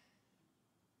daughter,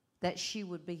 that she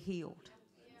would be healed.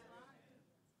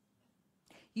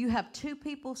 You have two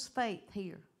people's faith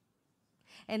here.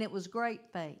 And it was great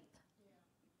faith.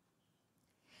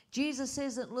 Jesus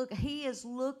he is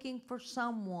looking for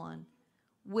someone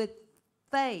with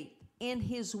faith in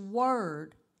his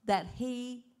word that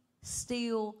he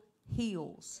still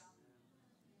heals.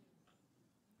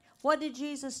 What did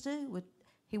Jesus do?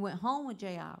 He went home with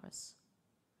Jairus.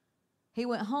 He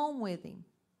went home with him.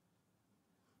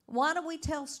 Why do we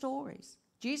tell stories?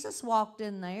 Jesus walked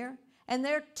in there and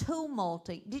they're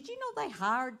tumulting. Did you know they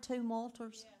hired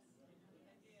tumulters?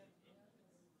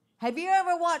 Have you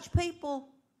ever watched people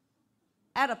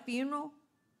at a funeral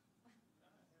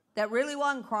that really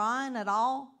wasn't crying at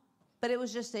all, but it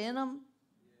was just in them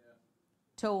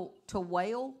to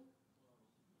wail?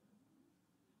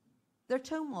 They're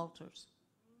tumulters.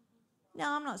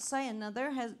 Now, I'm not saying, now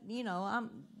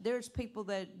there's people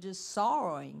that just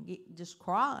sorrowing, just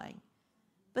crying.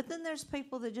 But then there's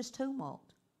people that just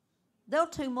tumult. They'll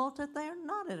tumult if they're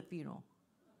not at a funeral.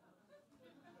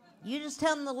 You just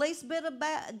tell them the least bit of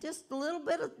just a little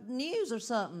bit of news or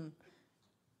something.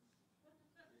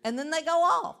 And then they go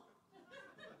off.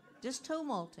 Just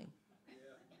tumulting.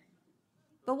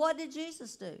 But what did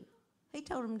Jesus do? He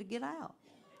told them to get out.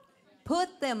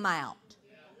 Put them out.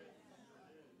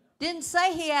 Didn't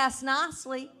say he asked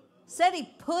nicely. Said he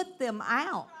put them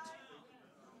out.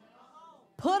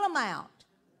 Put them out.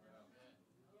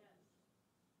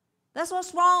 That's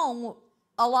what's wrong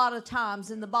a lot of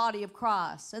times in the body of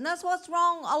Christ. And that's what's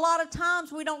wrong a lot of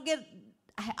times we don't get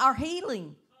our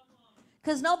healing.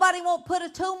 Because nobody won't put a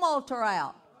tumulter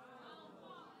out.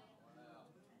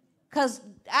 Because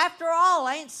after all,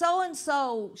 ain't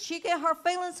so-and-so, she get her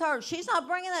feelings hurt. She's not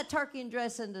bringing that turkey and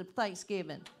dressing to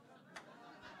Thanksgiving.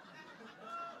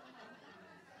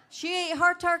 She ate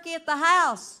her turkey at the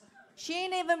house. She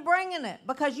ain't even bringing it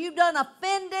because you done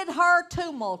offended her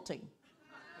tumulting.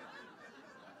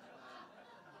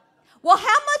 Well, how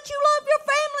much you love your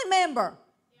family member?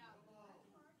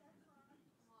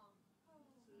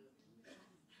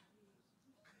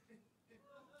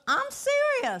 I'm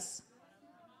serious.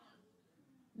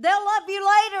 They'll love you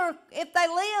later if they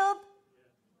live.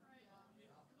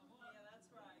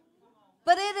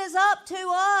 But it is up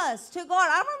to us, to God.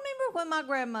 I remember when my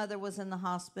grandmother was in the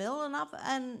hospital,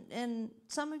 and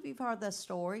some of you have heard that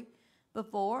story.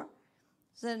 before. It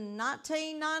was in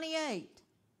 1998.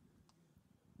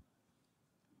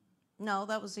 No,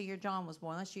 that was the year John was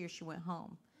born. That's the year she went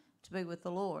home to be with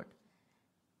the Lord.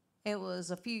 It was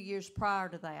a few years prior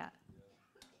to that.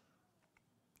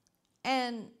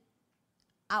 And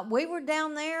we were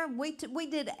down there. We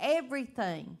did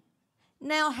everything.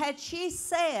 Now, had she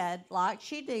said, like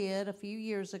she did a few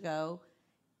years ago,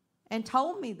 and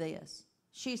told me this,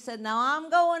 she said, now I'm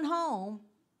going home,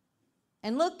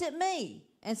 and looked at me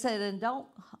and said, and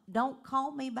don't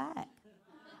call me back.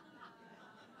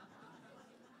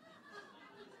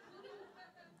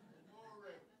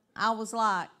 I was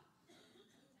like,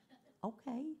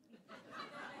 okay.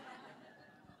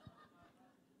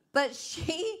 But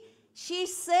she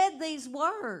said these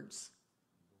words.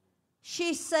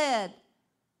 She said,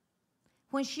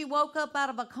 when she woke up out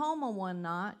of a coma one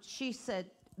night, she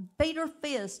said, beat her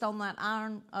fist on that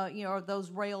iron, or those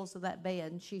rails of that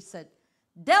bed, and she said,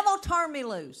 devil, turn me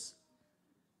loose.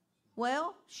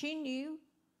 Well, she knew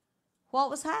what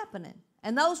was happening.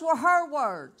 And those were her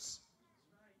words.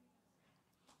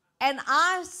 And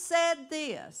I said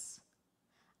this.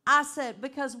 I said,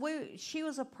 because she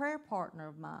was a prayer partner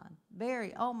of mine.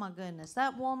 Oh my goodness.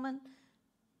 That woman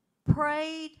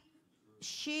prayed.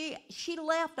 She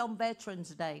left on Veterans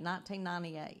Day,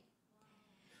 1998.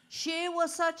 She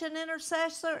was such an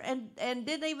intercessor and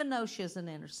didn't even know she was an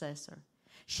intercessor.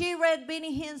 She read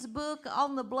Benny Hinn's book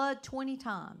on the blood 20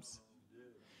 times.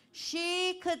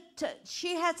 She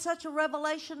had such a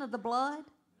revelation of the blood.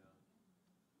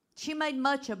 She made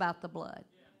much about the blood.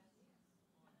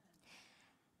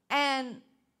 And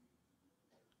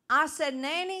I said,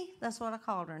 Nanny, that's what I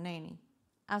called her, Nanny.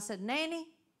 I said, Nanny,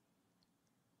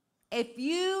 if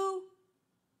you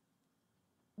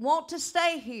want to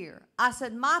stay here, I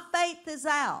said, my faith is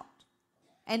out.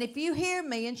 And if you hear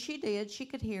me, and she did, she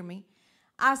could hear me,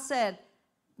 I said,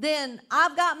 then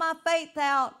I've got my faith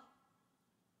out,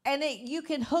 and you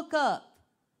can hook up.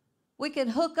 We can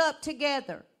hook up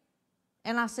together.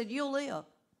 And I said, you'll live.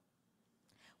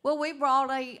 Well, we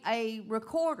brought a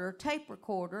recorder, tape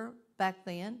recorder back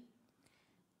then,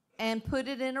 and put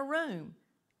it in a room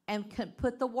and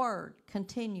put the word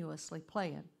continuously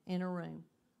playing in a room.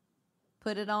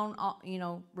 Put it on,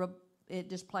 it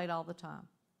just played all the time.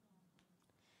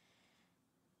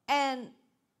 And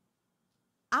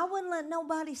I wouldn't let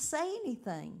nobody say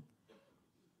anything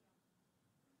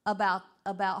about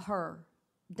her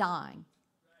dying.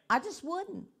 I just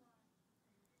wouldn't.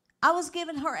 I was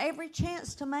giving her every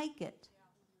chance to make it.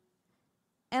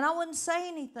 And I wouldn't say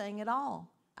anything at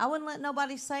all. I wouldn't let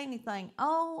nobody say anything.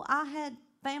 Oh, I had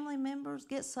family members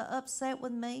get so upset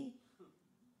with me.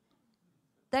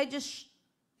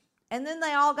 And then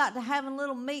they all got to having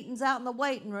little meetings out in the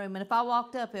waiting room. And if I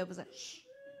walked up, it was like, shh.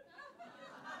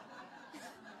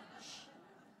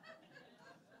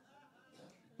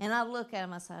 And I'd look at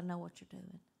them, I said, I know what you're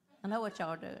doing. I know what y'all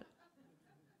are doing.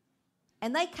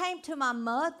 And they came to my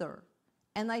mother,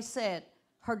 and they said,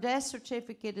 her death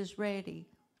certificate is ready.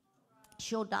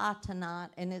 She'll die tonight,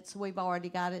 and we've already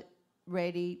got it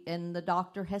ready, and the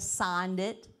doctor has signed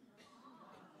it.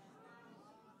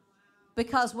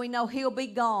 Because we know he'll be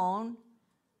gone.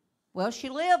 Well, she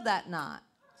lived that night.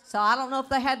 So I don't know if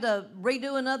they had to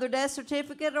redo another death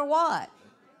certificate or what.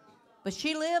 But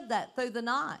she lived that through the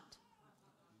night.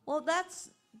 Well, that's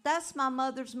my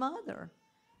mother's mother.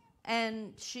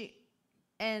 And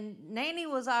Nanny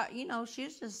was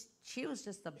she was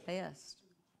just the best.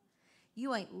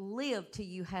 You ain't lived till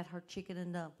you had her chicken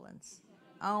and dumplings.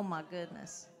 Oh my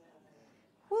goodness.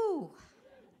 Whoo.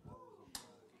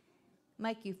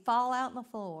 Make you fall out on the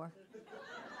floor.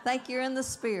 Think you're in the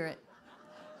spirit.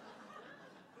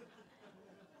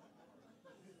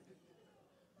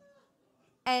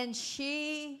 And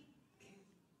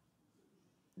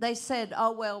they said,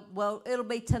 oh, well, it'll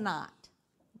be tonight.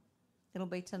 It'll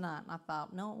be tonight. And I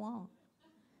thought, no, it won't.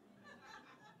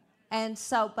 And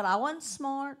so, but I wasn't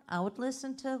smart. I would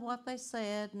listen to what they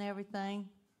said and everything.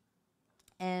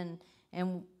 And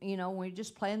we're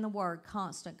just playing the word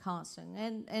constant.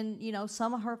 And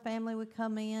some of her family would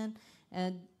come in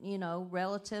and,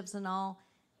 relatives and all.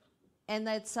 And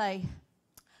they'd say,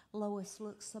 Lois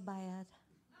looks so bad.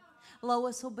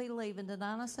 Lois will be leaving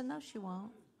tonight. And I said, no, she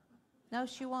won't. No,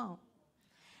 she won't.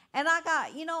 And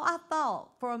I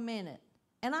thought for a minute,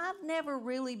 and I've never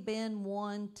really been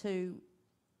one to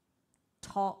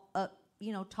talk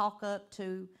up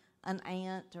to an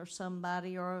aunt or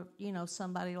somebody or,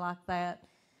 somebody like that.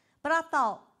 But I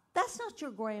thought, that's not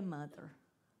your grandmother.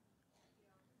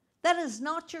 That is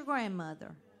not your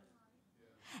grandmother.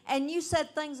 And you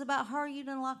said things about her you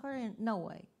didn't like her? No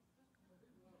way.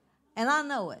 And I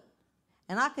know it.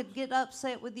 And I could get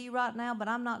upset with you right now, but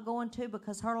I'm not going to,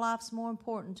 because her life's more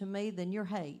important to me than your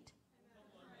hate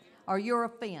or your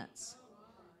offense.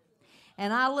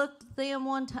 And I looked at them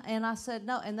one time and I said,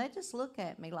 no. And they just look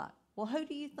at me like, well, who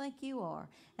do you think you are?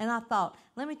 And I thought,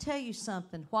 let me tell you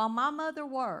something. While my mother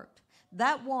worked,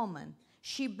 that woman,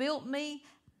 she built me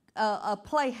a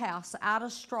playhouse out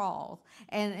of straw,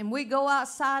 and we'd go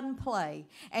outside and play.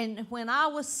 And when I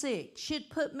was sick, she'd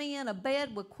put me in a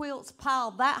bed with quilts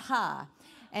piled that high,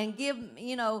 and give,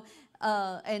 you know,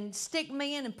 and stick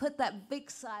me in and put that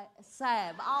big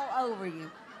salve all over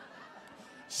you.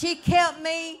 She kept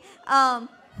me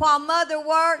while Mother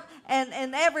worked,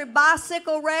 and every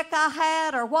bicycle wreck I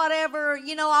had or whatever,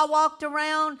 you know, I walked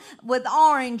around with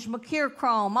orange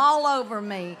mercurochrome all over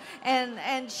me.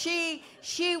 And she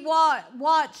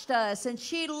watched us, and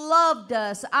she loved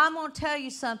us. I'm going to tell you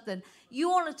something. You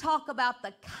want to talk about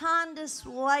the kindest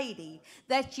lady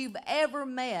that you've ever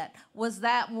met was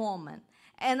that woman.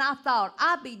 And I thought,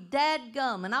 I'd be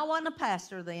dadgum. And I wasn't a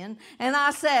pastor then. And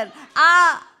I said,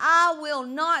 I will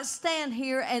not stand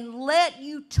here and let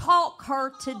you talk her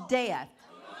to death.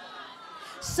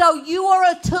 So you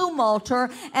are a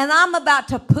tumulter, and I'm about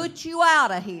to put you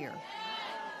out of here.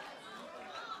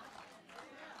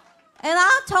 And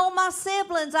I told my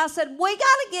siblings, I said, we got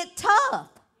to get tough.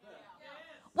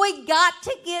 We got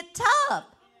to get tough.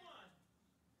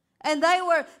 And they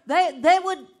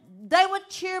would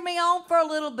cheer me on for a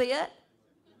little bit.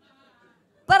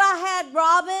 But I had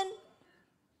Robin,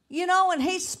 you know, and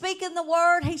he's speaking the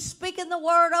word. He's speaking the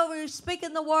word over. He's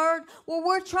speaking the word. Well,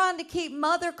 we're trying to keep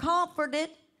Mother comforted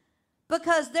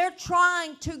because they're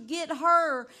trying to get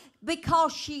her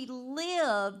because she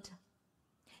lived.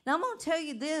 Now, I'm going to tell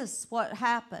you this, what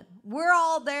happened. We're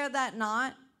all there that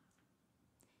night.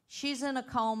 She's in a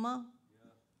coma.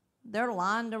 They're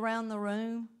lined around the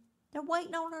room. They're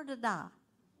waiting on her to die.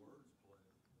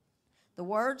 The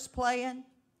word's playing.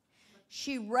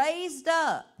 She raised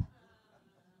up.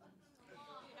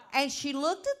 And she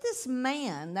looked at this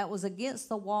man that was against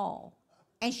the wall.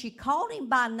 And she called him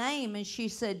by name and she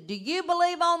said, do you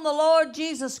believe on the Lord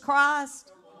Jesus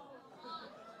Christ?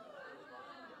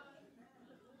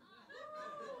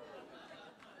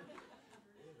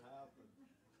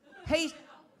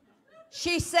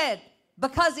 She said,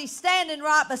 because he's standing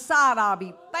right beside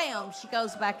Abby. Bam, she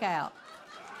goes back out.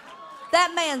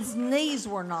 That man's knees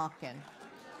were knocking.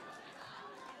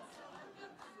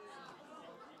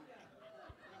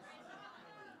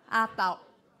 I thought,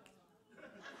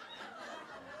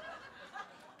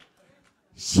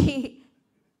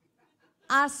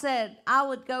 I said I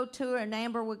would go to her, and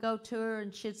Amber would go to her,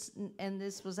 and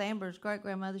this was Amber's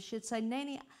great-grandmother. She'd say,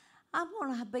 Nanny, I'm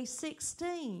going to be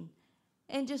 16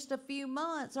 in just a few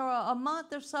months or a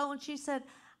month or so. And she said,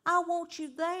 I want you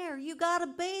there. You got to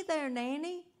be there,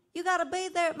 Nanny. You got to be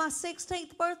there at my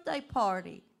 16th birthday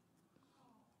party.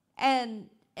 And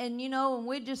you know, and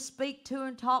we'd just speak to her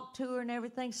and talk to her and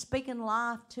everything, speaking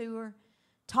life to her,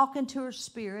 talking to her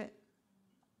spirit.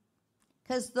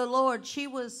 Because the Lord, she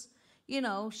was, you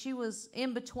know, she was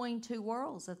in between two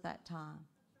worlds at that time.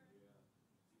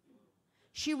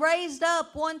 She raised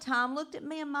up one time, looked at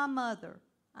me and my mother.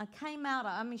 I came out,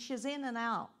 she was in and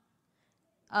out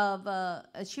of,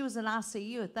 she was in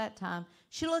ICU at that time.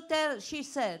 She looked at it, she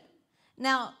said,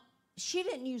 now, she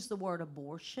didn't use the word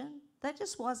abortion. That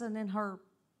just wasn't in her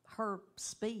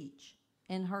speech,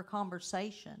 in her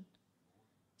conversation.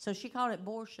 So she called it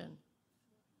abortion.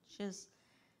 She's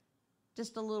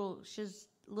just a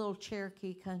little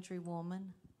Cherokee country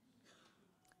woman.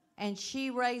 And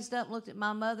she raised up, looked at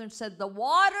my mother and said, the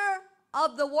water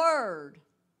of the word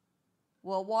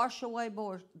will wash away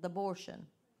the abortion.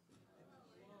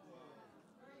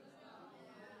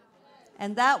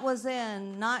 And that was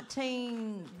in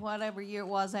 19, whatever year it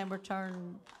was, Amber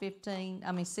turned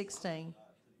 16.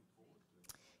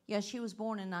 Yeah, she was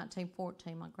born in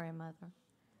 1914, my grandmother.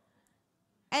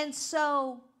 And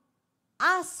so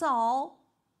I saw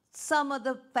some of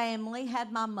the family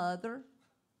had my mother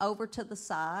over to the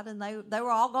side, and they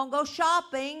were all going to go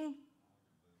shopping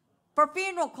for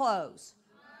funeral clothes.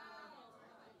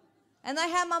 And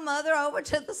they had my mother over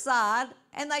to the side,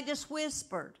 and they just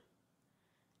whispered.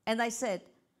 And they said,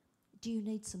 do you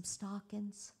need some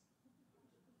stockings?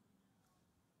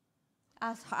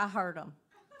 I heard them.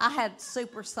 I had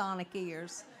supersonic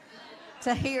ears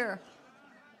to hear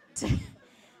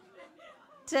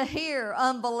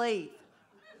unbelief.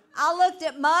 I looked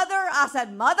at Mother. I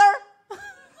said, Mother?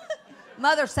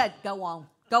 Mother said, go on.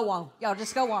 Y'all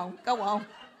just go on.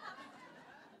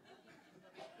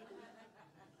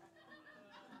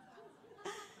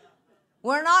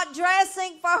 We're not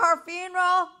dressing for her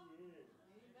funeral.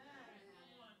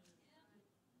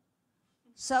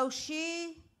 So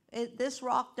this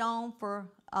rocked on for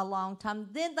a long time.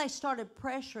 Then they started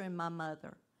pressuring my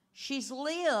mother. She's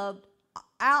outlived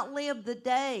the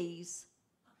days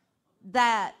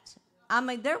that, I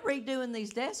mean, they're redoing these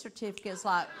death certificates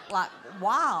like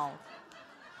wild.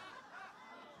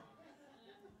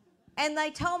 And they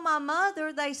told my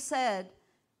mother, they said,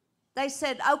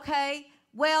 okay,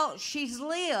 well, she's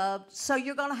lived, so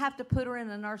you're going to have to put her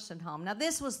in a nursing home. Now,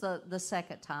 this was the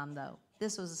second time, though.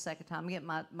 This was the second time. I'm getting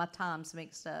my times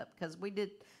mixed up because we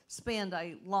did spend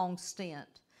a long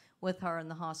stint with her in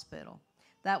the hospital.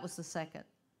 That was the second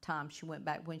time she went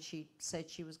back when she said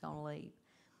she was going to leave.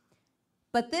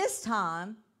 But this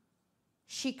time,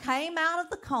 she came out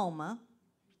of the coma,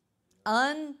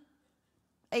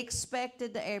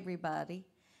 unexpected to everybody,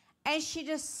 and she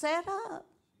just sat up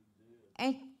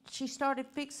and she started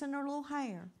fixing her little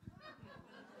hair.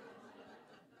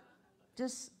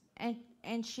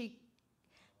 And she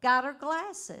got her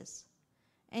glasses,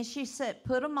 and she said,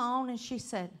 put them on, and she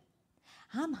said,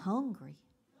 I'm hungry.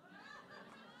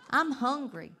 I'm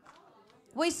hungry.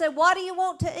 We said, what do you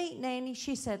want to eat, Nanny?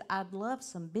 She said, I'd love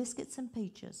some biscuits and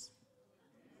peaches.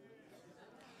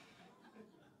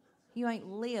 You ain't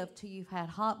lived till you've had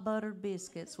hot buttered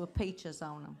biscuits with peaches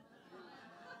on them.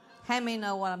 How many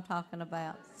know what I'm talking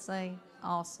about? See?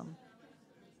 Awesome.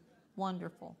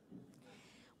 Wonderful.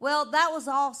 Well, that was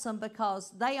awesome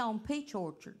because they own peach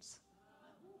orchards.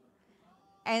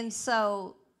 And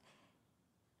so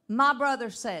my brother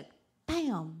said,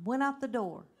 bam, went out the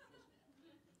door.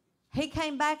 He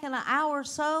came back in an hour or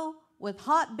so with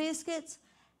hot biscuits,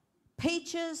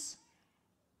 peaches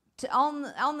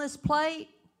on this plate.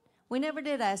 We never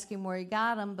did ask him where he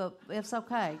got them, but it's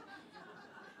okay.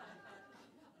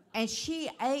 And she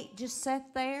ate, just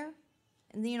sat there.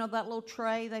 And you know that little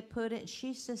tray they put it, and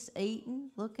she's just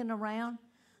eating, looking around.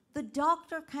 The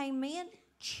doctor came in,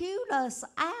 chewed us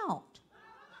out.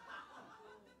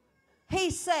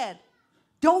 He said,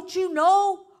 don't you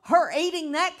know her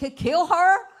eating that could kill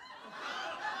her?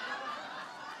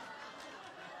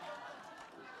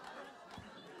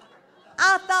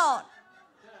 I thought,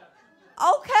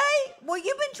 okay, well,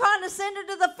 you've been trying to send her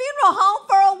to the funeral home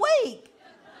for a week.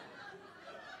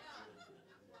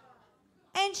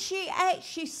 And she ate.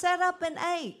 She sat up and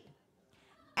ate.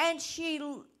 And she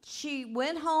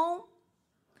went home,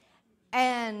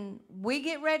 and we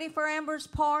get ready for Amber's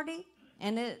party,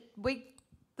 and we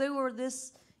threw her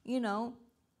this,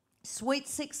 Sweet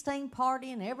 16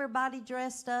 party, and everybody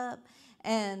dressed up,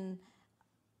 and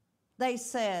they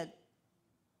said,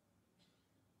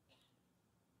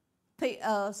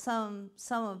 some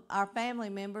of our family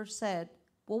members said,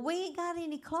 well, we ain't got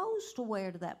any clothes to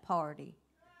wear to that party.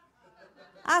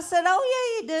 I said, oh, yeah,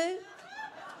 you do.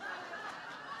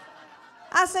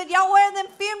 I said, y'all wear them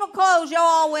funeral clothes y'all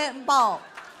all went and bought.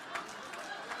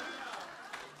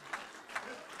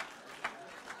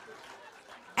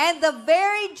 And the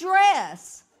very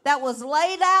dress that was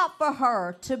laid out for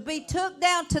her to be took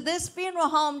down to this funeral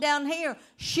home down here,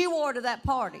 she wore to that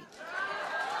party.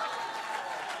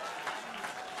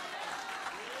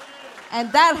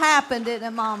 And that happened, didn't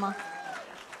it, Mama?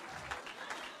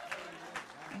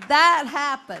 That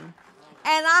happened.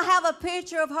 And I have a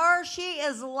picture of her. She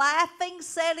is laughing,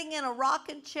 sitting in a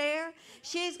rocking chair.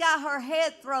 She's got her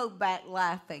head thrown back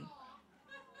laughing.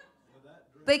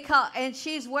 And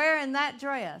she's wearing that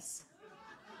dress.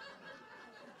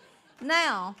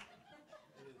 Now,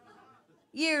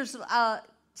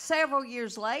 several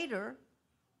years later,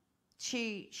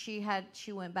 she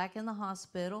went back in the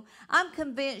hospital. I'm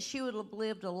convinced she would have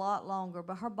lived a lot longer,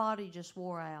 but her body just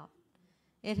wore out.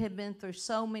 It had been through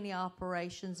so many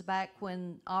operations back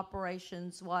when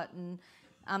operations wasn't.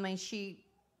 I mean, she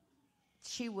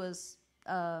was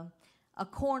a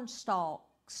corn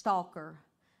stalker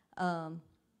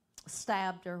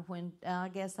stabbed her when I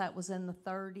guess that was in the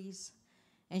 30s,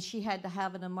 and she had to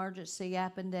have an emergency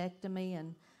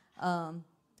appendectomy,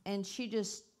 and she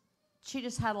just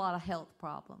had a lot of health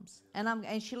problems.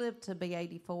 And she lived to be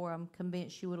 84. I'm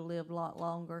convinced she would have lived a lot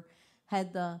longer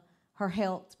had her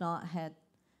health not had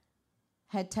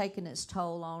taken its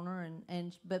toll on her.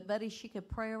 But buddy, she could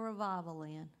pray a revival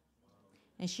in,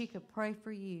 and she could pray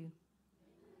for you.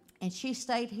 And she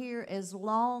stayed here as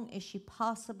long as she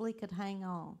possibly could hang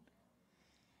on.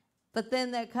 But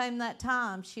then there came that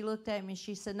time, she looked at me and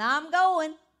she said, now I'm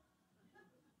going.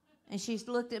 And she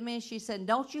looked at me and she said,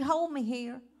 don't you hold me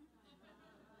here.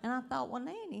 And I thought, well,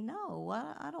 Nanny, no,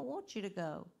 I don't want you to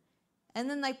go. And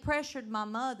then they pressured my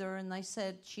mother, and they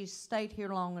said she's stayed here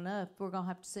long enough. We're going to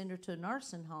have to send her to a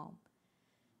nursing home.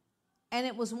 And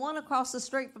it was one across the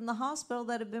street from the hospital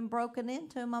that had been broken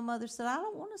into. And my mother said, I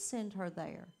don't want to send her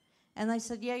there. And they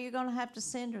said, yeah, you're going to have to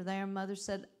send her there. And Mother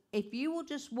said, if you will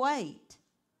just wait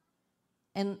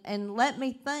and let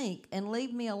me think and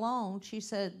leave me alone, she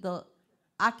said,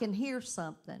 I can hear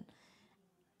something.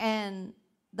 And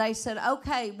they said,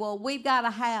 okay, well, we've got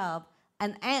to have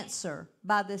an answer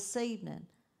by this evening.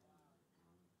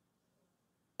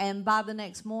 And by the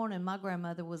next morning, my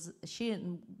grandmother she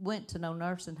went to no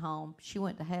nursing home. She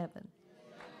went to heaven.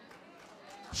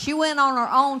 She went on her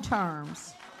own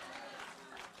terms.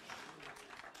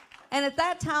 And at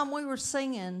that time, we were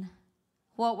singing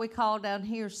what we call down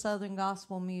here Southern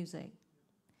gospel music,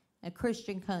 a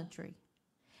Christian country.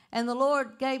 And the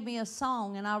Lord gave me a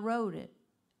song, and I wrote it.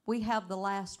 We have the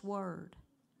last word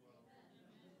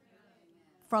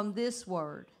from this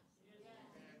word.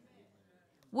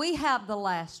 We have the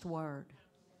last word.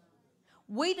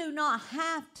 We do not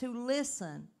have to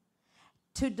listen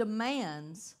to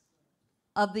demands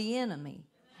of the enemy.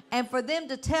 And for them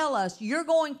to tell us, you're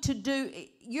going to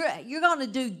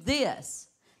do this.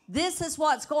 This is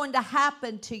what's going to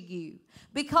happen to you.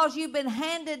 Because you've been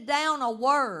handed down a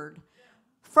word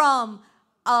from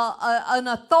an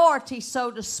authority,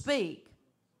 so to speak,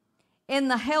 in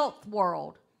the health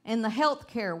world, in the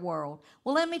healthcare world.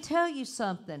 Well, let me tell you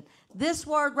something. This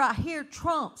word right here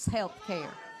trumps healthcare.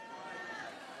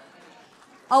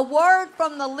 A word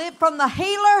from the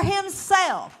healer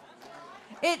himself.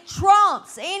 It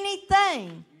trumps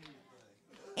anything.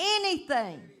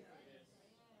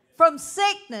 From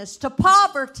sickness to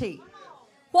poverty.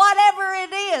 Whatever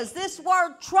it is, this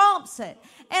word trumps it.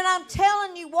 And I'm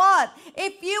telling you what,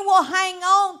 if you will hang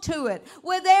on to it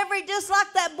with just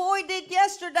like that boy did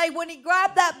yesterday when he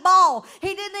grabbed that ball,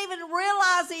 he didn't even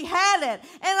realize he had it.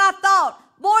 And I thought,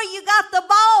 boy, you got the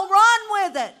ball, run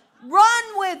with it. Run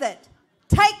with it.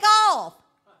 Take off.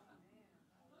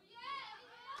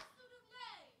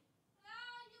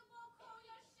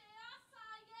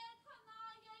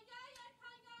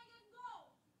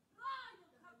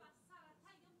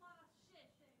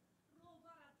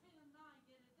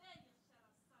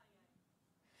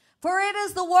 For it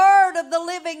is the word of the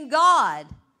living God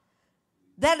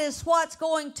that is what's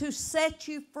going to set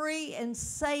you free and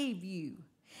save you.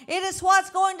 It is what's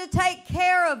going to take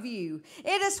care of you.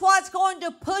 It is what's going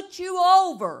to put you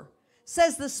over,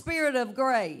 says the Spirit of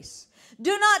grace.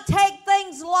 Do not take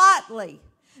things lightly.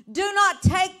 Do not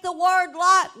take the word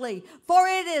lightly, for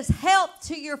it is health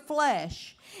to your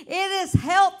flesh. It is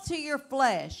health to your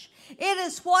flesh. It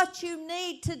is what you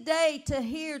need today to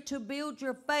hear to build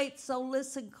your faith, so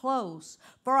listen close.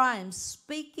 For I am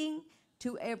speaking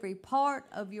to every part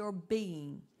of your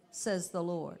being, says the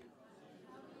Lord.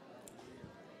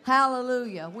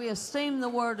 Hallelujah. We esteem the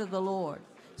word of the Lord.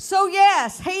 So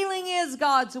yes, healing is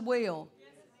God's will.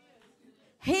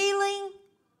 Healing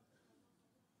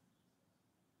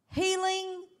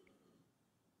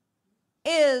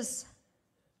is...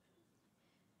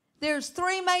 There's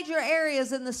three major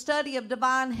areas in the study of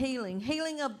divine healing.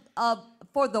 Healing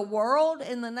for the world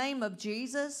in the name of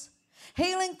Jesus.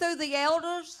 Healing through the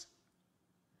elders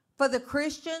for the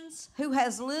Christians who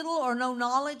has little or no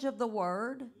knowledge of the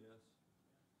word.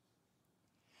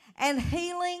 And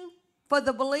healing for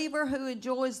the believer who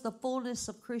enjoys the fullness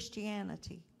of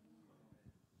Christianity.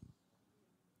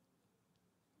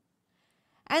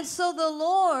 And so the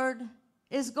Lord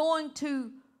is going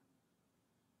to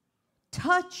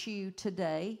touch you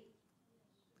today.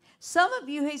 Some of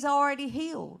you He's already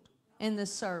healed in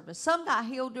this service. Some got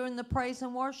healed during the praise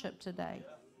and worship today.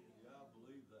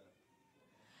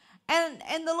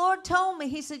 And the Lord told me,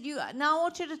 He said, now I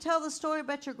want you to tell the story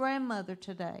about your grandmother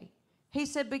today. He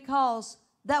said, because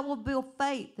that will build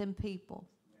faith in people.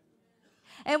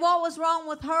 And what was wrong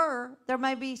with her, there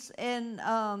may be,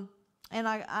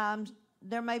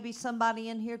 there may be somebody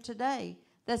in here today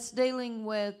that's dealing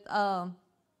with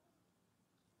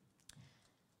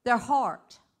their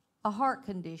heart, a heart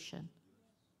condition.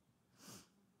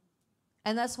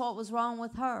 And that's what was wrong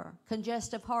with her,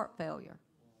 congestive heart failure.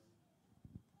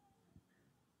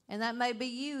 And that may be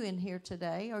you in here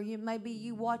today, or may be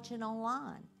you watching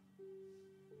online.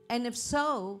 And if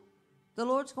so, the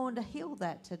Lord's going to heal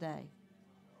that today.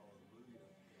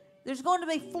 There's going to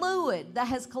be fluid that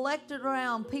has collected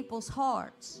around people's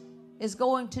hearts is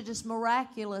going to just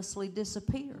miraculously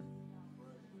disappear.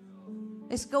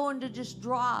 It's going to just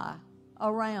dry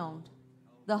around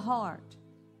the heart.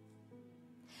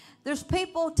 There's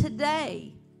people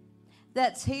today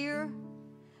that's here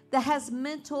that has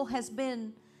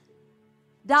been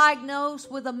diagnosed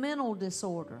with a mental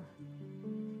disorder.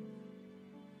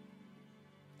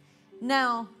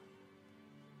 Now,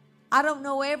 I don't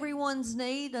know everyone's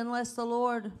need unless the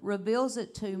Lord reveals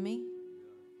it to me.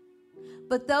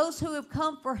 But those who have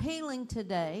come for healing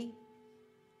today,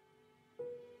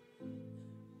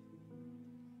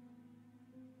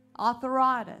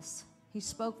 Arthritis. He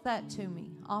spoke that to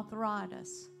me.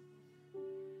 Arthritis.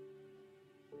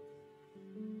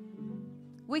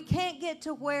 We can't get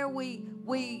to where we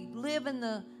live in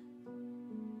the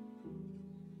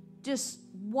just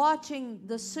watching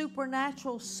the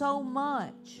supernatural so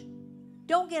much.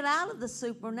 Don't get out of the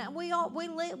supernatural.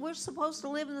 We're supposed to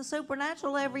live in the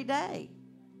supernatural every day.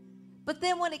 But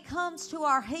then when it comes to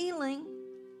our healing,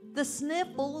 the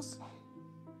sniffles,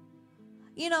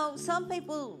 you know, some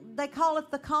people, they call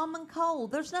it the common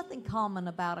cold. There's nothing common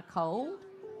about a cold.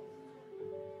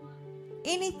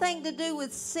 Anything to do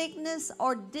with sickness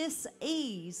or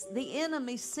dis-ease, the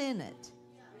enemy sent it.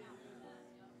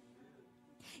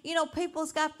 You know,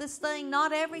 people's got this thing,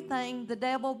 not everything the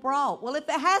devil brought. Well, if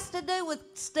it has to do with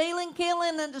stealing,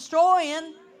 killing, and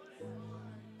destroying,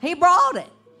 he brought it.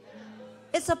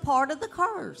 It's a part of the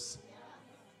curse.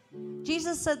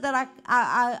 Jesus said that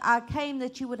I came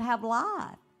that you would have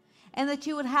life, and that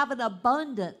you would have an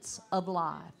abundance of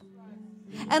life.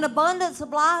 An abundance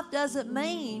of life doesn't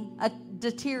mean a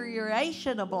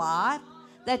deterioration of life,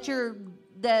 that you're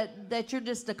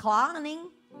just declining.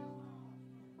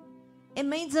 It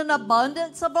means an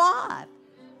abundance of life.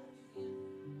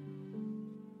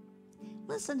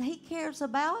 Listen, he cares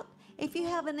about if you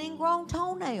have an ingrown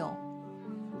toenail.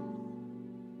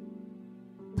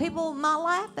 People might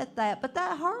laugh at that, but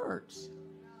that hurts.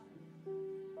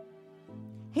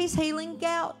 He's healing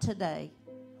gout today.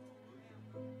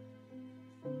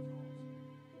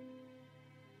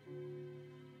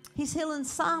 He's healing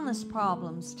sinus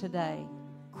problems today,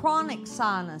 chronic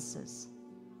sinuses.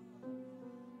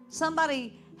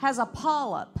 Somebody has a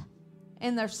polyp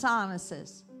in their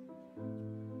sinuses.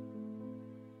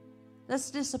 That's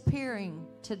disappearing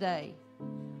today.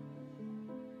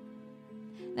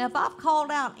 Now, if I've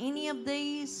called out any of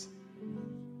these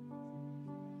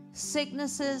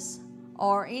sicknesses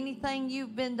or anything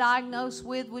you've been diagnosed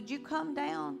with, would you come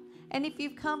down? And if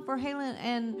you've come for healing,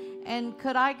 and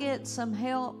could I get some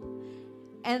help?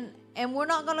 And we're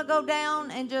not going to go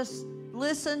down and just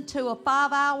listen to a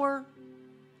 5-hour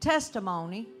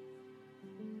testimony.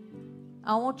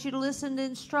 I want you to listen to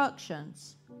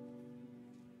instructions.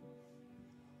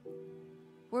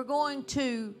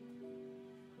 I'm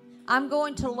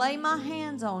going to lay my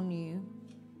hands on you.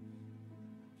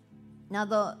 Now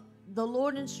the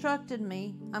Lord instructed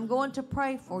me, I'm going to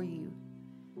pray for you.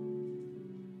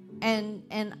 And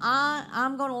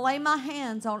I'm going to lay my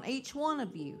hands on each one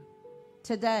of you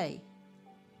today.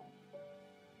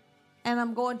 And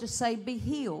I'm going to say, be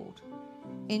healed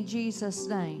in Jesus'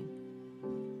 name.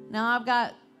 Now I've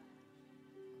got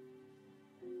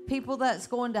people that's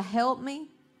going to help me,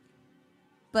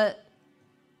 but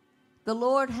the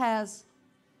Lord has,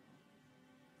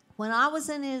 when I was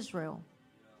in Israel,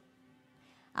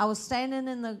 I was standing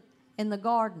in the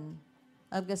Garden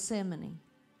of Gethsemane.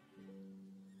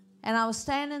 And I was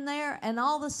standing there, and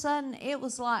all of a sudden, it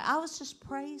was like, I was just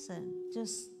praising,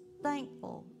 just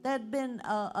thankful. That had been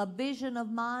a vision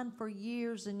of mine for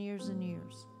years and years and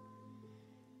years.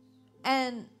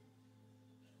 And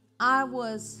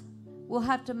we'll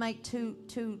have to make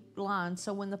two lines.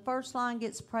 So when the first line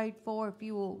gets prayed for, if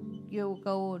you'll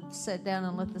go and sit down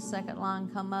and let the second line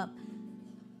come up.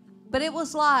 But it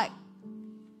was like,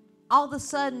 all of a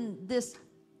sudden, this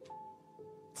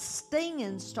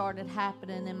stinging started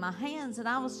happening in my hands, and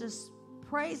I was just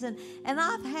praising. And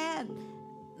I've had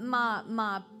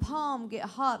my palm get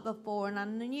hot before, and I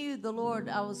knew the Lord,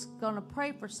 I was going to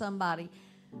pray for somebody.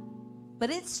 But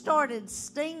it started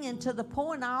stinging to the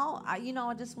point I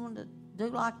just wanted to do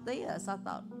like this, I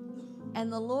thought.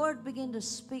 And the Lord began to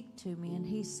speak to me, and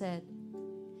he said,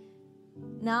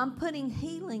 now I'm putting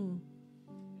healing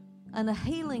and a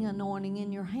healing anointing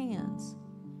in your hands.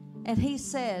 And he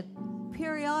said,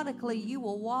 periodically you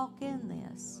will walk in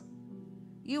this.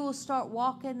 You will start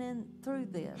walking in through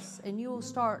this, and you will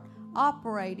start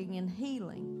operating in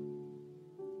healing.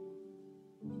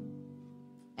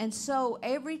 And so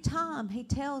every time he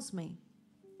tells me,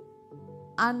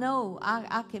 I know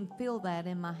I can feel that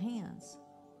in my hands,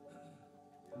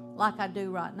 like I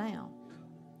do right now.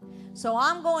 So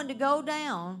I'm going to go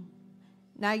down.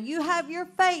 Now you have your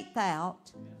faith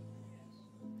out.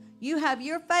 You have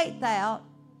your faith out.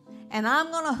 And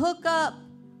I'm going to hook up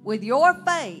with your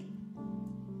faith.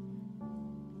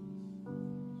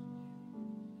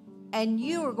 And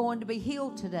you are going to be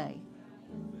healed today.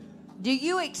 Do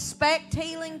you expect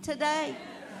healing today?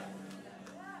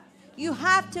 You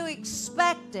have to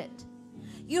expect it.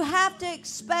 You have to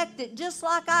expect it, just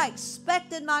like I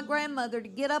expected my grandmother to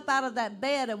get up out of that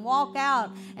bed and walk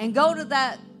out and go to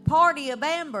that party of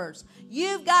Amber's.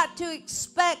 You've got to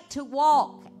expect to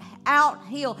walk out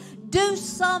healed. Do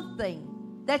something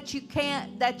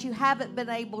that you haven't been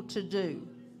able to do.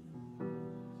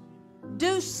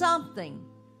 Do something.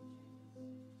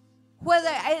 Whether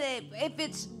if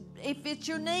it's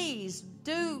your knees,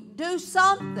 do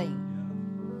something.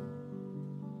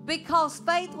 Because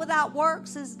faith without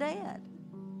works is dead.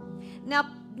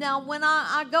 Now when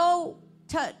I go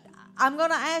to, I'm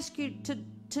going to ask you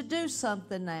to do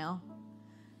something now.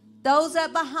 Those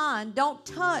that behind, don't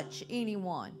touch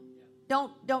anyone.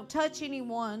 Don't touch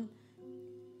anyone.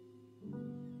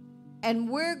 And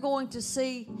we're going to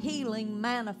see healing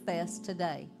manifest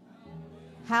today.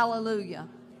 Hallelujah.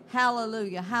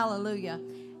 Hallelujah. Hallelujah.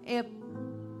 If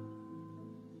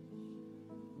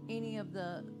any of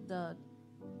the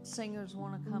singers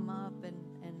want to come up and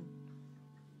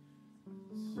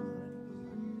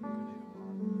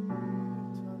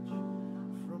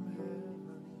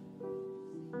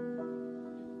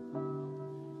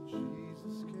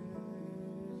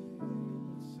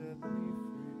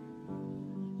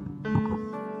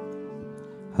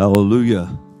hallelujah.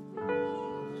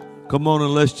 Come on,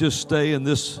 and let's just stay in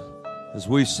this, as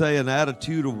we say, an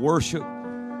attitude of worship,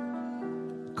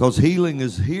 because healing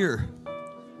is here.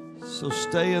 So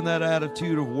stay in that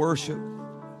attitude of worship.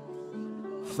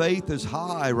 Faith is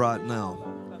high right now.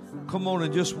 Come on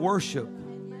and just worship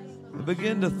and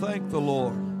begin to thank the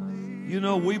Lord. You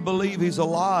know, we believe He's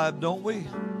alive, don't we?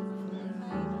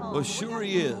 Well, sure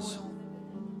He is.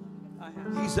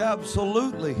 He's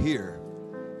absolutely here.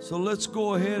 So let's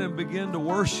go ahead and begin to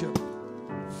worship.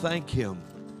 Thank Him.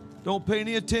 Don't pay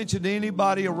any attention to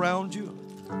anybody around you.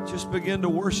 Just begin to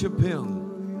worship Him.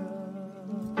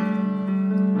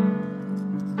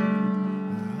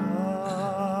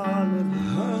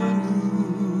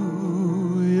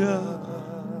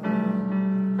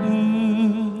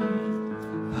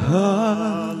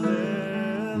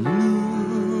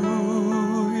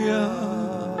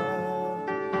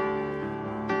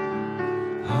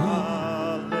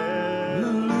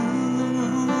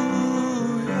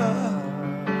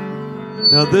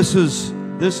 Now this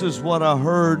is what I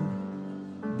heard,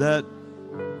 that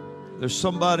there's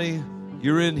somebody,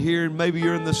 you're in here, and maybe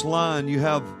you're in this line, you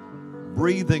have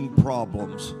breathing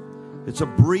problems. It's a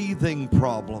breathing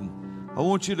problem. I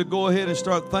want you to go ahead and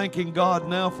start thanking God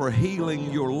now for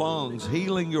healing your lungs,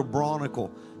 healing your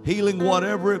bronchial, healing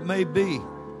whatever it may be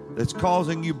that's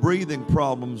causing you breathing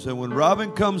problems. And when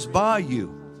Robin comes by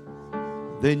you,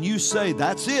 then you say,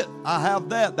 that's it, I have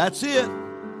that, that's it.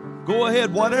 Go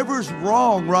ahead, whatever's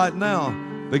wrong right now,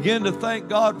 begin to thank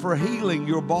God for healing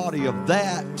your body of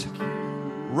that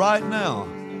right now.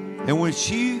 And when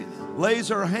she lays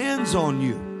her hands on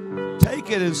you,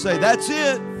 take it and say, that's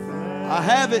it, I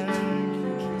have it,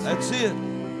 that's it.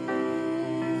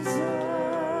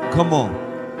 Come on,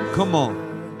 come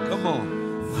on, come on.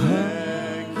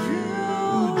 Thank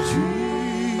you,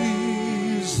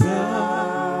 Jesus.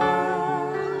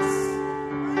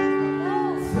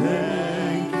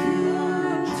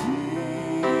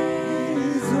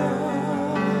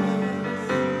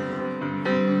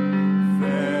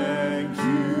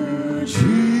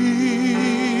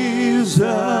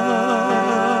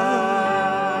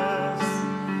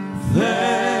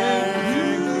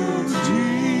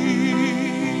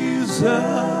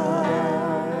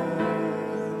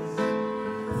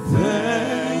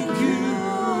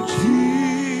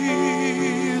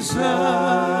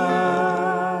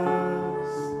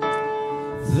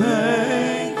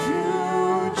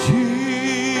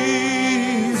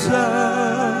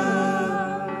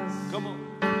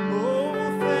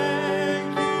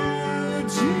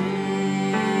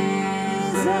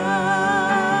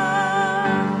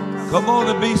 Come on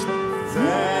and be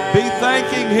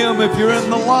thanking Him if you're in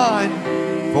the line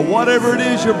for whatever it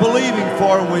is you're believing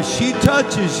for. And when she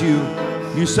touches you,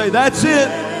 you say, that's it,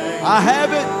 I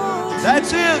have it,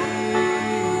 that's it.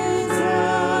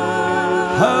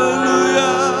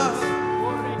 Hallelujah.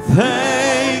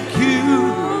 Thank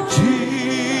you,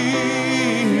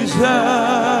 Jesus.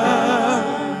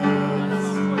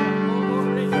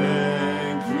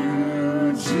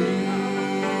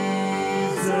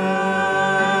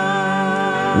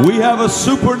 We have a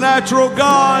supernatural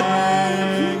God.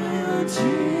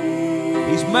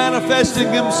 He's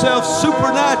manifesting Himself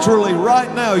supernaturally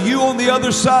right now. You on the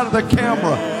other side of the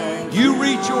camera, you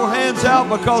reach your hands out,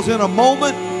 because in a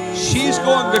moment she's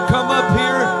going to come up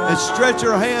here and stretch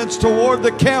her hands toward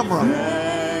the camera.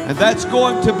 And that's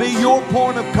going to be your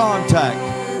point of contact.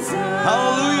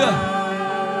 Hallelujah.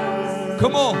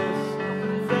 Come on.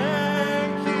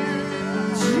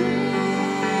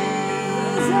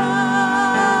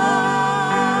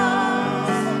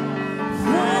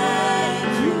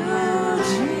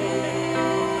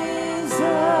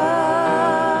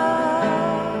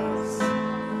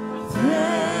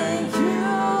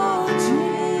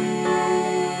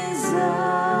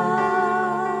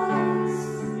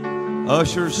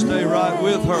 Ushers, stay right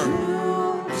with her.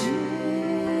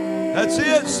 That's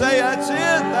it. Say, that's it.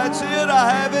 That's it. I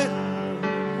have it.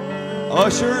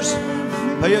 Ushers,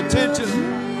 pay attention.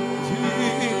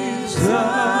 Jesus,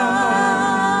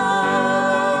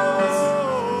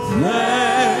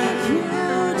 thank you.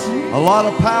 A lot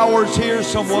of powers here.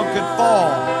 Someone could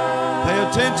fall. Pay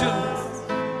attention.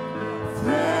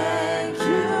 Thank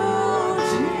you,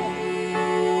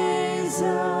 Jesus.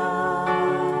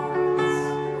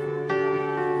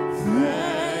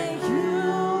 Thank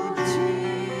you,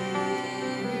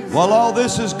 Jesus. While all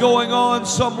this is going on,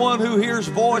 someone who hears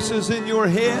voices in your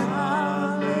head,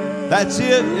 that's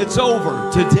it. It's over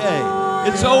today.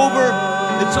 It's over.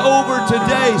 It's over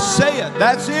today. Say it.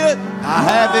 That's it. I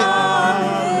have it.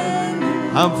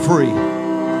 I'm free.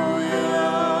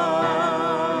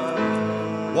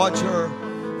 Watch her.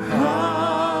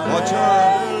 Watch her.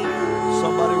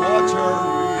 Somebody watch her.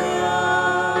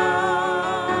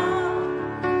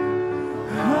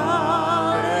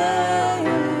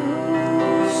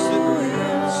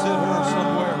 Sit her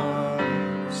somewhere.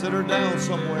 Sit her down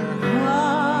somewhere.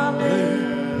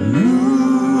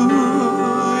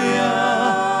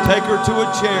 Take her to a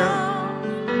chair.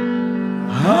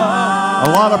 A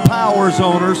lot of power's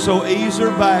on her, so ease her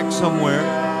back somewhere.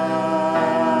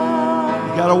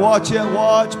 You gotta watch it.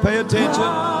 Watch. Pay attention.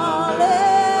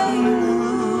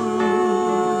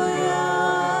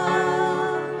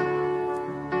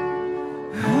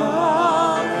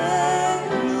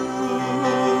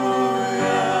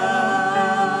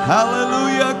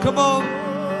 Hallelujah. Come on.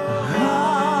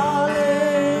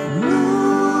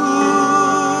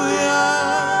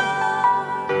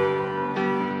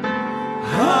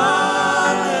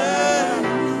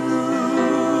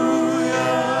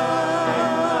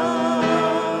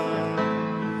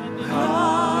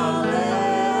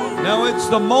 Now it's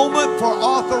the moment for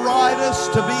arthritis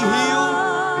to be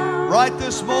healed. Right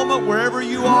this moment, wherever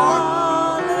you are,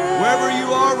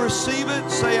 receive it.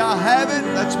 Say, I have it.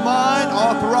 That's mine.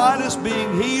 Arthritis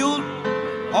being healed.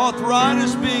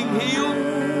 Arthritis being healed.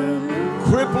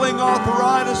 Crippling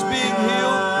arthritis being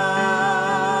healed.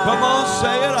 Come on,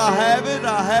 say it. I have it.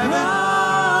 I have it.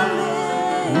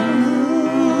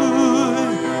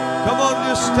 Come on,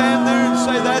 just stand there and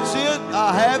say, that's it.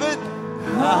 I have it.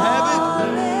 I have it.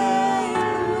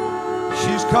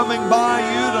 She's coming by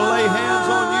you to lay hands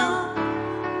on you.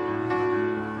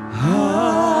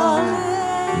 Hallelujah.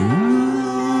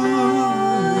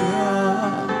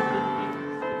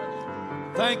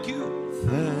 Thank you.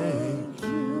 Thank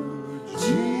you,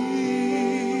 Jesus.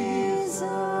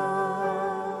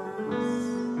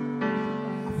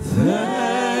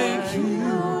 Thank you,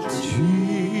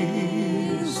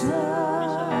 Jesus.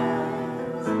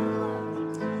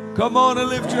 Come on and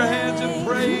lift your hands and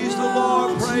praise the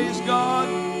Lord. Praise God.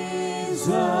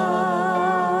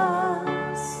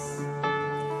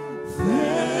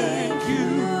 Thank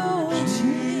you,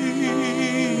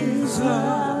 Jesus.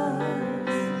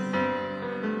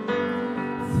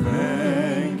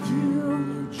 Thank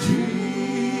you, Jesus.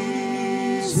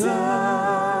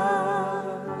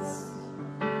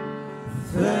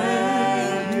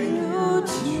 Thank you,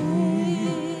 Jesus.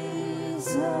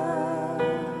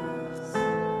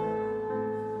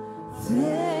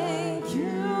 Thank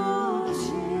you,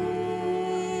 Jesus.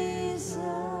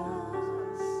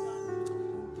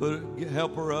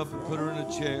 Help her up and put her in a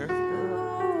chair.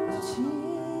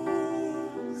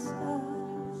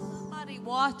 Somebody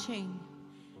watching,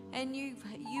 and you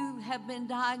have been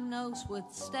diagnosed with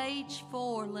stage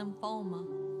 4 lymphoma.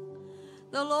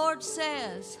 The Lord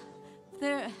says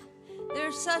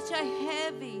there's such a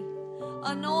heavy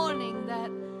anointing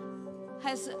that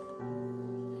has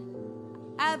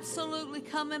absolutely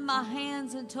come in my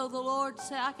hands until the Lord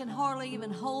said I can hardly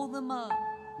even hold them up.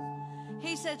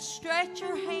 He said, stretch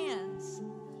your hands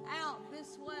out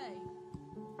this way.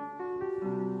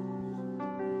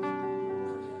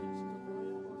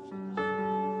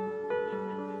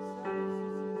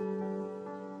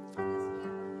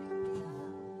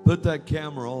 Put that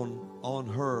camera on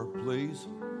her, please.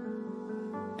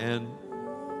 And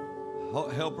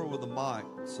help her with the mic,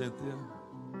 Cynthia.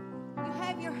 You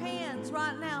have your hands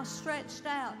right now stretched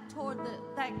out toward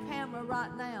that camera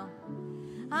right now.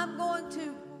 I'm going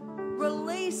to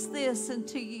release this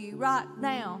into you right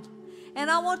now.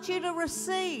 And I want you to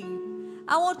receive.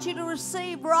 I want you to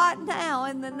receive right now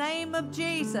in the name of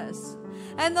Jesus.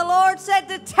 And the Lord said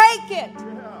to take it.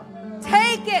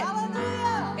 Take it.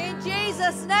 Hallelujah. In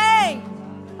Jesus' name.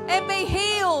 And be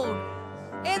healed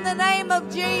in the name of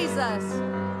Jesus.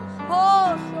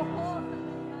 Oh,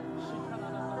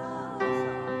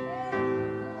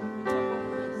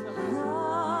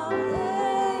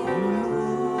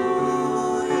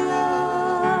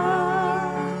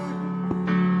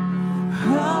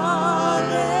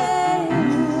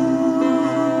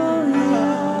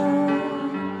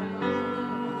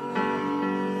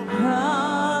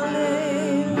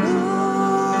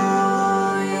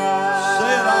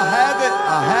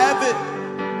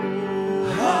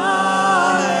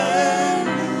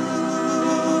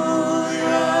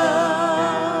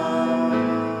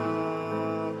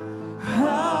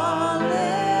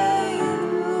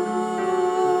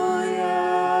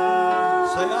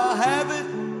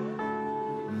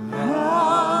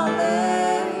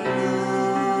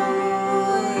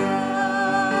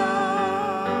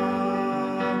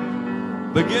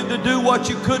 Begin to do what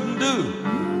you couldn't do.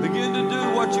 Begin to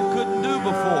do what you couldn't do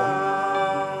before.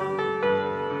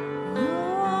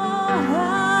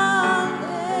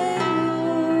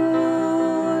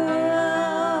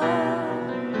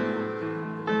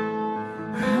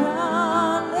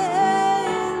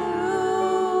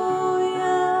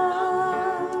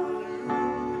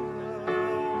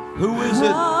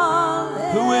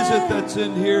 Who is it that's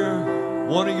in here?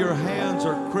 One of your hands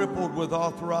are crippled with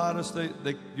arthritis.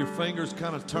 Your fingers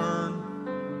kind of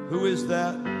turn. Who is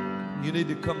that? You need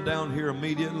to come down here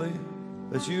immediately.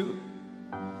 That's you?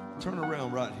 Turn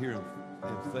around right here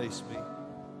and face me.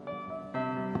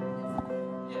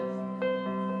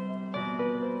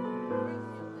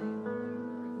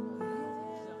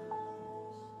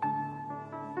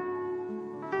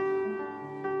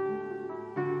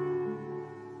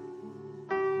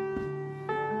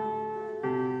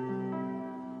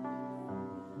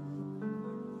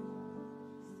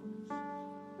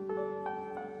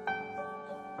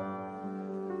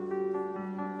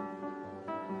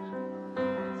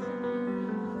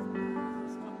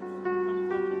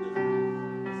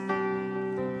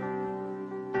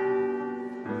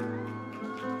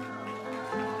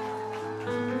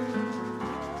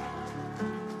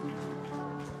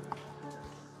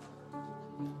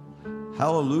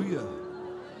 Hallelujah.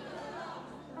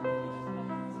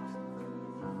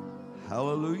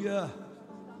 Hallelujah.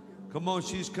 Come on,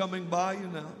 she's coming by you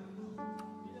now.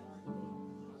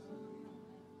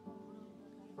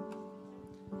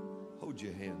 Hold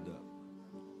your hand up.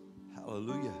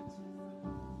 Hallelujah.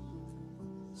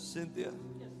 Cynthia,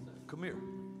 come here.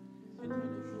 I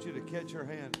want you to catch her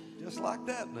hand just like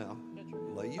that now.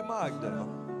 Lay your mic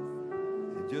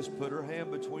down and just put her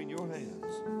hand between your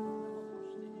hands.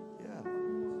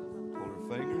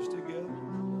 Fingers together.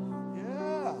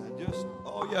 Yeah, just,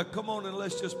 oh yeah, come on and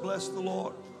let's just bless the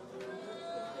Lord.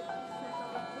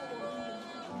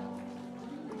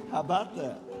 How about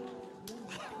that?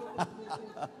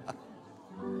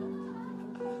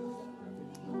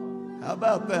 How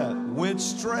about that? Went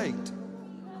straight.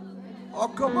 Oh,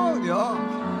 come on, y'all.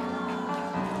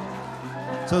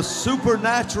 It's a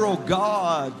supernatural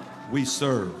God we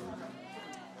serve.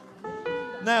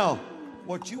 Now,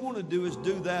 what you want to do is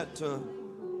do that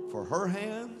for her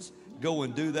hands. Go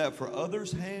and do that for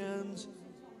others' hands.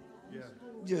 Yeah.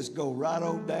 Just go right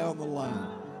on down the line.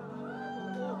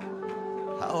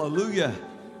 Hallelujah.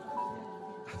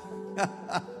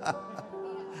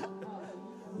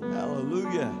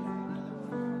 Hallelujah.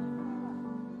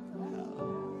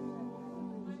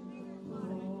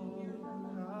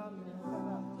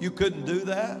 You couldn't do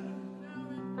that?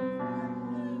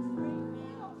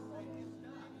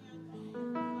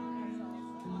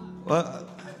 Well,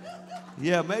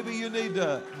 yeah, maybe you need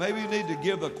to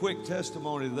give a quick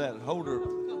testimony to that. Hold her,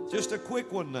 just a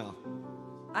quick one now.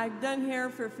 I've done hair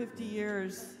for 50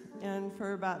 years, and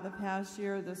for about the past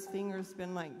year, this finger's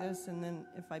been like this, and then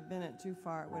if I bent it too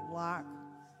far, it would lock,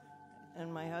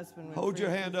 and my husband would hold your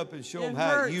hand up and show them how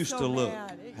hurt it used so to look.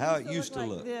 bad. How it used to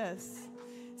look. Like this.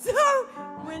 So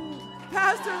when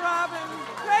Pastor Robin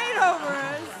prayed over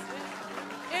us,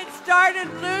 it started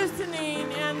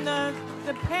loosening, and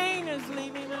the pain is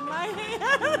leaving in my hand.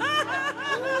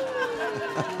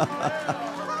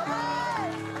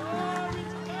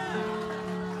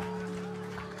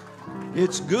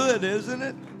 It's good, isn't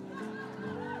it?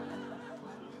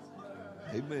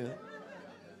 Amen.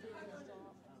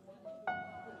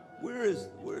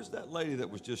 Where's that lady that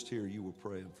was just here you were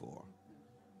praying for?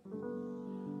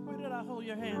 Where did I hold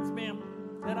your hands, ma'am?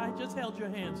 That I just held your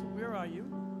hands. Where are you?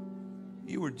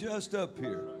 You were just up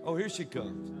here. Oh, here she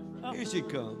comes. Here she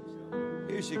comes.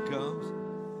 Here she comes.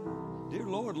 Dear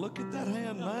Lord, look at that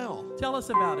hand now. Tell us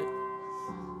about it.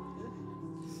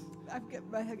 I've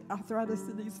got my arthritis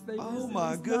in these fingers. Oh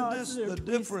my goodness, the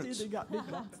difference. They got big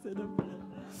knots in them.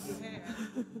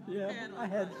 Yeah, I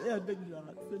had big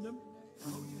knots in them.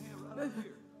 Hold your hand right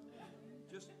here.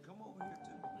 Just come over here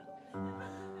too.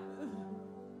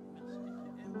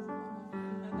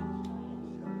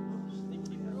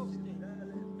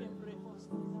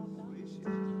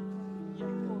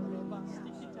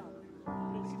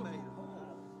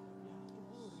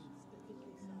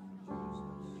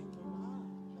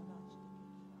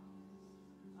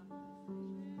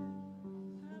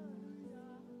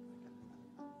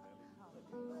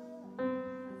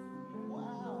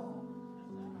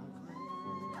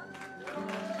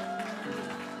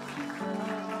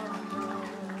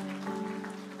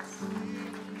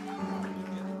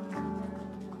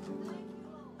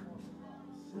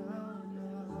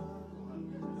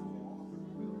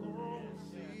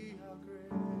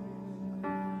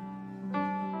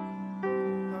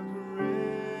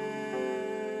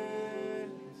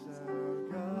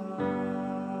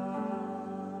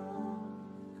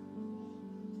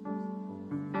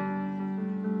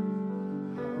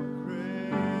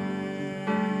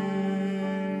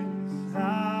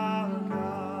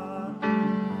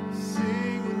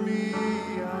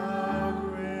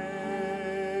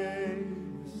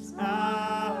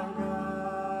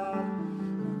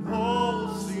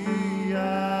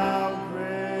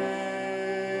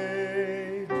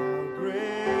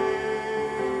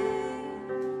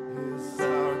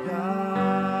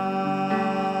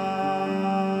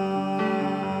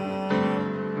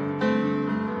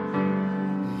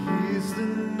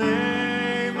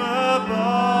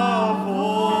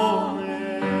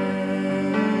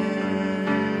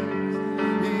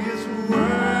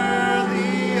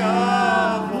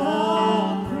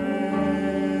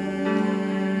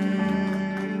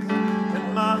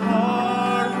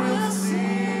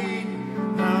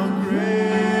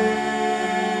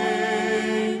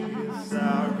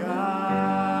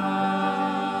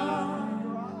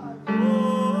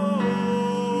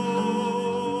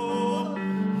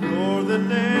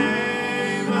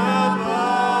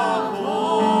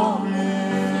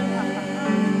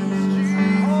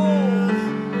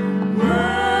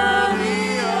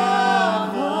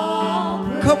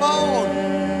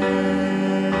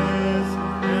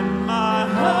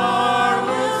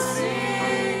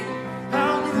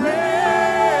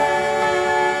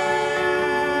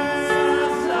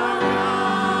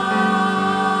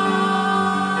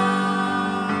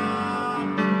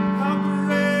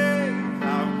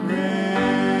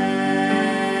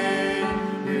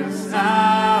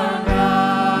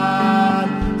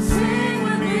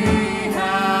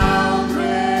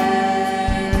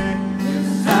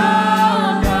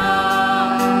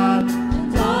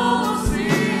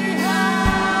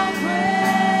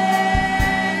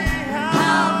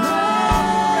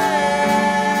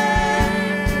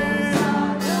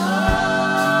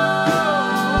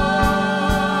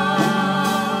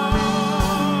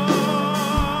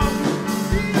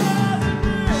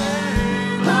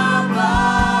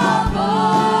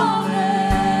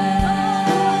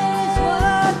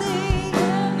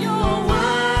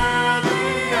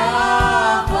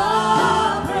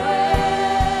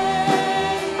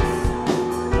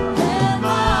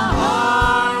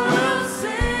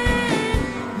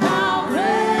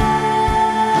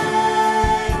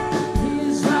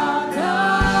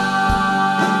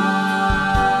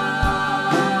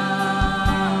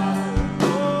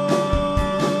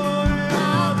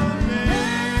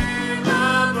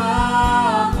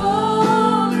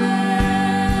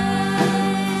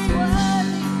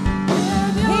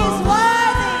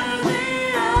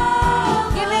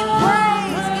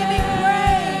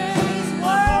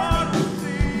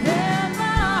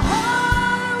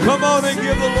 Come on and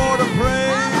give the Lord a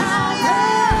praise.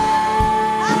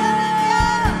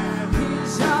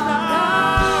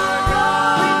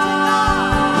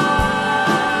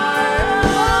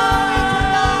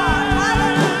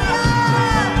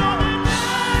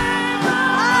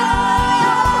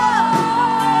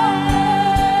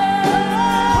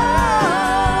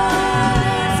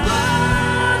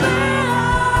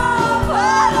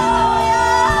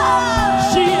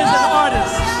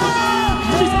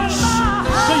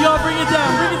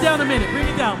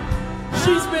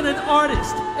 She's been an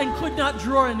artist and could not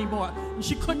draw anymore. And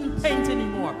she couldn't paint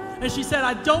anymore. And she said,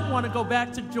 I don't want to go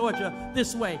back to Georgia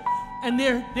this way. And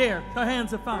there, her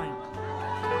hands are fine.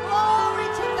 Glory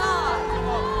to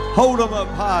God. Hold them up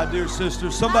high, dear sister.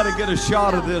 Somebody get a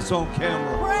shot of this on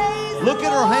camera. Praise Look the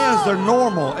at her hands. Lord. They're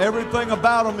normal. Everything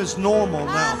about them is normal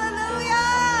now.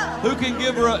 Hallelujah. Who can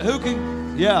give her a,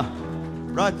 yeah,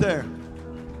 right there.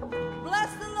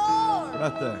 Bless the Lord.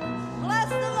 Right there. Bless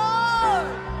the Lord.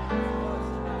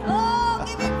 Oh,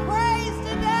 give him praise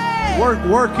today.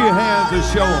 Work your hands and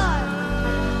show them.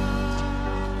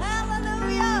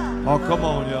 Hallelujah. Oh, come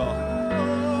on, y'all.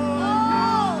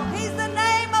 Oh, he's the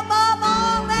name above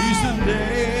all names. He's the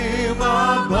name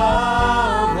above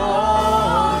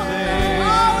all names.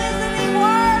 Oh, isn't he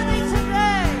worthy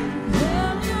today?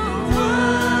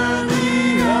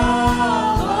 Worthy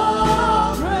of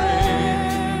all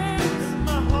praise.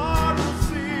 My heart will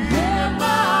sing. And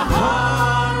my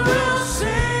heart will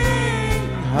sing.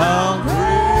 How great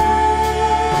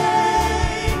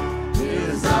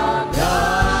is our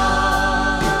God.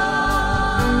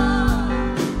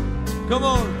 Come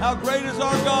on, how great is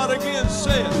our God again?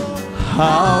 Say it.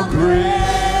 How great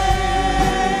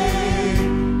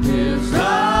is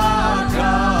our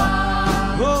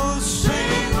God? Oh,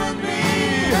 sing with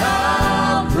me.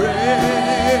 How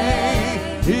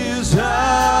great is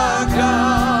our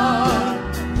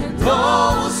God? And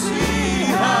all will see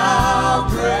how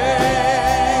great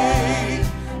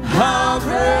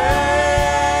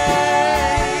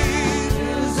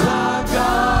is our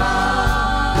God.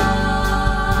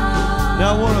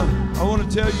 Now I want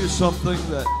to tell you something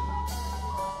that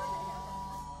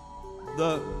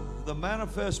the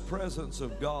manifest presence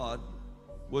of God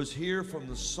was here from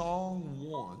the song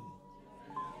 1.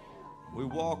 We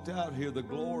walked out here, the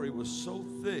glory was so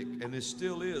thick, and it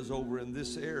still is over in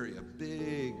this area,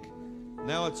 big.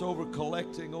 Now it's over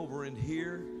collecting over in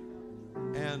here,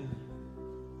 and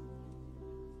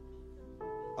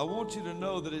I want you to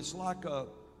know that it's like a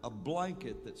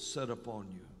blanket that's set upon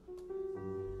you.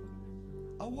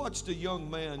 I watched a young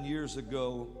man years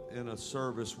ago in a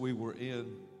service we were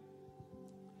in,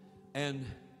 and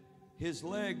his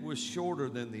leg was shorter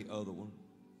than the other one,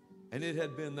 and it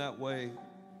had been that way,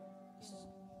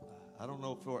 I don't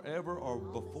know, forever or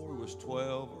before he was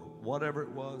 12 or whatever it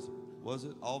was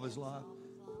it all of his life?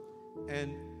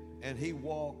 And he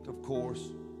walked, of course,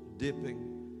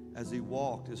 dipping as he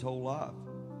walked his whole life.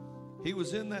 He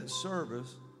was in that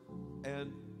service,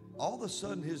 and all of a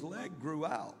sudden his leg grew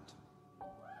out,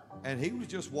 and he was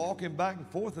just walking back and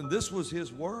forth, and this was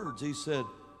his words. He said,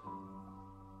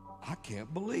 I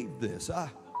can't believe this.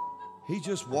 He's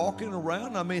just walking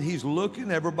around. I mean, he's looking,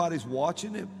 everybody's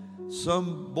watching him.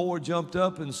 Some boy jumped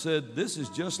up and said, this is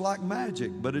just like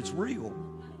magic, but it's real.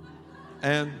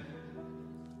 And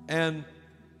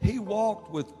he walked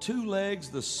with 2 legs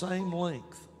the same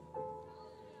length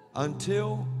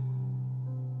until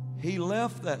he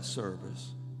left that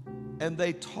service, and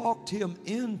they talked him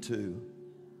into,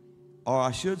 or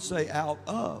I should say out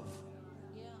of,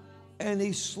 and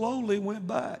he slowly went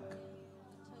back.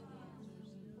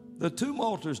 The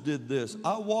tumulters did this.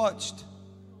 I watched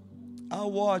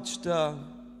a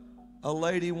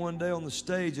lady one day on the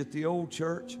stage at the old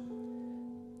church,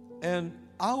 and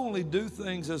I only do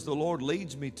things as the Lord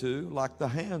leads me to, like the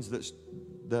hands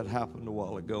that happened a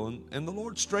while ago, and the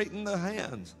Lord straightened the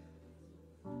hands.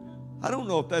 I don't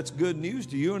know if that's good news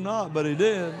to you or not, but it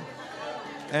did.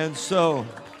 And so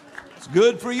it's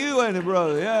good for you, ain't it,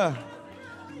 brother? Yeah.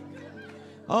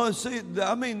 Oh, see,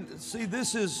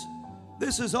 this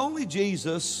is only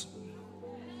Jesus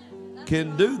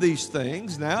can do these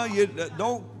things. Now you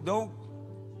don't.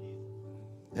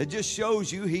 It just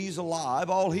shows you he's alive.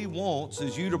 All he wants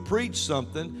is you to preach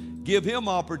something, give him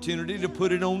opportunity to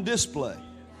put it on display.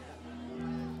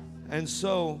 And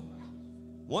so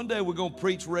one day we're going to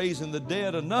preach raising the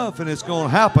dead enough, and it's going to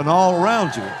happen all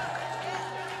around you.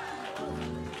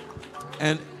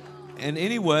 And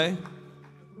anyway,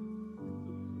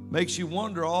 makes you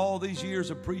wonder all these years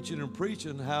of preaching and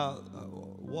preaching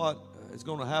what is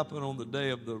going to happen on the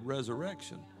day of the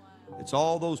resurrection. It's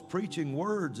all those preaching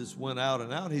words that's went out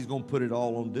and out. He's going to put it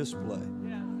all on display.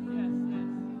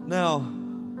 Now,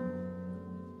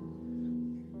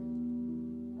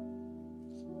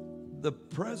 the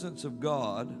presence of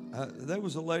God, there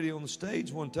was a lady on the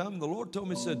stage one time, and the Lord told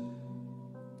me, said,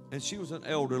 and she was an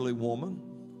elderly woman,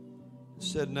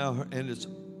 said now,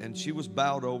 and she was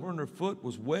bowed over, and her foot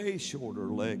was way shorter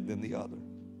leg than the other.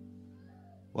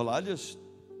 Well, I just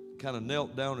kind of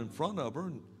knelt down in front of her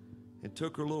and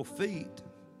took her little feet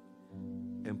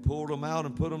and pulled them out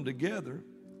and put them together,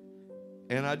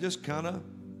 and I just kind of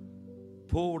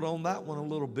pulled on that one a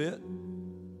little bit,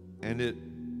 and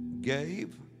it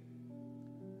gave.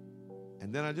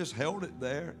 And then I just held it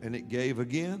there, and it gave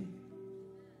again,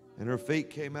 and her feet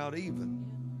came out even.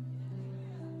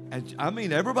 And I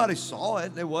mean, everybody saw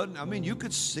it. It wasn't, I mean, you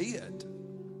could see it.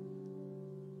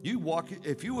 You walk it,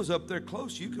 if you was up there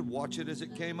close, you could watch it as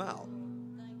it came out.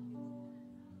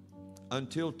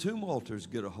 Until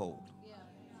tumulters get a hold.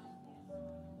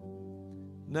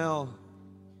 Now,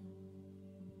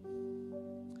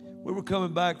 we were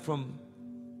coming back from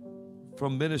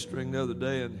ministering the other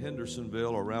day in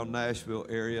Hendersonville, around Nashville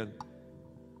area,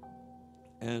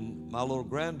 and my little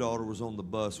granddaughter was on the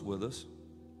bus with us,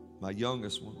 my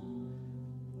youngest one.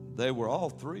 They were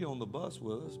all three on the bus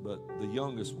with us, but the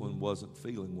youngest one wasn't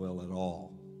feeling well at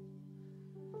all.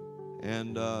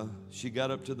 And she got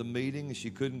up to the meeting, and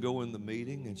she couldn't go in the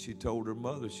meeting, and she told her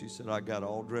mother, she said, I got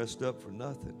all dressed up for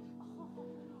nothing.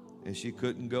 And she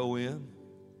couldn't go in.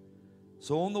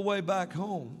 So on the way back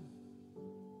home,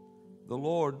 the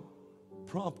Lord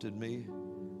prompted me,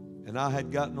 and I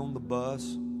had gotten on the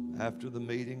bus after the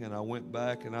meeting, and I went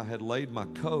back, and I had laid my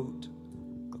coat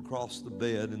across the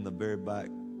bed in the very back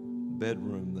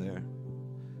bedroom there.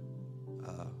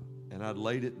 And I'd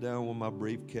laid it down with my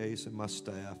briefcase and my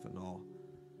staff and all.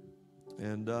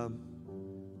 And I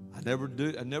never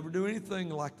do anything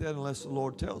like that unless the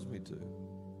Lord tells me to.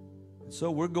 And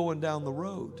so we're going down the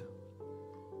road.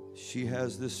 She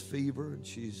has this fever, and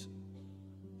she's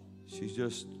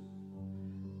just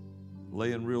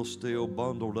laying real still,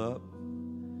 bundled up.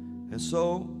 And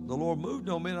so the Lord moved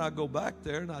on me, and I go back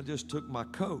there, and I just took my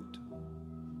coat,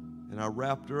 and I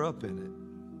wrapped her up in it.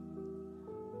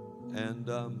 And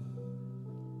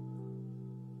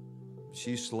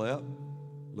she slept,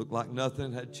 looked like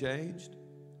nothing had changed.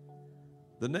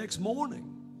 The next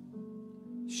morning,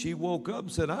 she woke up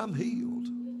and said, I'm healed.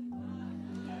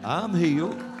 I'm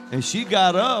healed. And she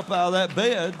got up out of that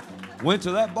bed, went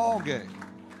to that ball game.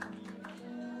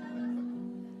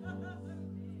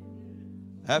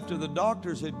 After the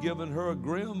doctors had given her a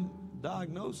grim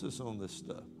diagnosis on this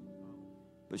stuff.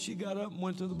 But she got up and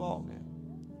went to the ball game.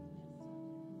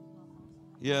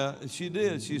 Yeah, she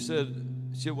did. She said,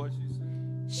 what she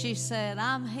said? She said,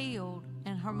 I'm healed.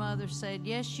 And her mother said,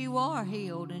 yes, you are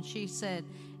healed. And she said,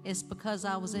 it's because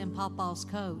I was in Papa's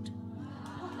coat.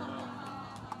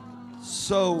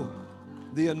 So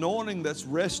the anointing that's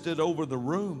rested over the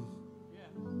room,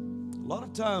 a lot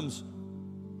of times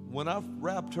when I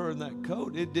wrapped her in that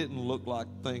coat, it didn't look like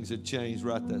things had changed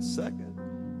right that second.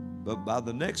 But by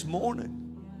the next morning,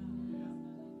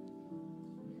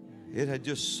 it had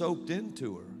just soaked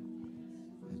into her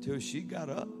until she got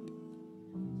up.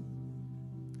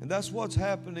 And that's what's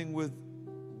happening with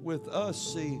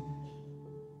us. See,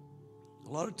 a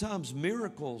lot of times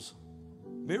miracles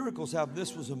have,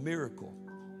 this was a miracle.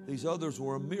 These others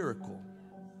were a miracle.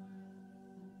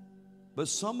 But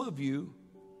some of you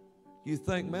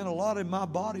think, man, a lot in my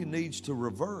body needs to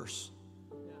reverse.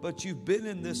 But you've been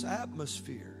in this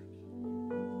atmosphere.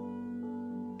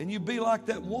 And you be like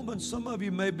that woman. Some of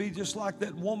you may be just like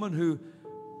that woman who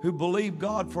believed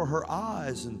God for her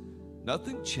eyes, and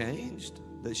nothing changed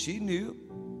that she knew.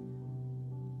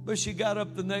 But she got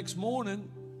up the next morning,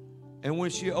 and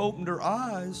when she opened her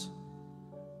eyes,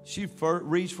 she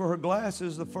reached for her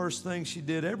glasses. The first thing she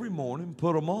did every morning,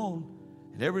 put them on,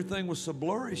 and everything was so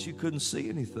blurry she couldn't see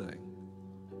anything.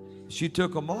 She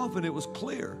took them off, and it was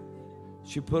clear.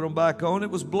 She put them back on, it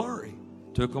was blurry.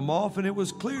 Took them off, and it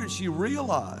was clear. She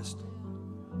realized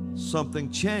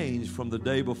something changed from the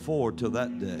day before to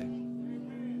that day.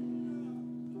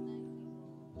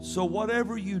 So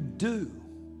whatever you do,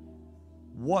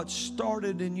 what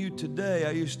started in you today,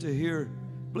 I used to hear,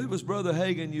 I believe it was Brother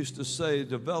Hagin used to say,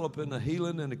 developing a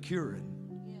healing and a curing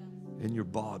in your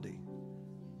body.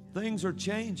 Things are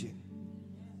changing.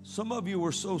 Some of you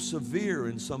were so severe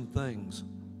in some things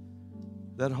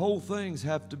that whole things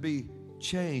have to be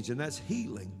changed, and that's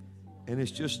healing, and it's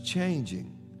just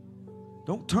changing.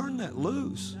 Don't turn that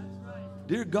loose.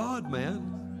 Dear God,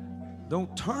 man,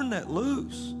 don't turn that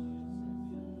loose.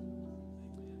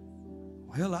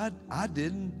 Well, I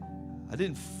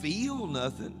didn't feel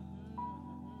nothing.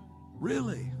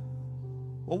 Really?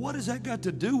 Well, what has that got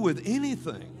to do with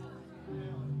anything?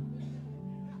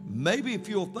 Maybe if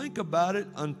you'll think about it,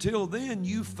 until then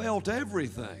you felt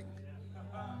everything.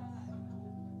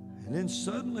 And then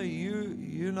suddenly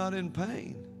you're not in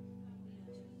pain.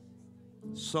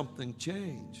 Something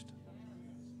changed.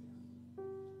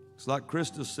 It's like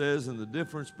Christa says, and the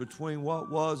difference between what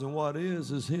was and what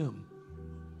is Him.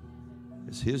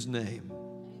 It's His name.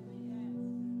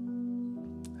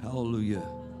 Hallelujah.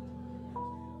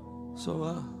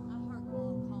 So,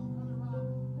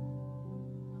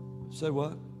 say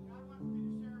what?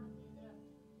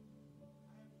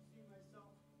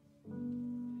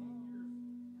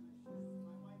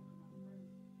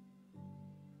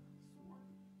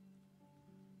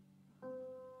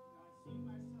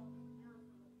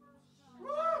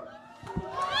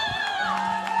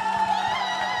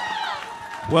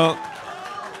 Well,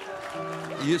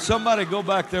 somebody go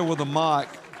back there with a mic,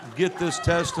 get this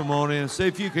testimony, and see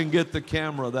if you can get the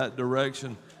camera that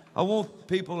direction. I want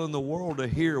people in the world to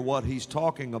hear what he's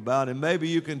talking about, and maybe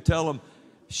you can tell them,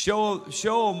 show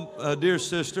them, dear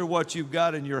sister, what you've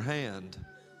got in your hand.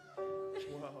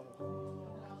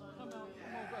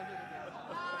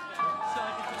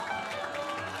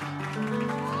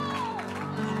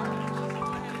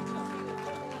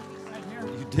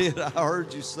 You did. I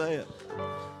heard you say it.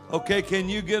 Okay, can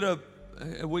you get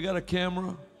we got a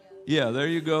camera? Yeah, there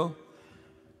you go.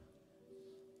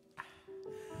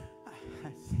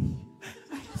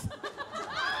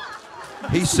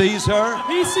 He sees her.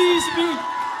 He sees me.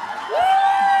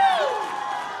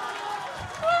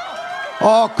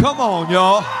 Oh, come on,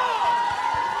 y'all.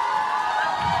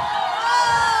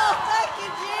 Oh, thank you,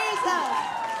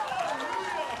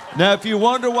 Jesus. Now, if you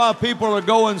wonder why people are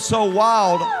going so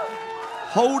wild,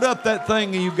 hold up that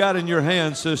thing you got in your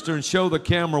hand, sister, and show the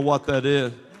camera what that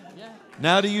is.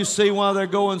 Now, do you see why they're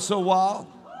going so wild?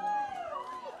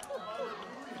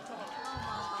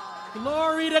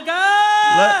 Glory to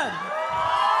God.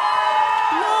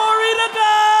 Glory to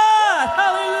God.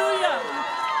 Hallelujah.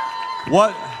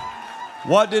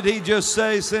 What did he just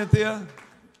say, Cynthia?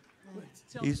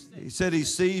 He said he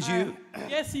sees you.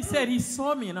 Yes, he said he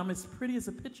saw me, and I'm as pretty as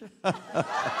a picture.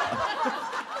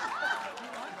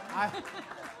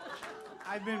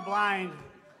 I've been blind.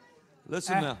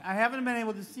 Listen now. I haven't been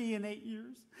able to see in 8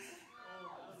 years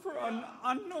for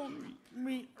unknown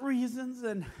reasons.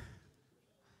 And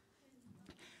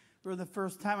for the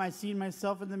first time I seen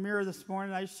myself in the mirror this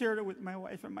morning, I shared it with my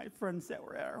wife and my friends that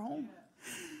were at our home.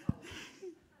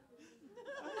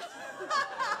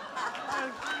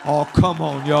 Oh, come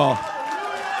on, y'all.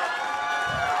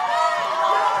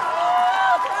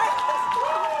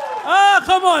 Oh,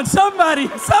 come on, somebody.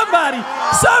 Woo!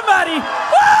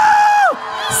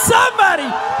 Somebody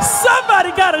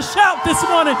got to shout this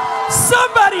morning.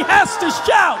 Somebody has to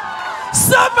shout.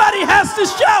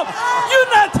 You're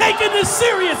not taking this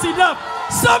serious enough.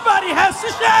 Somebody has to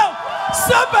shout.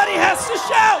 Somebody's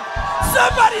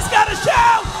got to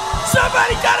shout.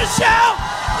 Somebody got to shout.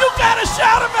 You got to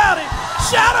shout about it.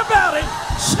 Shout about it.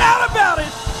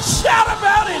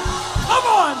 Come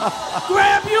on.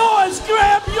 Grab yours.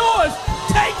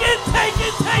 Take it.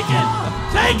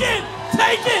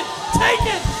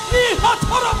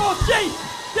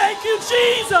 Thank you,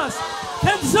 Jesus.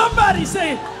 Can somebody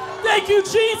say, thank you,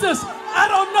 Jesus? I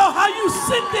don't know how you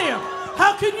sit there.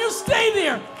 How can you stay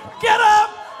there? Get up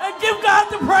and give God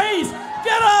the praise.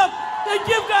 Get up and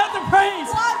give God the praise.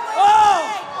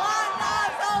 Blind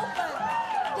eyes open.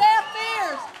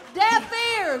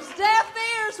 Deaf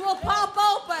ears will pop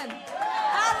open.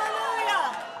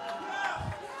 Hallelujah.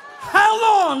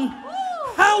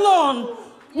 How long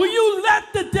will you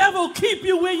let the devil keep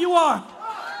you where you are?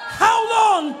 How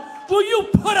long will you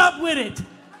put up with it?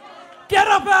 Get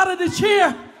up out of the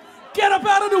chair. Get up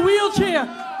out of the wheelchair.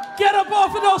 Get up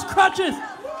off of those crutches.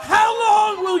 How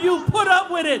long will you put up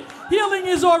with it? Healing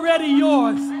is already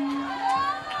yours.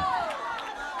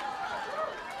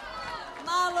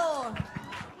 My Lord.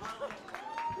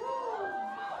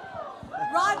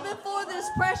 Right before this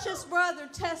precious brother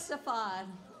testified.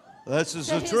 This is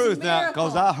to the his truth now, miracle.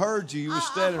 because I heard you. You were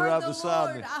standing right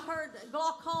beside me. I heard that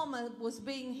glaucoma was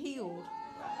being healed.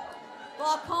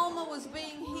 Glaucoma was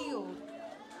being healed.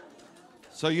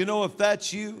 So you know, if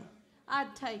that's you,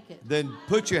 I'd take it. then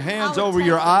put your hands I would over take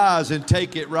your it. eyes and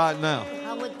take it right now.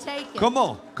 I would take it. Come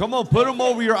on, put them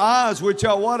over your eyes, which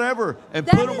are whatever, and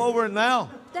put them over it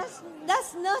now.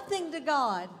 That's nothing to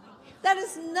God. That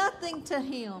is nothing to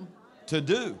Him. To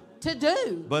do.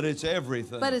 But it's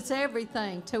everything. But it's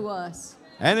everything to us.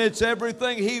 And it's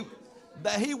everything He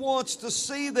wants to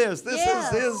see this. This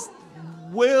Yes. is His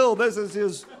will. This is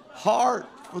His heart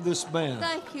for this man.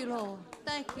 Thank you, Lord.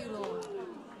 Thank you, Lord.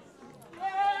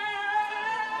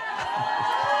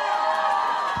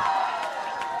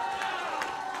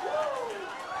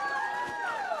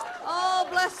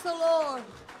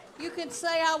 can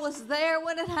say, I was there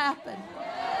when it happened.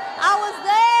 I was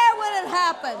there when it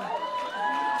happened.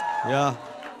 Yeah.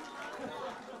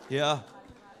 Yeah.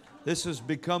 This is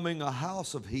becoming a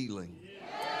house of healing.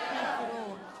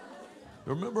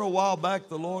 Remember a while back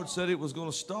the Lord said it was going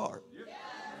to start.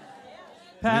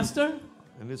 Pastor,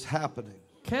 And it's happening.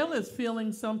 Kayla's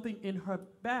feeling something in her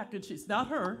back, and she's not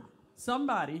her,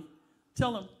 somebody.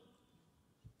 Tell him.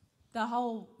 The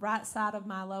whole right side of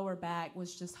my lower back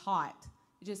was just hot.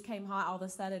 It just came hot all of a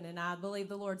sudden, and I believe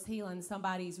the Lord's healing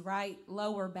somebody's right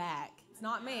lower back. It's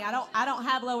not me. I don't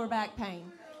have lower back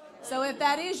pain. So if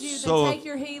that is you, then take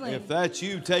your healing. If that's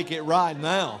you, take it right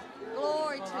now.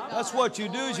 Glory to God. That's what you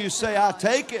do is you say, I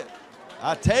take it.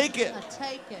 I take it. I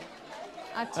take it.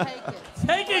 I take it.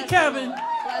 Take it, Kevin.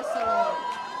 Bless the Lord.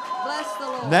 Bless the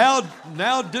Lord.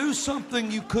 Now do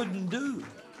something you couldn't do.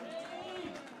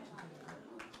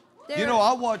 You know,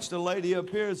 I watched a lady up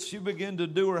here as she began to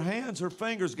do her hands. Her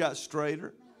fingers got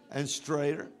straighter and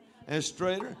straighter and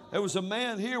straighter. There was a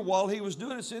man here while he was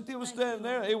doing it. Cynthia was standing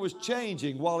there. It was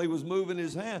changing while he was moving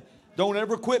his hand. Don't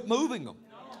ever quit moving them.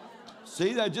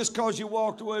 See, that just because you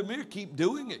walked away from here, keep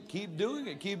doing it. Keep doing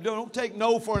it. Keep doing it. Don't take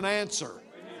no for an answer.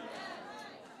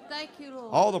 Thank you,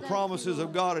 Lord. All the Thank promises you,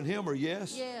 of God in Him are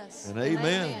yes, yes and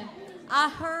amen. I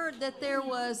heard that there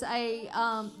was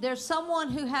there's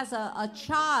someone who has a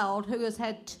child who has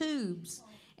had tubes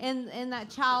in that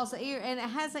child's ear, and it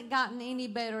hasn't gotten any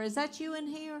better. Is that you in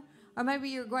here? Or maybe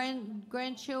your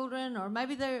grandchildren, or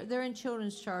maybe they're in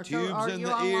children's church. Tubes or in you're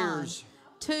the online. ears.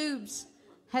 Tubes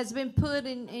has been put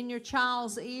in your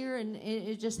child's ear, and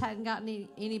it just hadn't gotten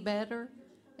any better.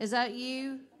 Is that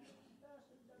you?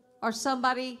 Or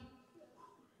somebody?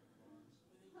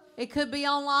 It could be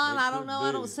online. I don't know.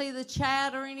 I don't see the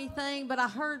chat or anything, but I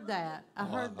heard that. I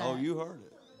heard that. Oh, you heard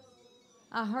it.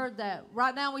 I heard that.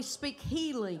 Right now we speak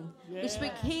healing. We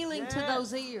speak healing to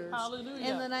those ears. Hallelujah.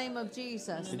 In the name of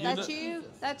Jesus. And That's you?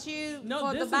 That's you?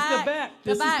 No, for this the is the back? back.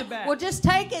 This is the back. Well, just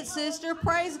take it, sister.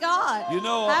 Praise God. You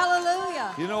know,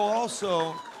 hallelujah. You know,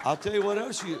 also, I'll tell you what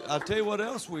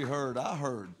else we heard. I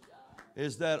heard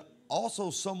is that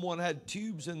also someone had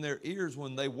tubes in their ears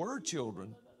when they were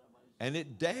children, and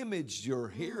it damaged your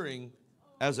hearing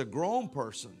as a grown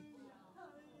person.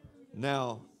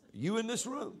 Now, you in this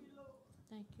room.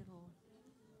 Thank you, Lord.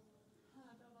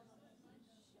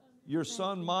 Your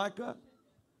son Micah,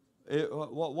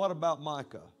 what about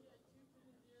Micah?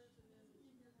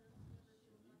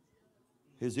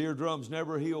 His eardrums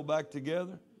never heal back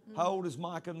together. How old is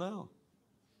Micah now?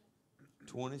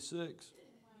 26.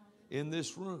 In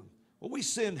this room. Well, we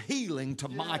send healing to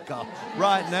Micah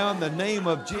right now in the name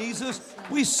of Jesus.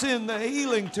 We send the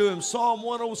healing to him. Psalm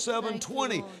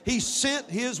 107:20. He sent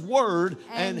his word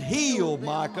and healed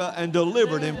Micah and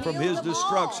delivered him from his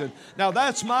destruction. Now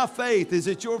that's my faith. Is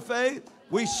it your faith?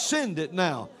 We send it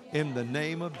now in the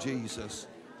name of Jesus.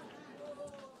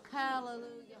 Hallelujah.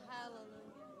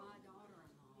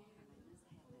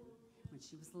 When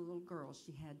she was a little girl,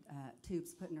 she had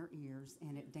tubes put in her ears,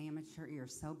 and it damaged her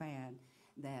ears so bad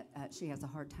that she has a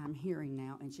hard time hearing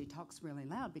now, and she talks really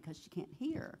loud because she can't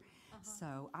hear.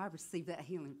 So I received that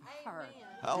healing for her.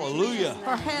 Hallelujah.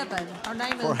 For heaven. Her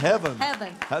name is For heaven.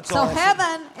 Heaven. That's so awesome.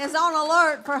 heaven is on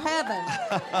alert for heaven.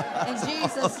 In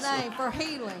Jesus' name, for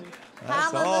healing.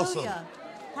 That's Hallelujah.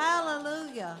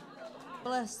 Hallelujah.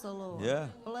 Bless the Lord. Yeah.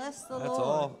 Bless the That's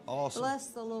Lord. awesome. Bless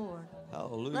the Lord.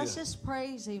 Hallelujah. Let's just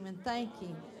praise Him and thank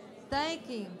Him. Thank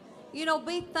Him. You know,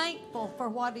 be thankful for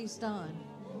what He's done.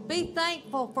 Be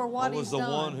thankful for what He's done. was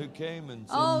the one who came and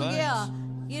said Oh, thanks. yeah.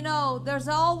 You know, there's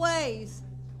always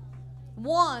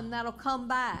one that'll come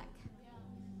back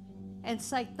and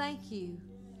say, thank you.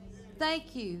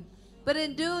 Thank you. But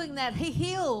in doing that, He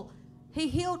healed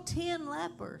 10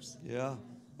 lepers. Yeah.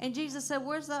 And Jesus said,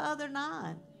 where's the other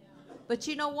 9? But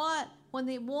you know what? When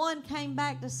the one came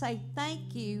back to say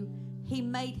thank you, He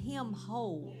made him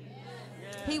whole.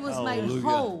 He was made Hallelujah.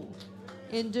 whole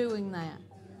in doing that.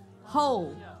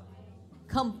 Whole.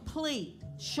 Complete.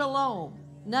 Shalom.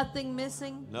 Nothing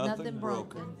missing, nothing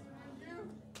broken.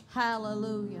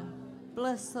 Hallelujah.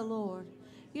 Bless the Lord.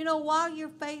 You know, while your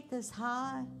faith is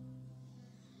high,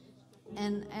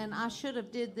 and I should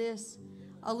have did this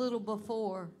a little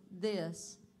before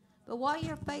this, but while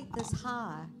your faith is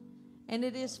high, and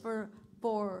it is for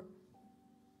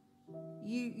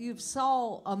you've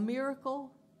saw a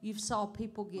miracle, you've saw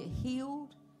people get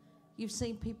healed, you've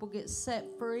seen people get set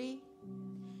free.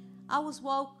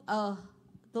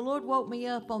 The Lord woke me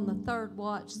up on the 3rd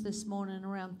watch this morning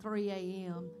around 3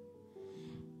 a.m.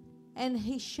 And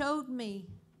He showed me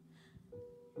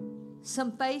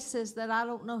some faces that I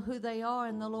don't know who they are.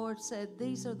 And the Lord said,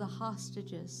 these are the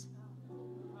hostages.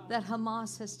 that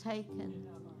Hamas has taken.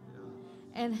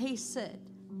 And he said,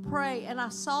 pray. And I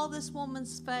saw this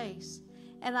woman's face,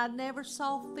 and I never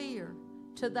saw fear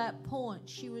to that point.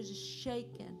 She was just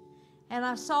shaking. And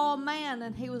I saw a man,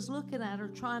 and he was looking at her,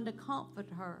 trying to comfort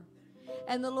her.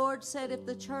 And the Lord said, if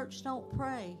the church don't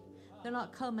pray, they're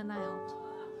not coming out.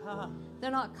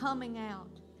 They're not coming out.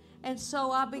 And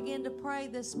so I began to pray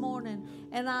this morning,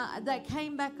 and that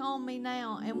came back on me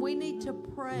now. And we need to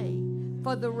pray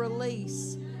for the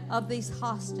release of these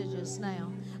hostages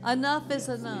now. Enough is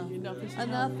enough.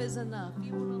 Enough is enough.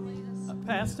 You want to lead us?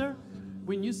 Pastor,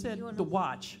 when you said the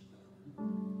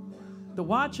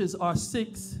watches are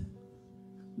 6,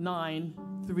 9,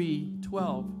 3,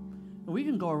 12. And we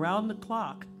can go around the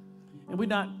clock, and we're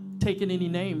not taking any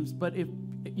names, but if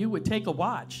you would take a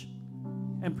watch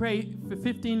and pray for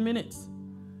 15 minutes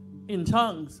in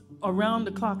tongues around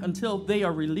the clock until they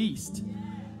are released.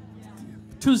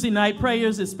 Tuesday night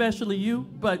prayers, especially you,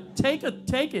 but take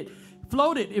it,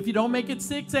 float it. If you don't make it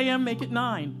 6 a.m., make it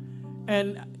 9.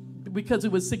 And because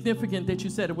it was significant that you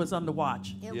said it was on the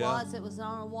watch. It was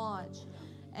on a watch.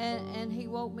 And he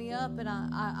woke me up, and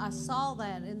I saw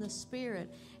that in the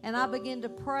spirit. And I began to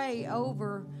pray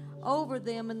over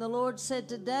them, and the Lord said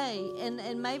today,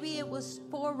 and maybe it was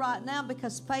for right now,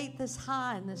 because faith is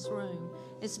high in this room.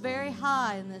 It's very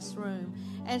high in this room.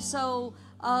 And so,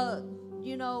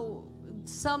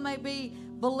 some may be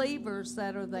believers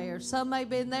that are there. Some may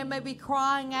be, and they may be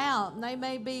crying out, and they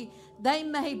may be,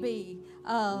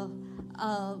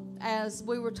 as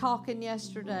we were talking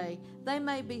yesterday, they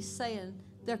may be saying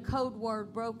their code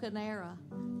word broken era,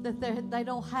 that they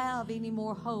don't have any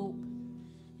more hope,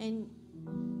 and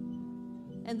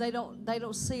they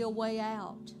don't see a way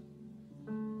out.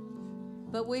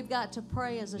 But we've got to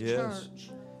pray as a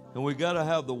church. And we got to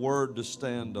have the word to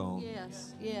stand on.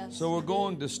 Yes, yes. So we're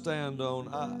going to stand on.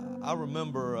 I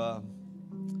remember,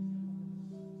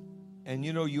 and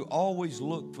you always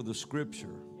look for the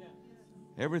scripture.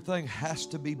 Everything has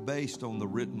to be based on the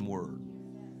written word.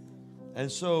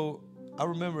 And so I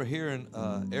remember hearing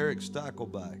Eric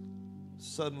Stackelback.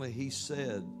 Suddenly he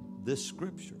said this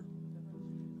scripture.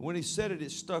 When he said it,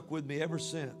 it stuck with me ever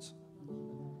since.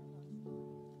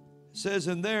 It says,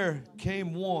 and there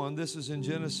came one, this is in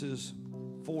Genesis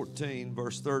 14,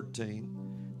 verse 13.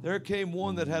 There came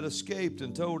one that had escaped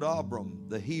and told Abram,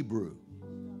 the Hebrew.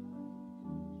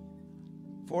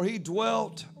 For he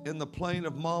dwelt in the plain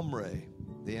of Mamre,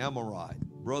 the Amorite,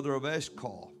 brother of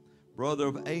Eshcol, brother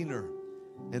of Aner.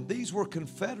 And these were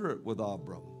confederate with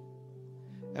Abram.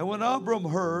 And when Abram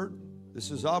heard, this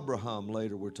is Abraham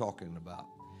later we're talking about,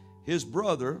 his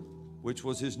brother, which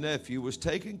was his nephew, was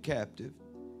taken captive,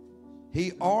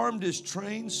 he armed his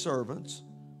trained servants,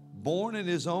 born in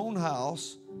his own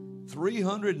house,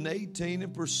 318,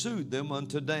 and pursued them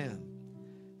unto Dan.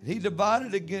 And he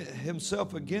divided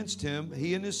himself against him,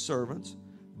 he and his servants,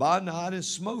 by night, and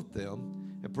smote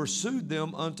them, and pursued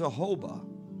them unto Hobah,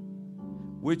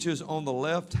 which is on the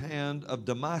left hand of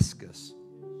Damascus.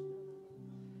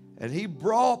 And he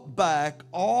brought back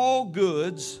all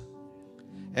goods,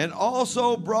 and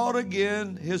also brought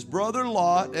again his brother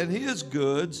Lot and his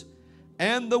goods,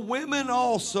 and the women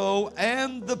also,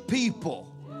 and the people.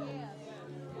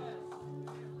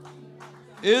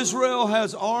 Israel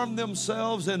has armed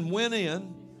themselves and went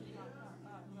in.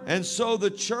 And so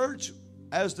the church,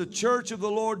 as the church of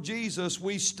the Lord Jesus,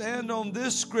 we stand on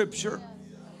this scripture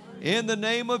in the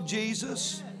name of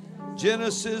Jesus.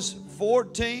 Genesis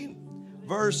 14,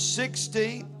 verse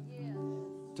 16,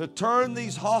 to turn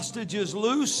these hostages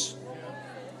loose.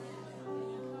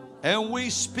 And we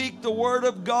speak the word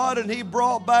of God, and he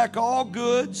brought back all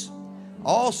goods,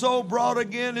 also brought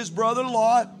again his brother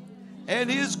Lot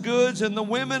and his goods, and the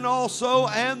women also,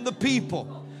 and the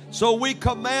people. So we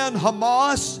command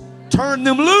Hamas, turn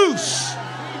them loose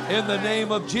in the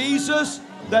name of Jesus,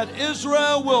 that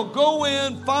Israel will go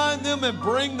in, find them, and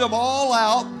bring them all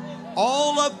out,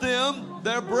 all of them,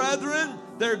 their brethren,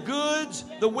 their goods,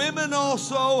 the women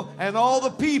also, and all the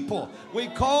people. We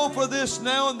call for this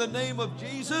now in the name of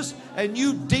Jesus. And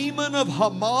you demon of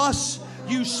Hamas,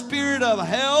 you spirit of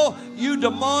hell, you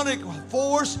demonic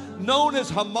force known as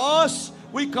Hamas,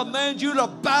 we command you to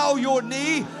bow your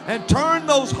knee and turn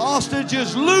those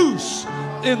hostages loose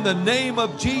in the name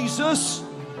of Jesus.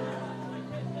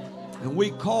 And we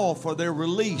call for their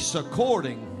release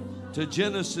according to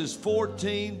Genesis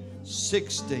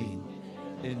 14:16.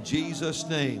 In Jesus'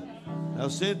 name. Now,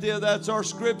 Cynthia, that's our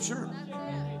scripture.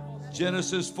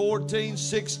 Genesis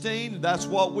 14:16. That's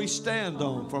what we stand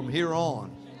on from here on.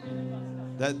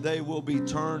 That they will be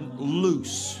turned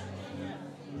loose.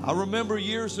 I remember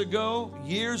years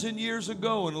and years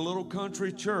ago, in a little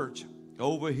country church,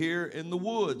 over here in the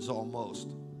woods almost.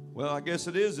 Well, I guess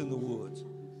it is in the woods.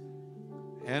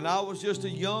 And I was just a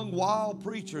young, wild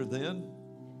preacher then.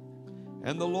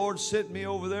 And the Lord sent me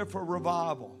over there for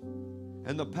revival.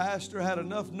 And the pastor had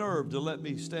enough nerve to let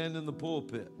me stand in the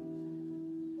pulpit.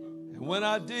 And when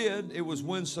I did, it was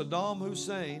when Saddam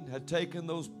Hussein had taken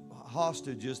those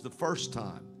hostages the first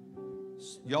time.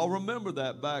 Y'all remember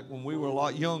that back when we were a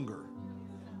lot younger.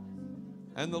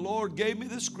 And the Lord gave me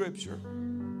the scripture.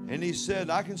 And he said,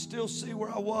 I can still see where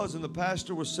I was. And the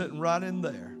pastor was sitting right in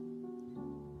there.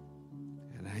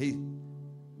 And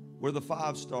where the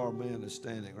 5-star man is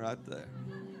standing right there.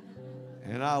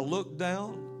 And I looked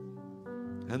down.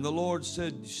 And the Lord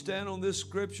said, stand on this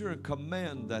scripture and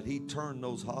command that he turn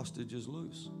those hostages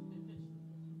loose.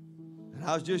 And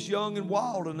I was just young and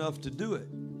wild enough to do it.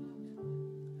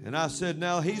 And I said,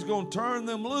 now he's going to turn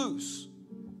them loose.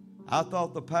 I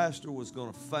thought the pastor was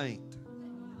going to faint.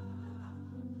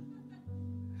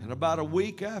 And about a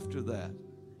week after that,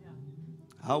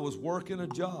 I was working a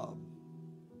job.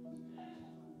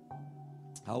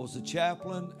 I was a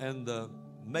chaplain and the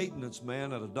maintenance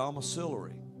man at a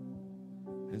domiciliary.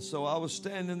 And so I was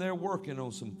standing there working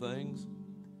on some things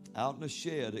out in a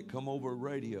shed. It come over a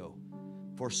radio.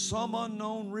 For some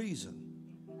unknown reason,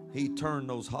 he turned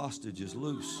those hostages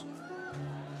loose.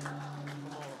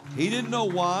 He didn't know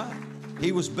why.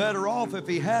 He was better off if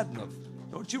he hadn't have.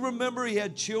 Don't you remember he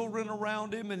had children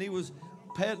around him and he was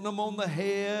petting them on the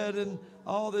head and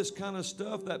all this kind of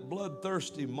stuff, that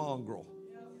bloodthirsty mongrel.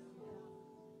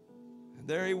 And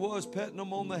there he was petting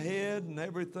them on the head and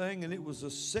everything, and it was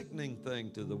a sickening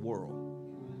thing to the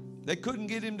world. They couldn't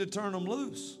get him to turn them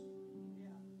loose.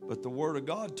 But the Word of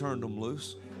God turned them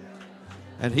loose.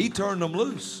 And he turned them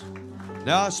loose.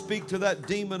 Now I speak to that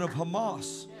demon of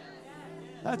Hamas.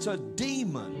 That's a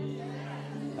demon.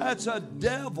 That's a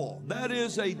devil. That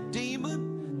is a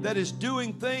demon that is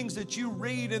doing things that you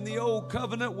read in the Old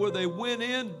Covenant where they went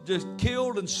in, just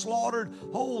killed and slaughtered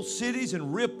whole cities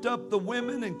and ripped up the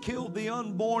women and killed the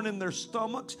unborn in their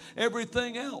stomachs,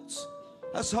 everything else.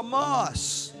 That's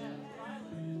Hamas.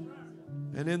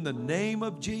 And in the name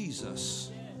of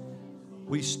Jesus,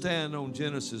 we stand on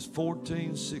Genesis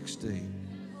 14:16.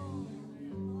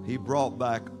 He brought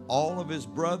back all of his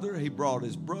brother. He brought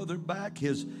his brother back,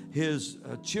 his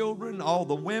children, all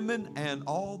the women, and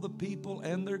all the people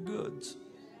and their goods.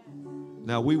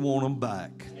 Now we want them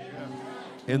back.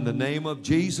 In the name of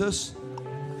Jesus,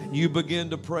 and you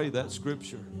begin to pray that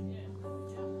scripture.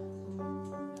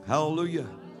 Hallelujah.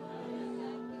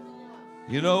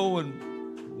 You know,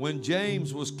 when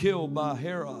James was killed by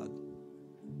Herod,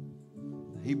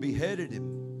 he beheaded him.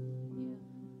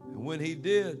 And when he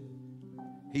did,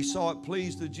 he saw it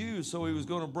pleased the Jews, so he was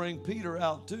going to bring Peter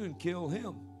out too and kill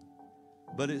him.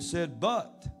 But it said,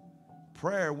 but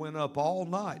prayer went up all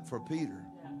night for Peter.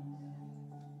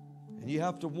 And you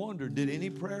have to wonder, did any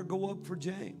prayer go up for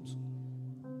James?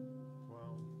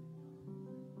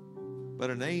 But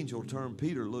an angel turned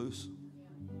Peter loose.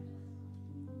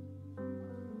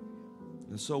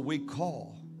 And so we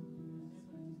call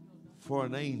for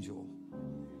an angel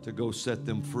to go set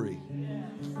them free.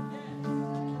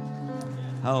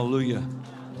 Hallelujah.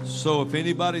 So if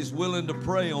anybody's willing to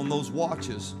pray on those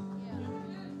watches,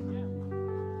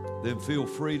 then feel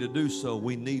free to do so.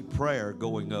 We need prayer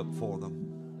going up for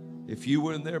them. If you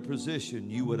were in their position,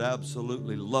 you would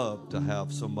absolutely love to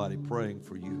have somebody praying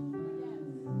for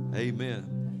you. Amen.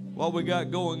 What we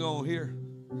got going on here?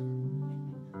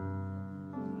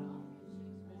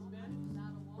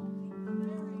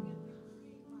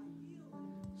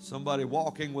 Somebody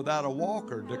walking without a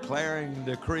walker,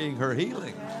 decreeing her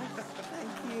healing. Thank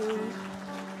you.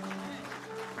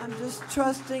 I'm just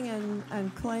trusting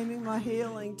and claiming my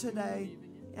healing today.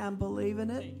 I'm believing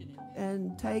it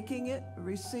and taking it,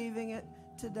 receiving it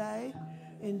today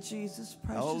in Jesus'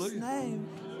 precious Hallelujah. name.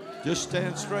 Just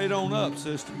stand straight on up,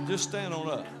 sister. Just stand on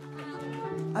up.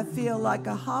 I feel like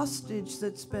a hostage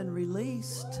that's been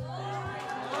released.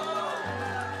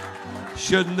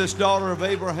 Shouldn't this daughter of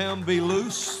Abraham be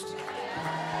loosed?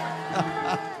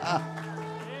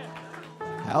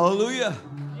 Hallelujah.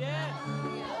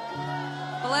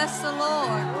 Bless the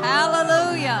Lord.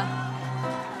 Hallelujah.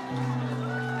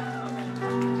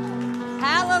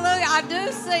 Hallelujah. I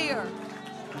do see her.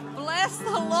 Bless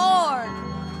the Lord.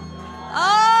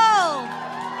 Oh.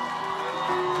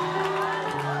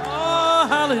 Oh,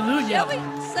 hallelujah. Shall we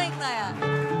sing that?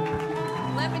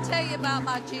 Let me tell you about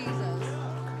my Jesus.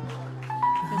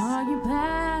 Are you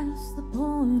past the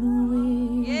point of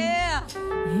weary? Yeah.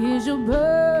 Is your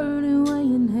burden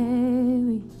weighing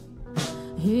heavy?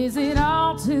 Is it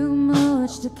all too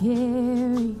much to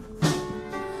carry?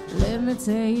 Let me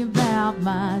tell you about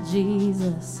my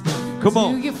Jesus. Come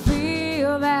on. Do you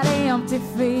feel that empty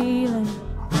feeling?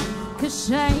 'Cause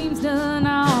shame's done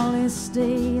all its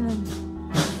stealing.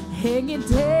 And you're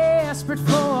desperate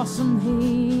for some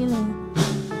healing.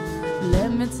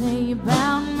 Let me tell you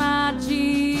about my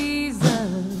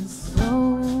Jesus.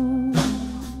 Oh,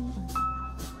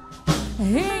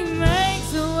 He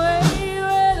makes a way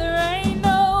where there ain't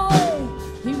no way.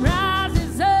 He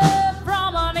rises up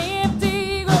from an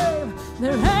empty grave.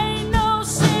 There ain't no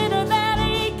sinner that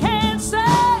He can't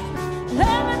save.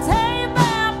 Let me tell you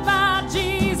about my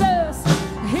Jesus.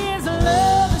 His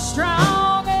love is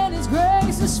strong and His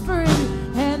grace is free.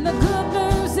 And the good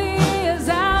news is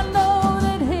I know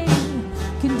that He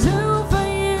can do for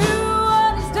you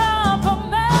what He's done for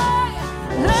me.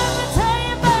 Let me tell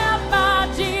you about my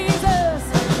Jesus,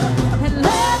 and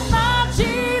let my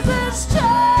Jesus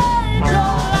change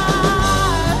your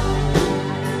life.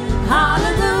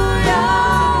 Hallelujah,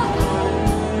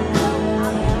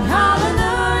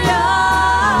 hallelujah,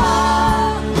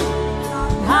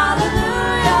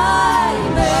 hallelujah,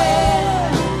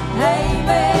 amen,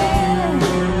 amen.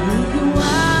 You can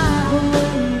wipe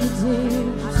away the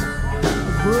tears,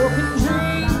 broken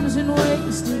dreams and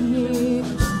wasted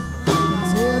years,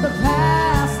 until the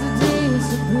past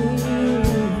disappears.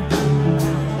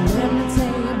 Let me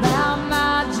tell you about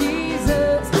my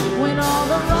Jesus. When all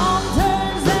the wrong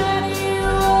turns that you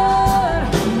would,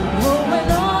 going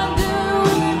on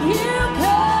doing you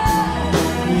could,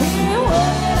 He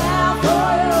worked it out for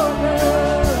your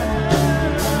good.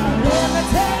 Let me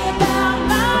tell you about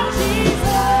my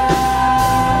Jesus.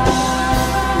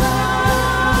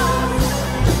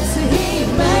 See, He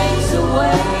makes a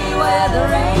way where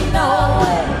there ain't no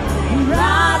way. He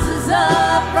rises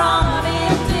up from an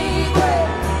empty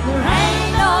grave. There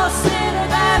ain't no sinner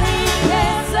that He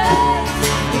can't save.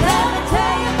 Let me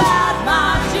tell you about my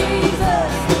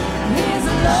Jesus. His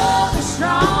love is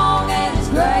strong and His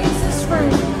grace is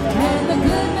free. And the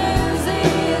good news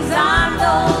is I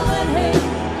know that He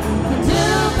can do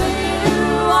for you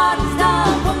what He's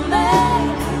done for me.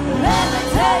 Let me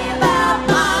tell you about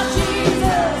my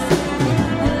Jesus,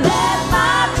 and let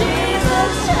my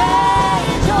Jesus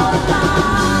change your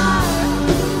life.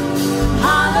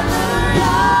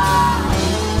 Hallelujah,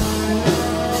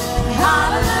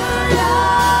 hallelujah,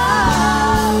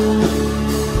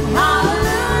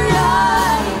 hallelujah,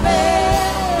 amen,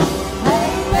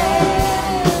 amen.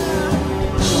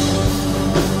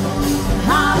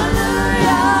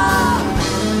 Hallelujah,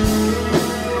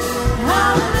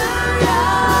 hallelujah,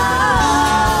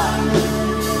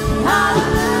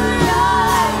 hallelujah,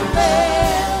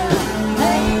 amen,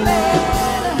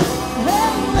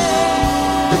 amen.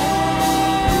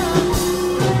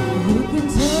 You can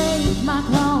take my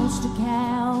cross to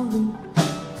Calvary,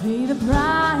 pay the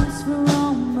price for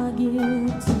all my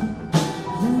guilt.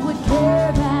 Who would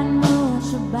care that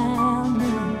much about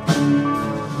me?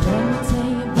 Let me tell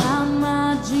you about my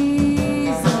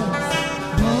Jesus.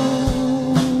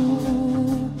 Oh,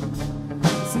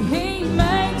 see, He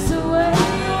makes a way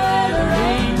where there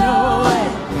ain't no way.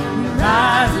 He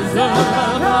rises up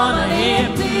from an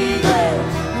empty grave.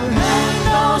 There ain't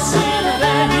no sinner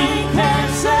that He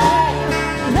can't save.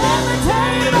 Let me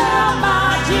tell you about my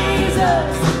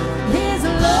Jesus. His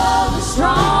love is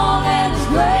strong and His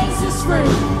grace is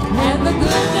free. And the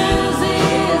good news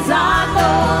is I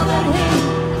know that He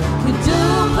can do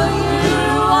for you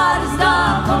what He's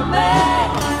done for me.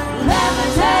 Let me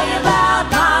tell you about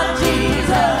my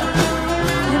Jesus,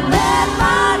 and let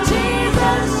my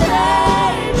Jesus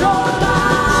change your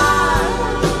life.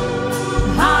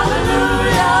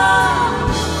 Hallelujah,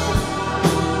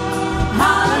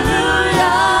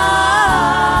 hallelujah,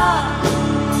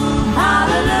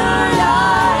 hallelujah,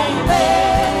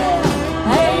 amen,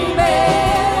 amen.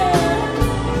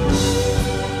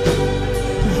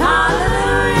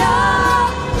 Hallelujah,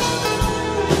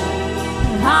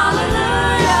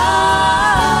 hallelujah,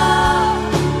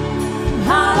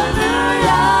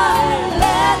 hallelujah.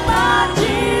 Let my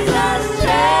Jesus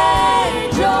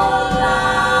change your life.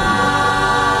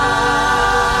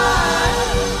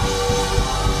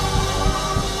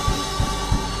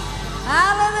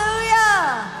 Hallelujah.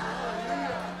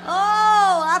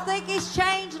 Oh, I think He's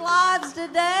changed lives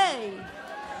today.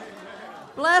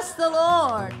 Bless the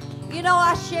Lord. You know,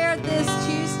 I shared this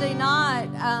Tuesday night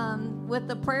with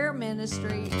the prayer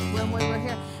ministry when we were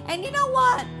here. And you know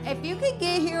what? If you could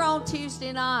get here on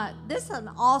Tuesday night, this is an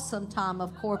awesome time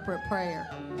of corporate prayer.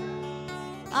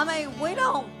 I mean, we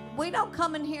don't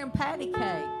come in here and patty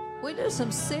cake. We do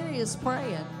some serious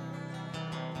praying.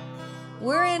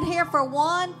 We're in here for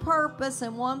one purpose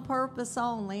and one purpose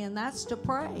only, and that's to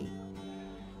pray.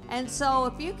 And so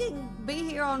if you can be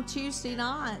here on Tuesday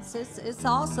nights, it's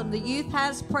awesome. The youth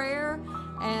has prayer,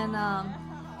 and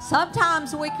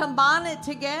sometimes we combine it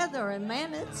together, and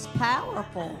man, it's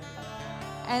powerful.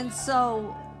 And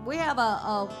so we have a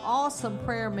awesome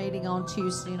prayer meeting on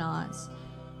Tuesday nights.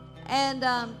 And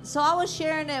so I was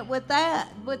sharing it with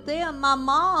them. My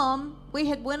mom, we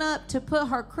had went up to put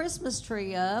her Christmas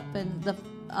tree up, and the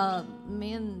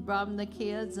me and Robin, the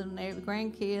kids, and the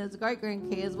grandkids,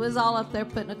 great-grandkids, we was all up there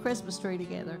putting a Christmas tree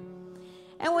together.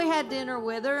 And we had dinner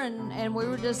with her, and we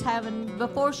were just having,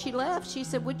 before she left, she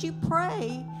said, would you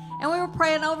pray? And we were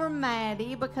praying over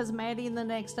Maddie, because Maddie the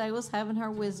next day was having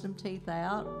her wisdom teeth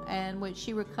out, and which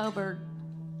she recovered,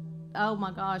 oh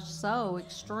my gosh, so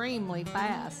extremely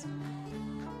fast.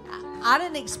 I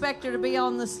didn't expect her to be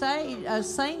on the stage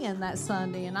singing that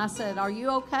Sunday, and I said, are you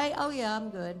okay? Oh yeah, I'm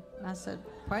good. And I said,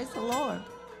 praise the Lord.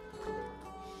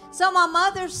 So my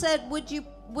mother said, would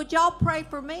y'all pray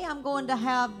for me? I'm going to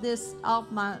have this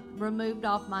removed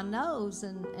off my nose.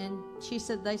 And she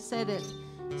said, they said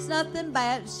it's nothing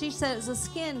bad. She said it's a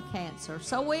skin cancer.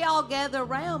 So we all gather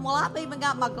around. Well, I've even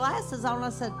got my glasses on. I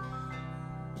said,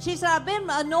 she said, I've been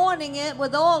anointing it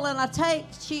with oil, and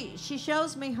she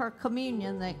shows me her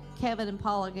communion that Kevin and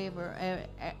Paula gave her,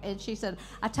 and she said,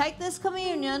 I take this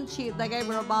communion, they gave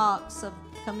her a box of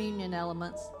communion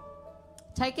elements,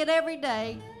 take it every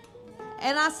day.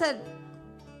 And I said,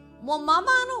 well, Mama,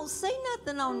 I don't see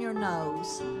nothing on your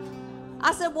nose.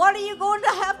 I said, what are you going to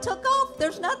have took off?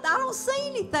 There's nothing, I don't see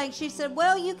anything. She said,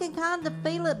 well, you can kind of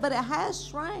feel it, but it has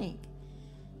shrank.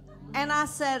 And I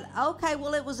said, okay,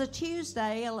 well, it was a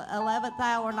Tuesday, 11th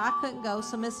hour, and I couldn't go.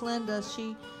 So Miss Linda,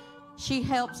 she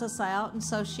helps us out, and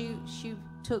so she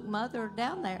took Mother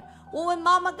down there. Well, when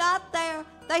Mama got there,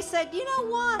 they said, you know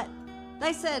what?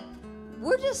 They said,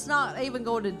 we're just not even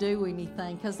going to do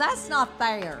anything, because that's not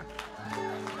fair.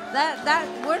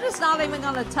 We're just not even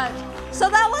going to touch. So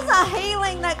that was a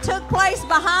healing that took place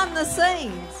behind the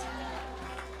scenes.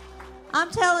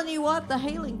 I'm telling you what, the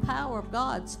healing power of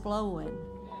God's flowing.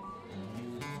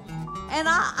 And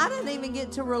I didn't even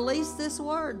get to release this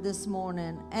word this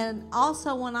morning. And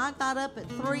also when I got up at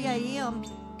 3 a.m.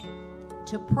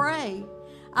 to pray,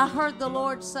 I heard the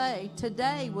Lord say,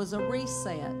 today was a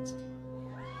reset.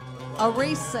 A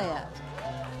reset.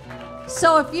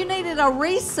 So if you needed a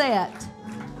reset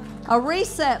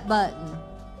button.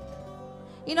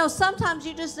 You know, sometimes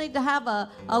you just need to have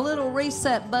a little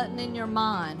reset button in your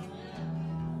mind.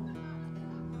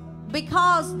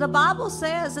 Because the Bible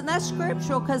says, and that's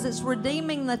scriptural because it's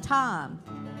redeeming the time.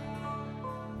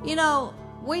 You know,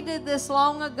 we did this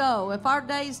long ago. If our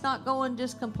day's not going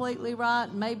just completely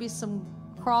right, maybe some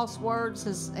crosswords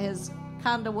has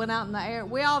kind of went out in the air,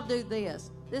 we all do this.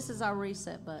 This is our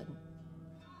reset button.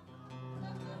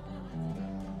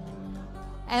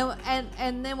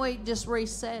 And then we just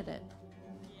reset it.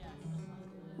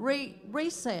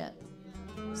 Reset.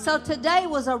 So today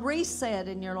was a reset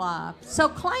in your life. So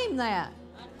claim that.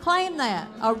 Claim that.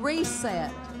 A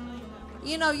reset.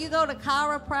 You know, you go to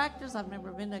chiropractors. I've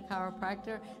never been to a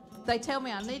chiropractor. They tell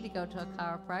me I need to go to a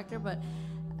chiropractor, but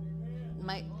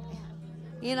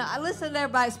you know, I listen to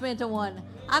everybody that's been to one.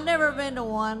 I've never been to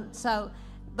one, so,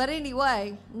 but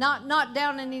anyway, not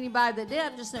down on anybody that did.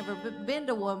 I've just never been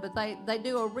to one, but they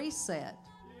do a reset.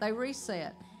 They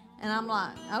reset. And I'm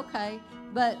like, okay,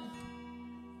 but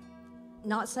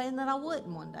not saying that I wouldn't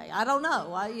one day. I don't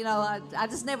know. I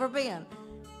just never been.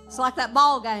 It's like that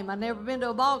ball game. I've never been to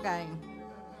a ball game,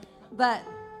 but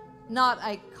not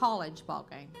a college ball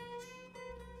game.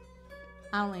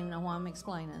 I don't even know why I'm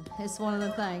explaining. It's one of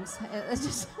the things. It's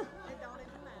just,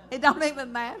 it don't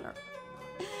even matter.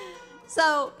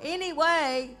 So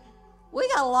anyway, we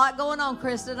got a lot going on,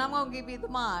 Christa, and I'm going to give you the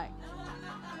mic.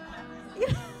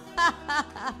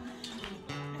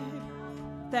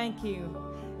 Thank you.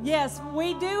 Yes,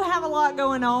 we do have a lot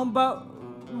going on, but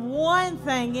one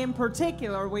thing in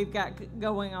particular we've got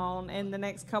going on in the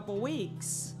next couple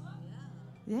weeks.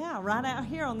 Yeah, right out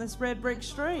here on this red brick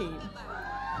street.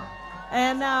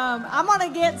 And I'm going to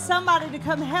get somebody to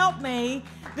come help me.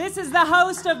 This is the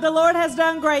host of The Lord Has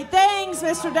Done Great Things,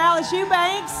 Mr. Dallas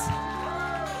Eubanks.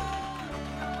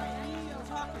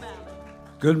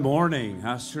 Good morning.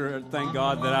 I sure thank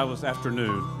God that I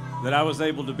was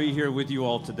able to be here with you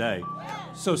all today.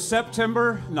 So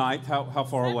September 9th, how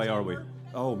far away are we?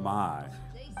 Oh my.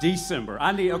 December.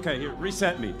 Okay, here,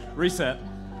 reset me. Reset.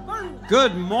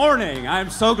 Good morning. I'm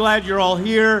so glad you're all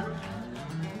here.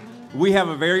 We have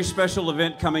a very special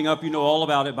event coming up. You know all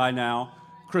about it by now.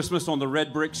 Christmas on the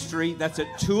Red Brick Street. That's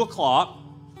at 2 o'clock.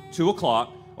 2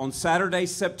 o'clock on Saturday,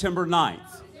 September 9th.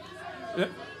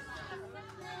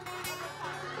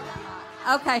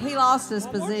 Okay, he lost his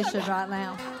position right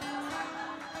now.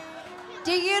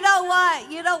 Do you know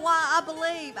what? You know why I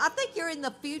believe? I think you're in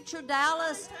the future,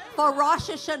 Dallas, for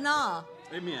Rosh Hashanah.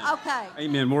 Amen. Okay.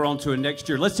 Amen. We're on to it next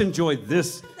year. Let's enjoy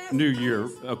this new year.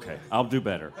 Okay, I'll do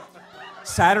better.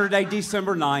 Saturday,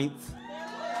 December 9th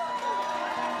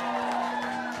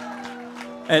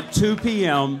at 2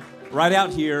 p.m. right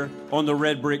out here on the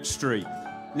red brick street.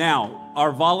 Now,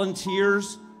 our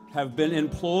volunteers have been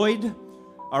employed.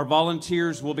 Our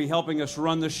volunteers will be helping us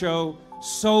run the show.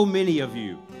 So many of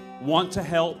you want to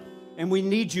help, and we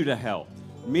need you to help.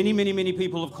 Many, many, many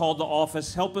people have called the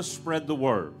office. Help us spread the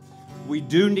word. We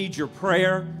do need your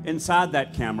prayer inside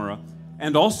that camera,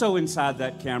 and also inside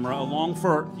that camera, along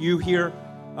for you here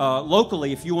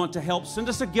locally. If you want to help, send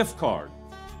us a gift card.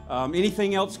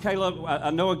 Anything else, Caleb? I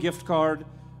know a gift card,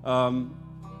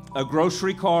 a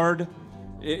grocery card,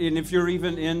 and if you're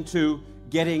even into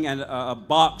getting a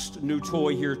boxed new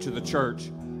toy here to the church,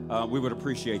 we would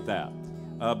appreciate that.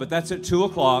 But that's at 2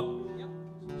 o'clock,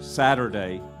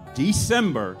 Saturday,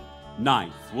 December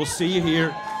 9th. We'll see you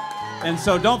here. And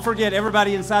so don't forget,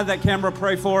 everybody inside that camera,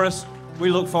 pray for us. We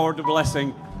look forward to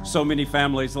blessing so many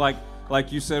families.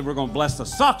 Like you said, we're going to bless the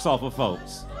socks off of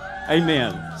folks.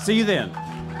 Amen. See you then.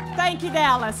 Thank you,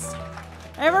 Dallas.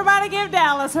 Everybody give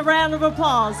Dallas a round of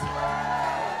applause.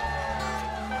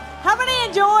 How many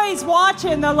enjoys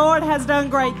watching The Lord Has Done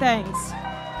Great Things?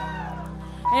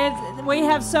 We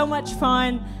have so much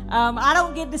fun. I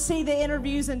don't get to see the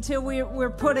interviews until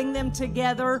we're putting them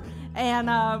together. And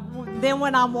then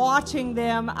when I'm watching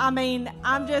them,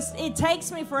 it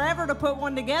takes me forever to put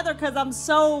one together because I'm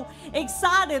so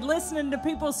excited listening to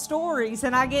people's stories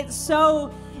and I get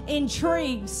so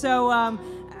intrigued. So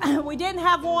we didn't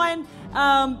have one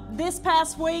this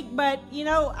past week, but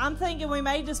I'm thinking we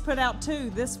may just put out 2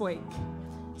 this week.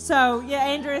 So yeah,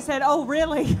 Andrea said, oh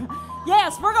really?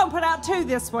 Yes, we're going to put out 2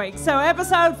 this week. So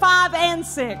episode 5 and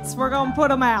 6, we're going to put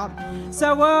them out.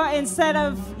 So instead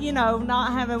of,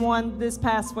 not having one this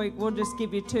past week, we'll just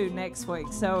give you 2 next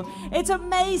week. So it's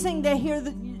amazing to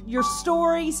hear your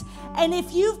stories. And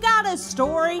if you've got a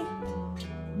story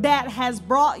that has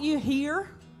brought you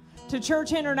here to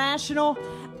Church International,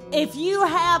 if you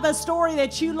have a story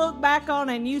that you look back on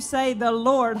and you say the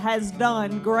Lord has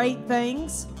done great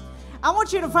things, I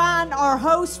want you to find our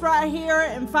host right here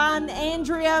and find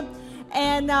Andrea,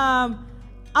 and I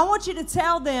want you to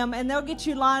tell them, and they'll get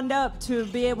you lined up to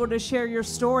be able to share your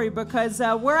story, because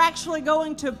we're actually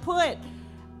going to put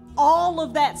all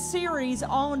of that series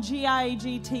on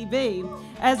GIAG TV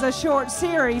as a short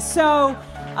series. So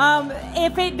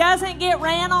if it doesn't get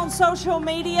ran on social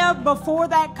media before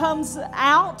that comes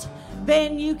out,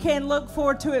 then you can look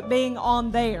forward to it being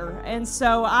on there. And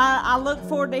so I look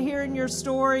forward to hearing your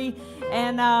story,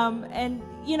 and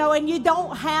you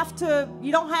don't have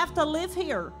to live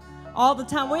here all the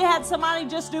time. We had somebody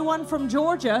just do one from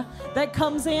Georgia that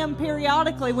comes in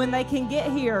periodically when they can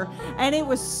get here, and it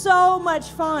was so much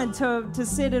fun to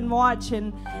sit and watch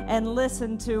and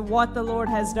listen to what the Lord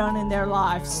has done in their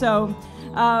life. So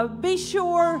be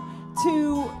sure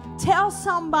to tell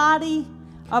somebody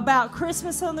about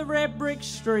Christmas on the Red Brick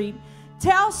Street.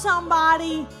 Tell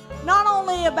somebody not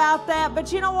only about that,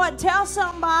 but you know what? Tell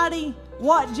somebody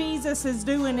what Jesus is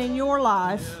doing in your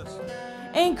life.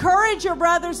 Encourage your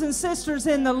brothers and sisters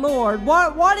in the Lord.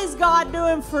 What is God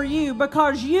doing for you?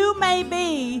 Because you may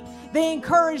be the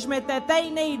encouragement that they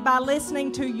need by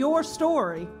listening to your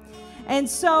story. And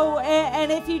so,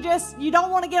 and if you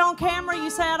don't want to get on camera, you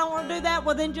say, I don't want to do that,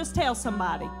 well then just tell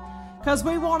somebody. Because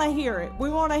we want to hear it. We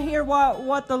want to hear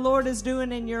what the Lord is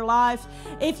doing in your life.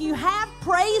 If you have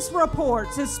praise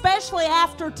reports, especially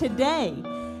after today,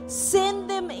 send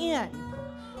them in.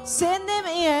 Send them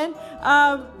in.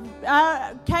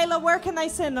 Kayla, where can they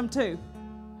send them to?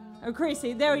 Oh,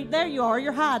 Chrissy, there you are.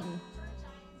 You're hiding.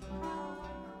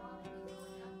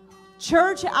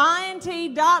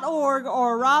 churchint.org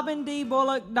or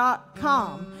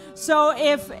robindbullock.com. So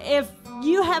if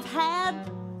you have had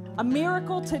a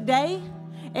miracle today,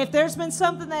 if there's been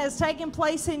something that has taken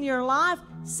place in your life,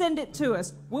 send it to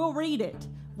us. We'll read it.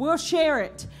 We'll share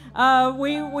it. How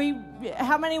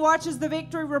many watches the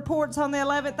victory reports on the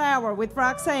 11th hour with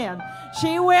Roxanne?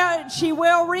 She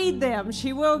will read them.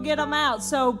 She will get them out.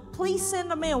 So please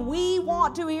send them in. We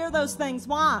want to hear those things.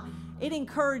 Why? It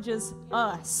encourages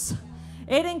us.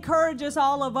 It encourages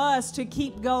all of us to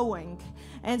keep going.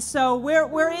 And so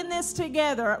we're in this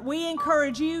together. We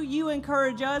encourage you. You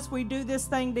encourage us. We do this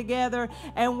thing together.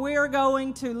 And we're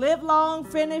going to live long,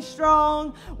 finish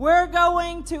strong. We're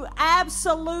going to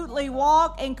absolutely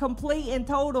walk in complete and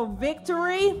total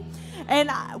victory. And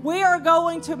we are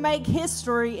going to make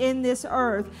history in this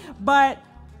earth. But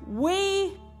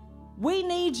we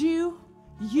need you.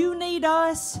 You need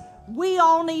us. We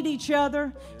all need each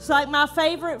other. It's like my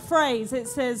favorite phrase. It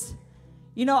says,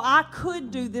 you know, I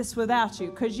could do this without you,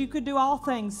 because you could do all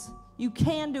things. You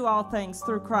can do all things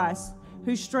through Christ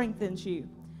who strengthens you.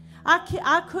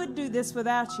 I could do this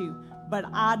without you, but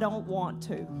I don't want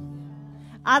to.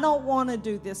 I don't want to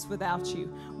do this without you.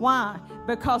 Why?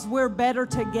 Because we're better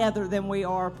together than we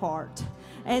are apart.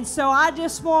 And so I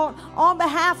just want, on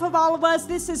behalf of all of us,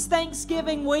 this is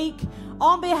Thanksgiving week.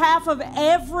 On behalf of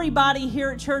everybody here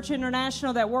at Church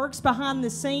International that works behind the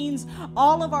scenes,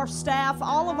 all of our staff,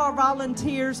 all of our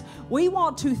volunteers, we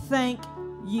want to thank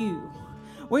you.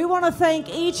 We want to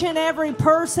thank each and every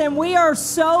person. We are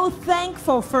so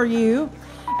thankful for you.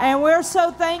 And we're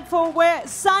so thankful.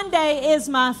 Sunday is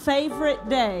my favorite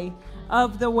day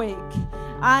of the week.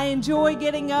 I enjoy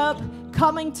getting up,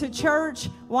 coming to church.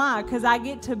 Why? Because I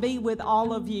get to be with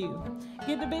all of you.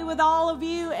 Get to be with all of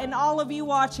you and all of you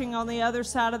watching on the other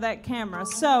side of that camera.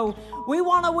 So we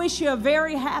want to wish you a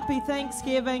very happy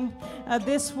Thanksgiving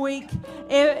this week.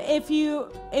 If you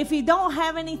don't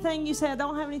have anything, you say, I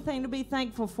don't have anything to be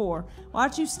thankful for. Why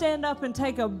don't you stand up and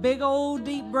take a big old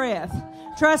deep breath?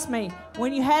 Trust me,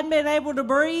 when you hadn't been able to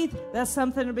breathe, that's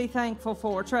something to be thankful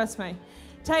for. Trust me.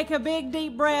 Take a big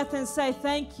deep breath and say,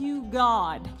 thank you,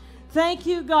 God. Thank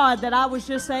you, God, that I was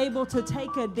just able to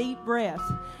take a deep breath.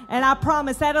 And I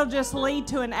promise that'll just lead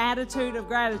to an attitude of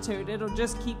gratitude. It'll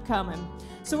just keep coming.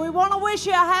 So we want to wish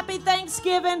you a happy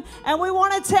Thanksgiving, and we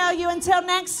want to tell you until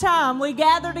next time we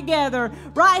gather together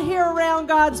right here around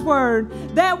God's Word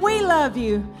that we love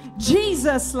you,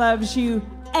 Jesus loves you,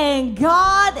 and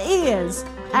God is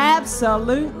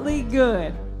absolutely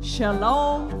good.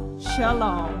 Shalom,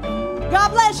 shalom. God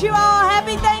bless you all.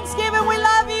 Happy Thanksgiving. We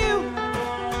love you.